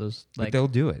thing about those But like they'll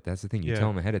do it. That's the thing. You Yeah. tell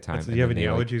them ahead of time. do and you have then any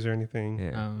they, like- allergies or anything?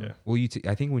 Yeah. Yeah. Well,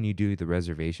 I think when you do the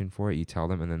reservation for it, you tell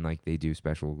them, and then like they do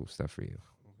special stuff for you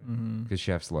mhm. because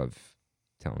chefs love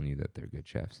telling you that they're good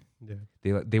chefs. Yeah.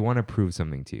 They want to prove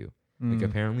something to you. Like Mm.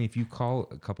 apparently, if you call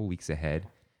a couple weeks ahead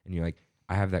and you're like,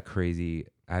 I have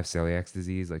celiac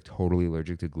disease, like totally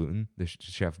allergic to gluten, the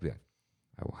chef will be like,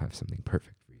 I will have something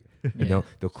perfect for you. And Yeah.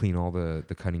 they'll clean all the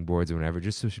cutting boards or whatever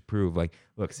just to prove like,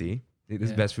 look, see, this is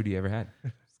the Yeah. best food you ever had.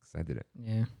 'Cause I did it.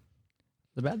 Yeah.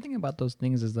 The bad thing about those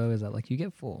things is that like you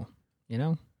get full, you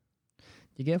know?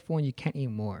 You get full and you can't eat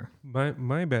more.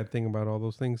 My bad thing about all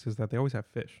those things is that they always have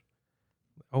fish.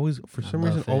 Always for I some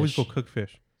love reason always go fish. cook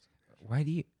fish. Why do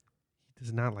you? He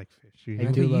does not like fish. I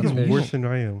You do love eat fish. worse than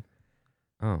I am.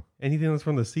 Oh, Anything that's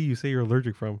from the sea, you say you're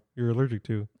allergic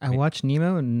to. I watched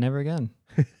Nemo and never again.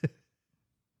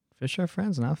 Fish are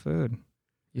friends, not food.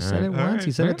 You All said right. it All once, right.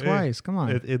 you said it Hey, twice. Come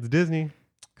on. It's Disney.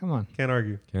 Come on. Can't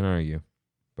argue. can't argue.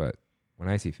 But when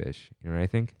I see fish, you know what I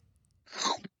think?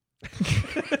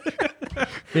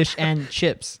 Fish and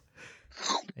chips.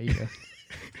 There you go.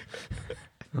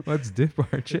 Let's dip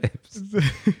our chips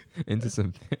into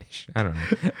some fish. I don't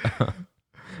know.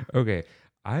 Okay.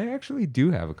 I actually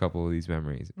do have a couple of these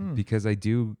memories Mm. because I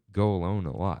do go alone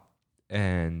a lot.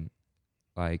 And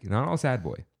like, not all sad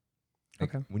boy.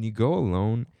 Like, Okay. when you go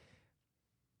alone,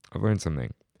 I've learned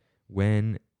something.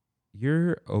 When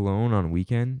you're alone on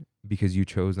weekend because you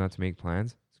chose not to make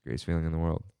plans, it's the greatest feeling in the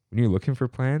world. When you're looking for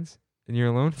plans and you're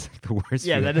alone, it's like the worst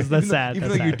Yeah, feeling. that's Even though- sad. Even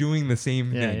That's though you're sad. doing the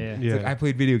same Yeah, thing. yeah. It's like Yeah. I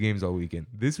played video games all weekend.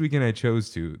 This weekend I chose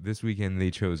to. This weekend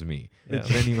they chose me. Yeah.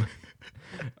 But anyway,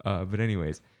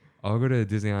 anyways, I'll go to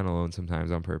Disneyland alone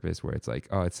sometimes on purpose where it's like,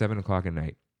 oh, it's 7:00 at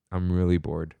night. I'm really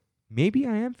bored. Maybe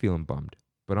I am feeling bummed,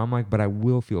 but I'm like, but I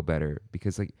will feel better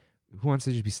because like, who wants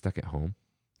to just be stuck at home?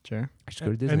 Sure. I just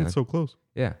go to Disneyland. And it's so close.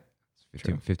 yeah, it's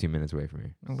True. 15 minutes away from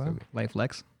here. Oh, So wow. good. Light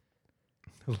flex.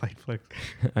 Light flex.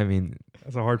 I mean,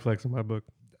 That's a hard flex in my book.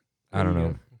 I don't Yeah.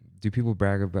 know. Do people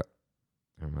brag about?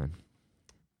 Never mind.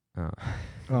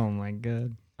 Oh my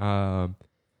god.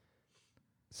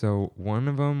 So one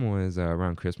of them was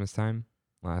around Christmas time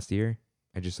last year.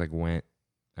 I just like went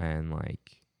and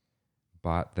like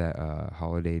bought that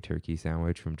holiday turkey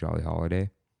sandwich from Jolly Holiday.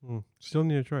 Still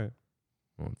need to try it.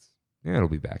 Well, it'll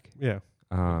be back. Yeah.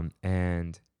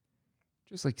 And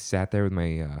just like sat there with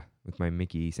my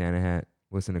Mickey Santa hat,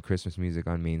 listened to Christmas music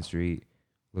on Main Street,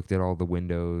 looked at all the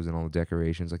windows and all the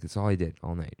decorations. Like that's all I did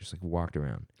all night. Just like walked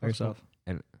around. By yourself.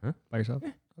 And By yourself.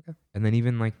 And then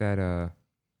even like that,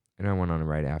 and I went on a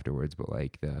ride afterwards, but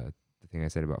like the thing I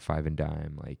said about Five and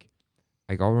Dime, like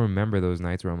I'll remember those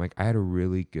nights where I'm like, I had a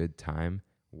really good time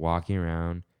walking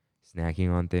around, snacking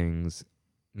on things,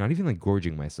 not even like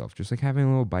gorging myself, just like having a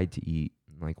little bite to eat,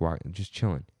 like just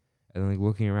chilling, and then like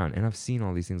looking around. And I've seen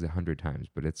all these things 100 times,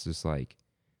 but it's just like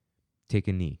take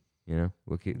a knee,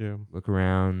 look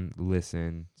around,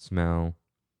 listen, smell.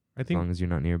 I As think long as you're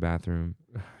not near a bathroom.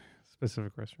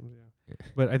 specific restrooms, yeah.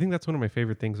 But I think that's one of my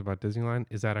favorite things about Disneyland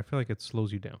is that I feel like it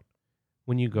slows you down.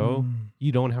 When you go,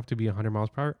 you don't have to be 100 miles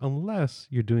per hour unless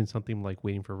you're doing something like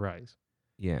waiting for rides.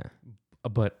 Yeah.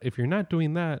 But if you're not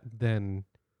doing that, then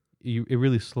it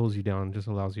really slows you down and just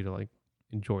allows you to like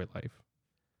enjoy life.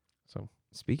 So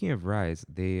Speaking of rides,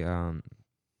 they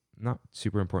not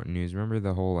super important news. Remember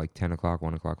the whole like 10 o'clock,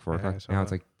 1 o'clock, 4 Yeah, I o'clock? saw Now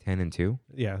it's that. like 10 and 2.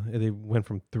 yeah, they went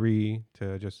from 3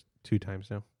 to just 2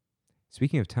 times now.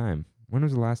 Speaking of time, when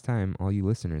was the last time all you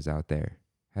listeners out there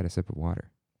had a sip of water?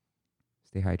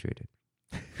 Stay hydrated.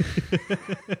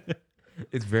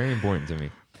 It's very important to me.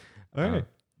 All right.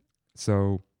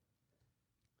 So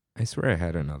I swear I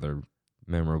had another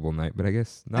memorable night, but I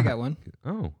guess not. I got one.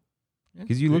 Oh. Yeah.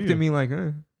 Because you Do looked you? at me like,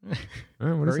 what is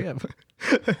Hurry it? up.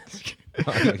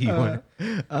 You want-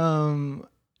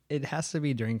 It has to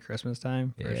be during Christmas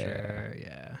time for Yeah. sure.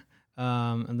 Yeah.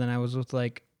 And then I was with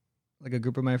like a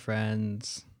group of my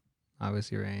friends,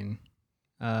 obviously Rain.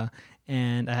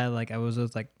 And I was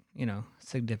with like,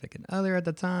 significant other at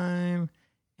the time.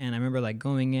 And I remember like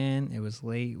going in, it was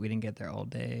late. We didn't get there all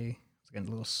day. It was like a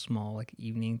little small like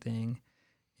evening thing.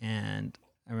 And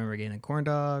I remember getting a corn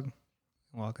dog,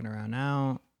 walking around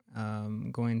out,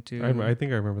 going to I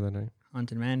think I remember that night.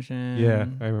 Haunted Mansion. Yeah,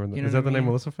 I remember that. You know Is what that I the night mean?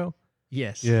 Melissa fell?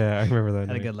 Yes. Yeah, I remember that Had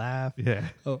a night. good laugh. Yeah.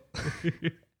 Oh.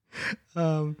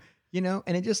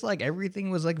 And it just like everything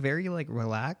was like very like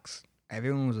relaxed.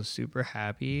 Everyone was super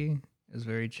happy. It was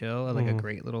very chill. Like a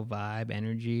great little vibe,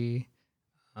 energy,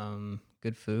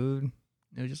 good food.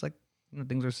 It was just like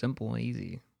things are simple and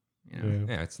easy. Yeah.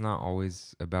 Yeah, it's not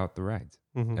always about the rides.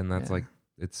 Mhm. And that's Yeah. like,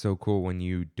 it's so cool when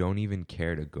you don't even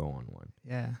care to go on one.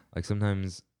 Yeah. Like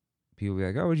sometimes people be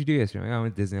like, oh, what'd you do yesterday? Like, oh, I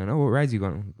went to Disneyland. Oh, what rides you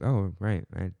going? Oh, right.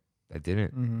 I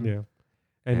didn't. Mhm. Yeah.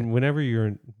 And whenever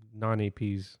you're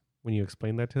non-APs, when you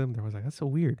explain that to them, they're always like, that's so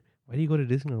weird. Why do you go to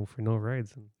Disneyland for no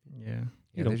rides? And Yeah.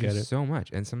 Yeah, don't there's get just it. so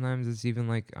much. And sometimes it's even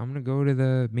like, I'm going to go to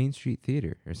the Main Street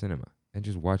Theater or cinema and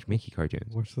just watch Mickey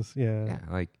cartoons. watch this. Yeah. Yeah,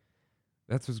 like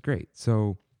that's what's great.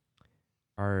 So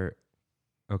the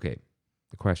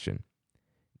question.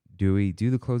 Do we do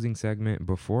the closing segment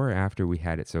before or after we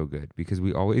had it so good? Because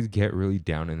we always get really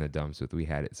down in the dumps with we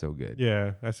had it so good.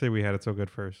 Yeah. I say we had it so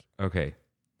good first. Okay.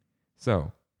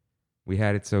 So we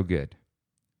had it so good.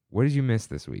 What did you miss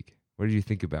this week? What did you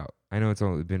think about? I know it's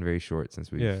only been very short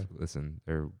since we've listened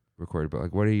or recorded, but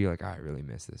like, what are you like? I really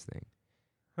miss this thing.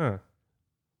 Huh.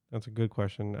 That's a good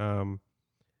question.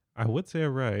 I would say a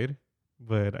ride,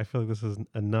 but I feel like this is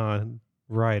a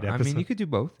non-ride episode. I mean, you could do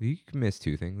both. You could miss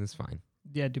two things. That's fine.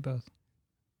 Yeah, do both.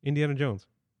 Indiana Jones.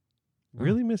 Oh.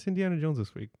 Really miss Indiana Jones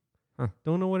this week. Huh.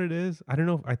 Don't know what it is. I don't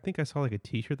know. I think I saw like a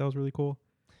T-shirt that was really cool.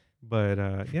 But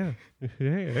yeah.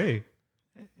 hey.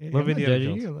 Love Indiana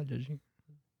Jones. I'm not judging.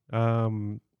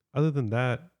 Other than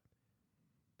that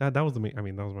was the main. I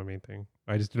mean, that was my main thing.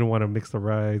 I just didn't want to mix the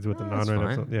rides with the No, that's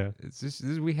non-ride fine. episode. Yeah. It's just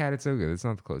we had it so good. It's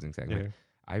not the closing segment. Yeah.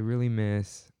 I really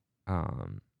miss I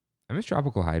miss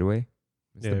Tropical Hideaway.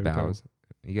 Miss Yeah, the we got bows.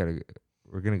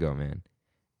 We're gonna go, man.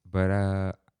 But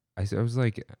I was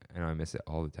like, I know I miss it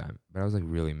all the time, but I was like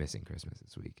really missing Christmas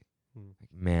this week. Hmm. Like,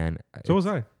 man, So was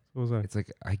I. It's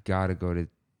like I gotta go to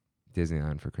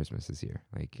Disneyland for Christmas this year.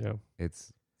 Like Yeah.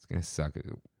 it's gonna suck.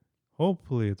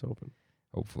 Hopefully it's open.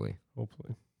 Hopefully,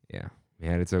 Hopefully. yeah.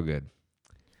 Man, it's so good.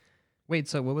 Wait,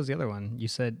 so what was the other one? You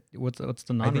said what's the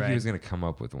I non-ride? think he was gonna come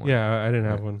up with one. Yeah, I didn't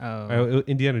have Yeah. one. Oh,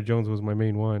 Indiana Jones was my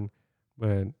main one,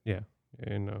 but yeah,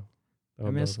 and I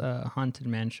miss Haunted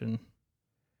Mansion.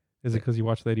 Is it because you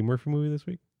watched the Eddie Murphy movie this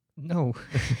week? No.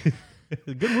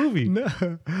 Good movie. No.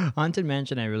 Haunted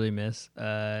Mansion I really miss.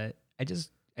 I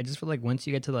just feel like once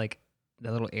you get to like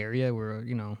that little area where,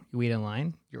 you wait in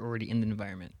line, you're already in the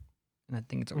environment. And I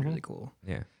think it's Mhm. really cool.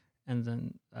 Yeah. And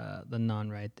then the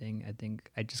non-ride thing, I think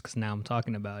because now I'm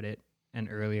talking about it and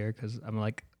earlier because I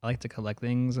like to collect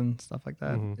things and stuff like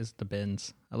that. Mhm. Is the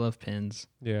pins. I love pins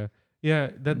Yeah.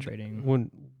 and That trading.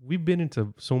 when we've been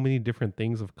into so many different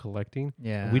things of collecting,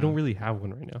 Yeah. we don't really have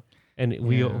one right now, and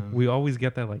we Yeah. always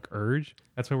get that like urge.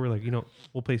 That's why we're like,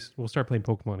 we'll start playing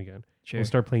Pokemon again. Sure. We'll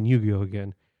start playing Yu-Gi-Oh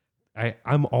again.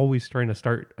 I'm always trying to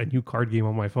start a new card game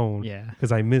on my phone Yeah.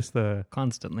 because I miss the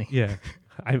Constantly. yeah.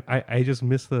 I just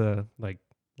miss the like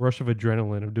rush of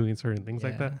adrenaline of doing certain things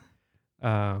like that.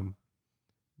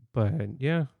 But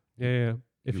yeah.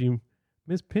 If you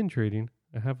miss pin trading,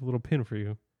 I have a little pin for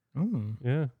you. Mm.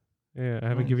 Yeah. I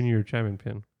haven't Nice. given you your Chapman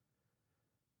pin.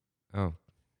 Oh,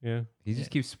 Yeah. He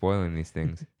just keeps spoiling these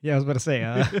things. Yeah, I was about to say.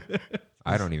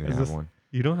 I don't even Is have this- one.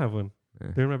 You don't have one. Yeah.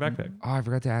 They're in my backpack. Oh, I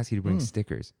forgot to ask you to bring Mm.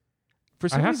 stickers. For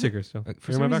I have reason, stickers still. For They're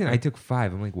in some my reason, backpack. I took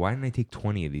 5. I'm like, why didn't I take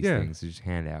 20 of these Yeah. things to just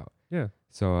hand out? Yeah.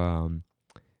 So,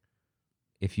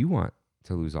 if you want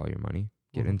to lose all your money,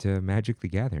 get Mhm. into Magic the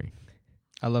Gathering.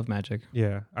 I love Magic.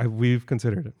 Yeah. We've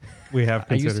considered it. We have I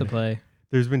considered used to it. play.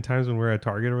 There's been times when we're at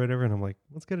Target or whatever, and I'm like,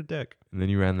 let's get a deck. And then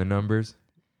you ran the numbers.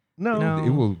 No. It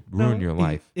will ruin No, your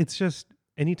life. It's just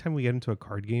anytime we get into a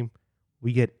card game,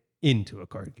 we get into a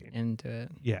card game. Into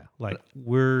it. Yeah. Like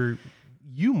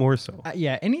you more so.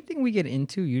 Yeah, anything we get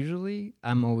into, usually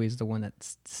I'm always the one that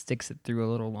sticks it through a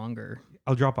little longer.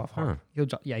 I'll drop off Huh.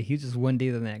 hard. He's just one day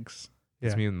to the next.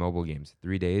 It's Yeah. me with mobile games.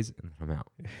 3 days and I'm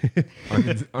out.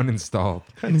 Uninstalled.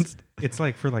 It's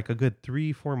like for like a good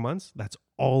 3-4 months, that's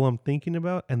all I'm thinking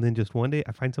about. And then just one day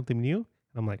I find something new. And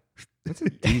I'm like,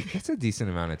 That's a decent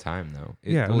amount of time though.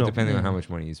 Yeah, Well, no, depending on yeah. how much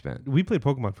money you spend. we played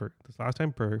Pokemon for this last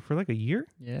time for like a year.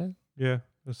 Yeah. Yeah.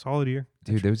 A solid year.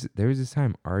 Dude, there was this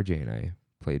time RJ and I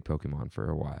played Pokemon for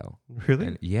a while. Really?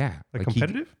 And yeah. like he-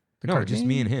 competitive? no, card just game?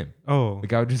 me and him. Oh.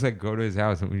 Like I would just like go to his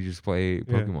house and we just play Yeah.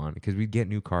 Pokemon because we'd get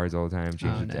new cards all the time,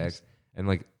 change Oh, the nice. decks, and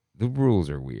like the rules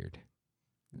are weird.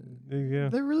 Yeah.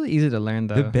 They're really easy to learn,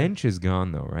 though. The bench is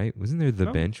gone though, right? Wasn't there the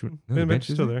No, bench? The No, the bench is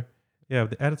is still there. Yeah,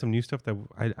 they added some new stuff that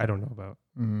I don't know about,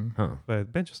 Mhm. Huh? but the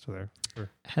bench is still there.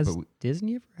 Has But we-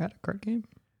 Disney ever had a card game?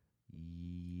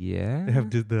 Yeah. They have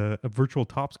the virtual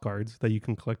tops cards that you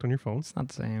can collect on your phone. It's not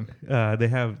the same. They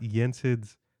have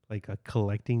Jensen's like a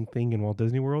collecting thing in Walt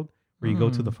Disney World where you go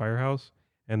to the firehouse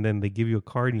and then they give you a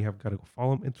card and you have got to go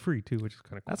follow them. It's free too, which is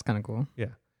kind of cool. That's kind of cool.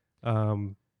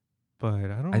 But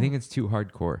I don't. I think it's too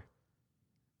hardcore.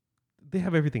 they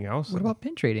have everything else. What about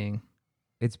pin trading?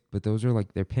 But those are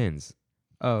like they're pins.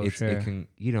 Oh, It sure. can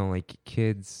like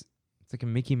kids. It's like a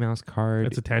Mickey Mouse card.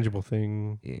 It's a tangible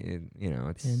thing.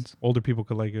 It's Pins. Older people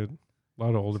could like it. A lot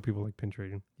of older people like pin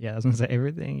trading. Yeah, I was gonna say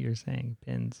everything you're saying.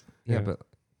 Pins.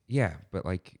 but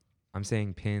like I'm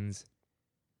saying pins.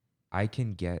 I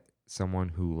can get someone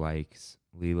who likes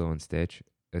Lilo and Stitch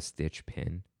a Stitch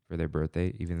pin for their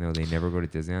birthday, even though they never go to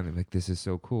Disneyland. They're like, this is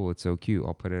so cool. It's so cute.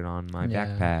 I'll put it on my Yeah.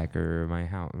 backpack or my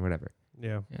house, whatever.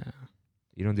 Yeah. Yeah.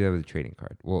 You don't do that with a trading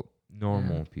card. Well,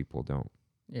 normal people don't.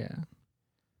 Yeah.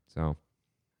 So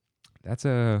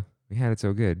we had it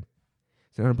so good.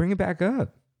 So now bring it back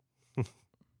up.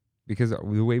 Because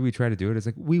the way we try to do it is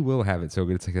like, we will have it so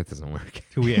good. It's like, that doesn't work.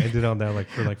 We ended on that like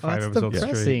for like 5 that's episodes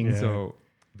depressing. straight. Yeah. So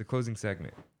the closing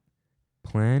segment.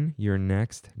 Plan your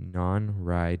next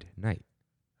non-ride night.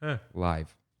 Huh.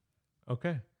 Live.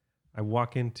 Okay. I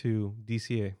walk into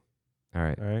DCA. All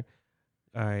right. All right.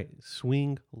 I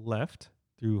swing left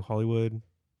through Hollywood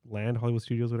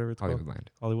Studios, whatever it's Hollywood called.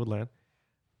 Land. Hollywood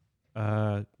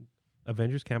Land.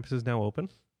 Avengers Campus is now open.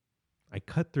 I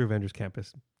cut through Avengers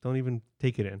Campus. Don't even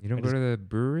take it in. You don't I go just- to the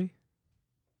brewery?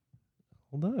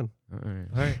 Hold on. All right.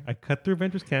 All right. I cut through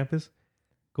Avengers Campus,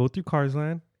 go through Cars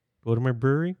Land, go to my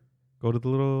brewery, go to the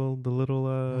little.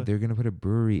 No, they're going to put a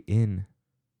brewery in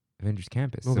Avengers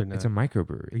Campus. No, So they're it's a not. Are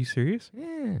microbrewery. you serious?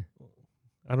 Yeah.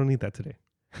 I don't need that today.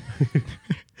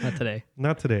 Not today.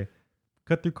 Not today.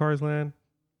 Cut through Cars Land,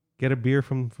 get a beer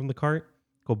from the cart,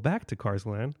 go back to Cars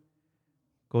Land,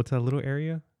 go to that little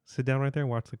area, sit down right there and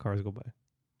watch the cars go by.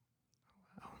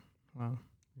 Wow.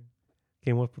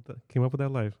 Came up with that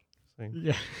live. Saying.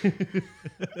 Yeah.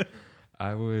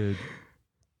 I would,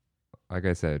 like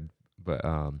I said, but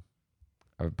I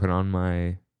would put on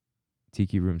my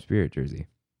Tiki Room Spirit jersey.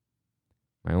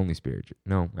 My only Spirit.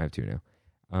 No, I have 2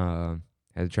 now.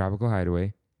 Has a Tropical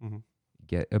Hideaway. Mhm.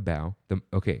 Get a bow. The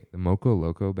Moco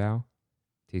Loco bow.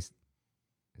 Is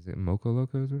it Moco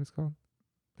Loco is what it's called?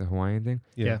 The Hawaiian thing?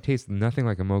 Yeah. Tastes nothing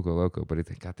like a Moco Loco, but it's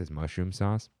got this mushroom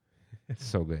sauce. It's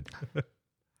so good.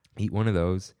 Eat one of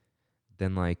those,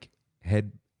 then like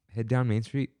head down Main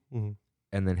Street, Mhm.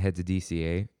 and then head to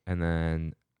DCA, and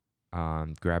then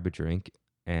grab a drink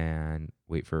and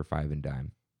wait for a 5 and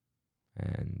dime,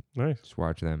 and Nice. just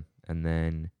watch them, and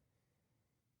then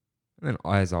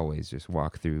as always, just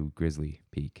walk through Grizzly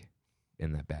Peak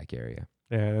in that back area.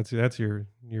 Yeah, that's your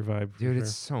vibe. for Dude, sure.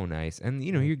 it's so nice. And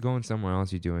you know, Yeah. you're going somewhere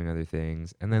else, you're doing other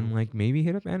things, and then Mhm. like maybe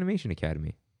hit up Animation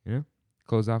Academy, you know?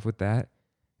 Close off with that.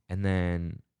 And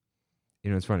then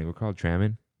it's funny, we're called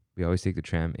Trammin'. We always take the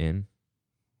tram in.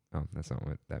 Oh, that's not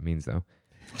what that means though.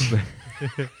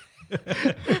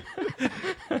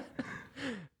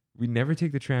 We never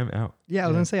take the tram out. Yeah, I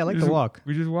was Yeah. gonna say I like We to just- walk.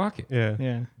 We just walk it. Yeah.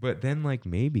 Yeah. But then like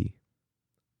maybe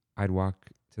I'd walk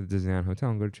to the Disneyland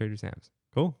Hotel and go to Trader Sam's.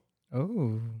 Cool.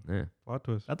 Oh, Yeah. Plot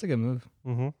twist. that's a good move.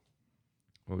 Mm-hmm.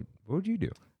 What would you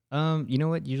do? You know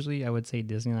what? Usually I would say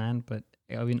Disneyland, but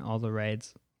I mean, all the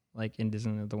rides like in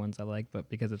Disney are the ones I like, but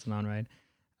because it's an on ride,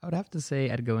 I would have to say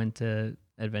I'd go into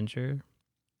Adventure,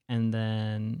 and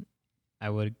then I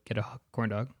would get a corn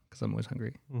dog because I'm always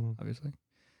hungry, obviously.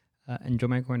 Enjoy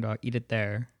my corn dog, eat it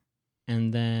there,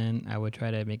 and then I would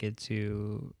try to make it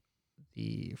to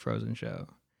the Frozen show.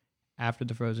 After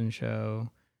the Frozen show,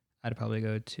 I'd probably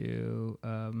go to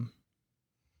I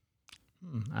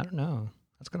don't know.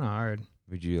 That's kind of hard.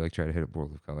 Would you like try to hit up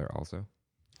World of Color also?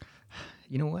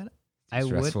 You know what?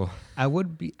 Stressful. I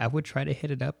would try to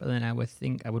hit it up, and then I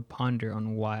would ponder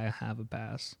on why I have a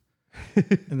pass.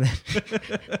 And then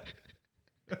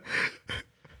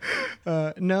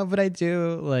no, but I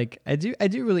do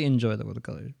really enjoy the World of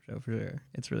Color show for sure.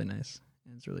 It's really nice.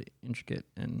 And it's really intricate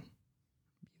and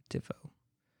beautiful.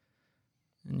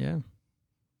 And yeah,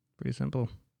 pretty simple.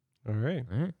 All right.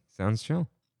 Sounds chill.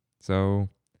 So,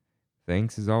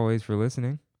 thanks as always for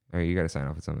listening. All right, you got to sign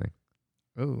off with something.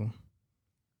 Oh,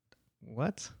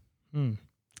 what? It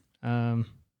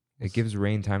gives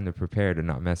Rain time to prepare to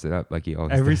not mess it up like he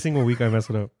always Every does. single week I mess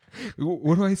it up.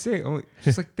 What do I say? Oh,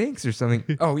 just like thanks or something.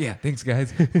 Oh yeah, thanks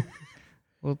guys.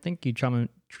 Well, thank you, Traman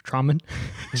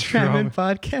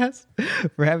Podcast,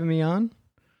 for having me on.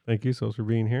 Thank you, Sos, for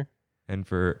being here. And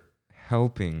for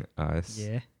helping us.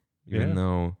 Yeah. Even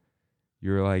though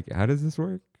you're like, how does this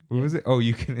work? What was it? Oh,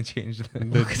 you can change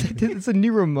that. It's a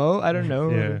new remote. I don't know.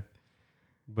 Yeah.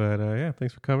 But yeah,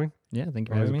 thanks for coming. Yeah, thank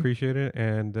you for Always having me. appreciate it.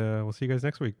 And we'll see you guys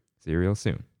next week. See you real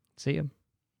soon. See ya.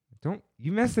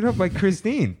 You messed it up like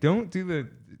Christine. Don't do the.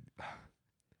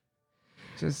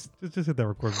 Just hit that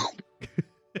record. So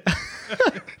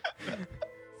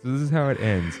this is how it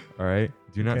ends. All right.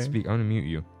 Do not Okay. speak. I'm gonna mute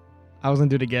you. I was gonna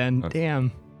do it again. Okay.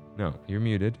 Damn. No, you're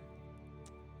muted.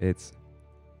 I'm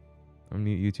gonna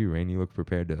mute you too, Rain. You look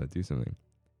prepared to do something.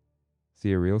 See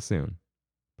you real soon.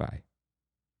 Bye.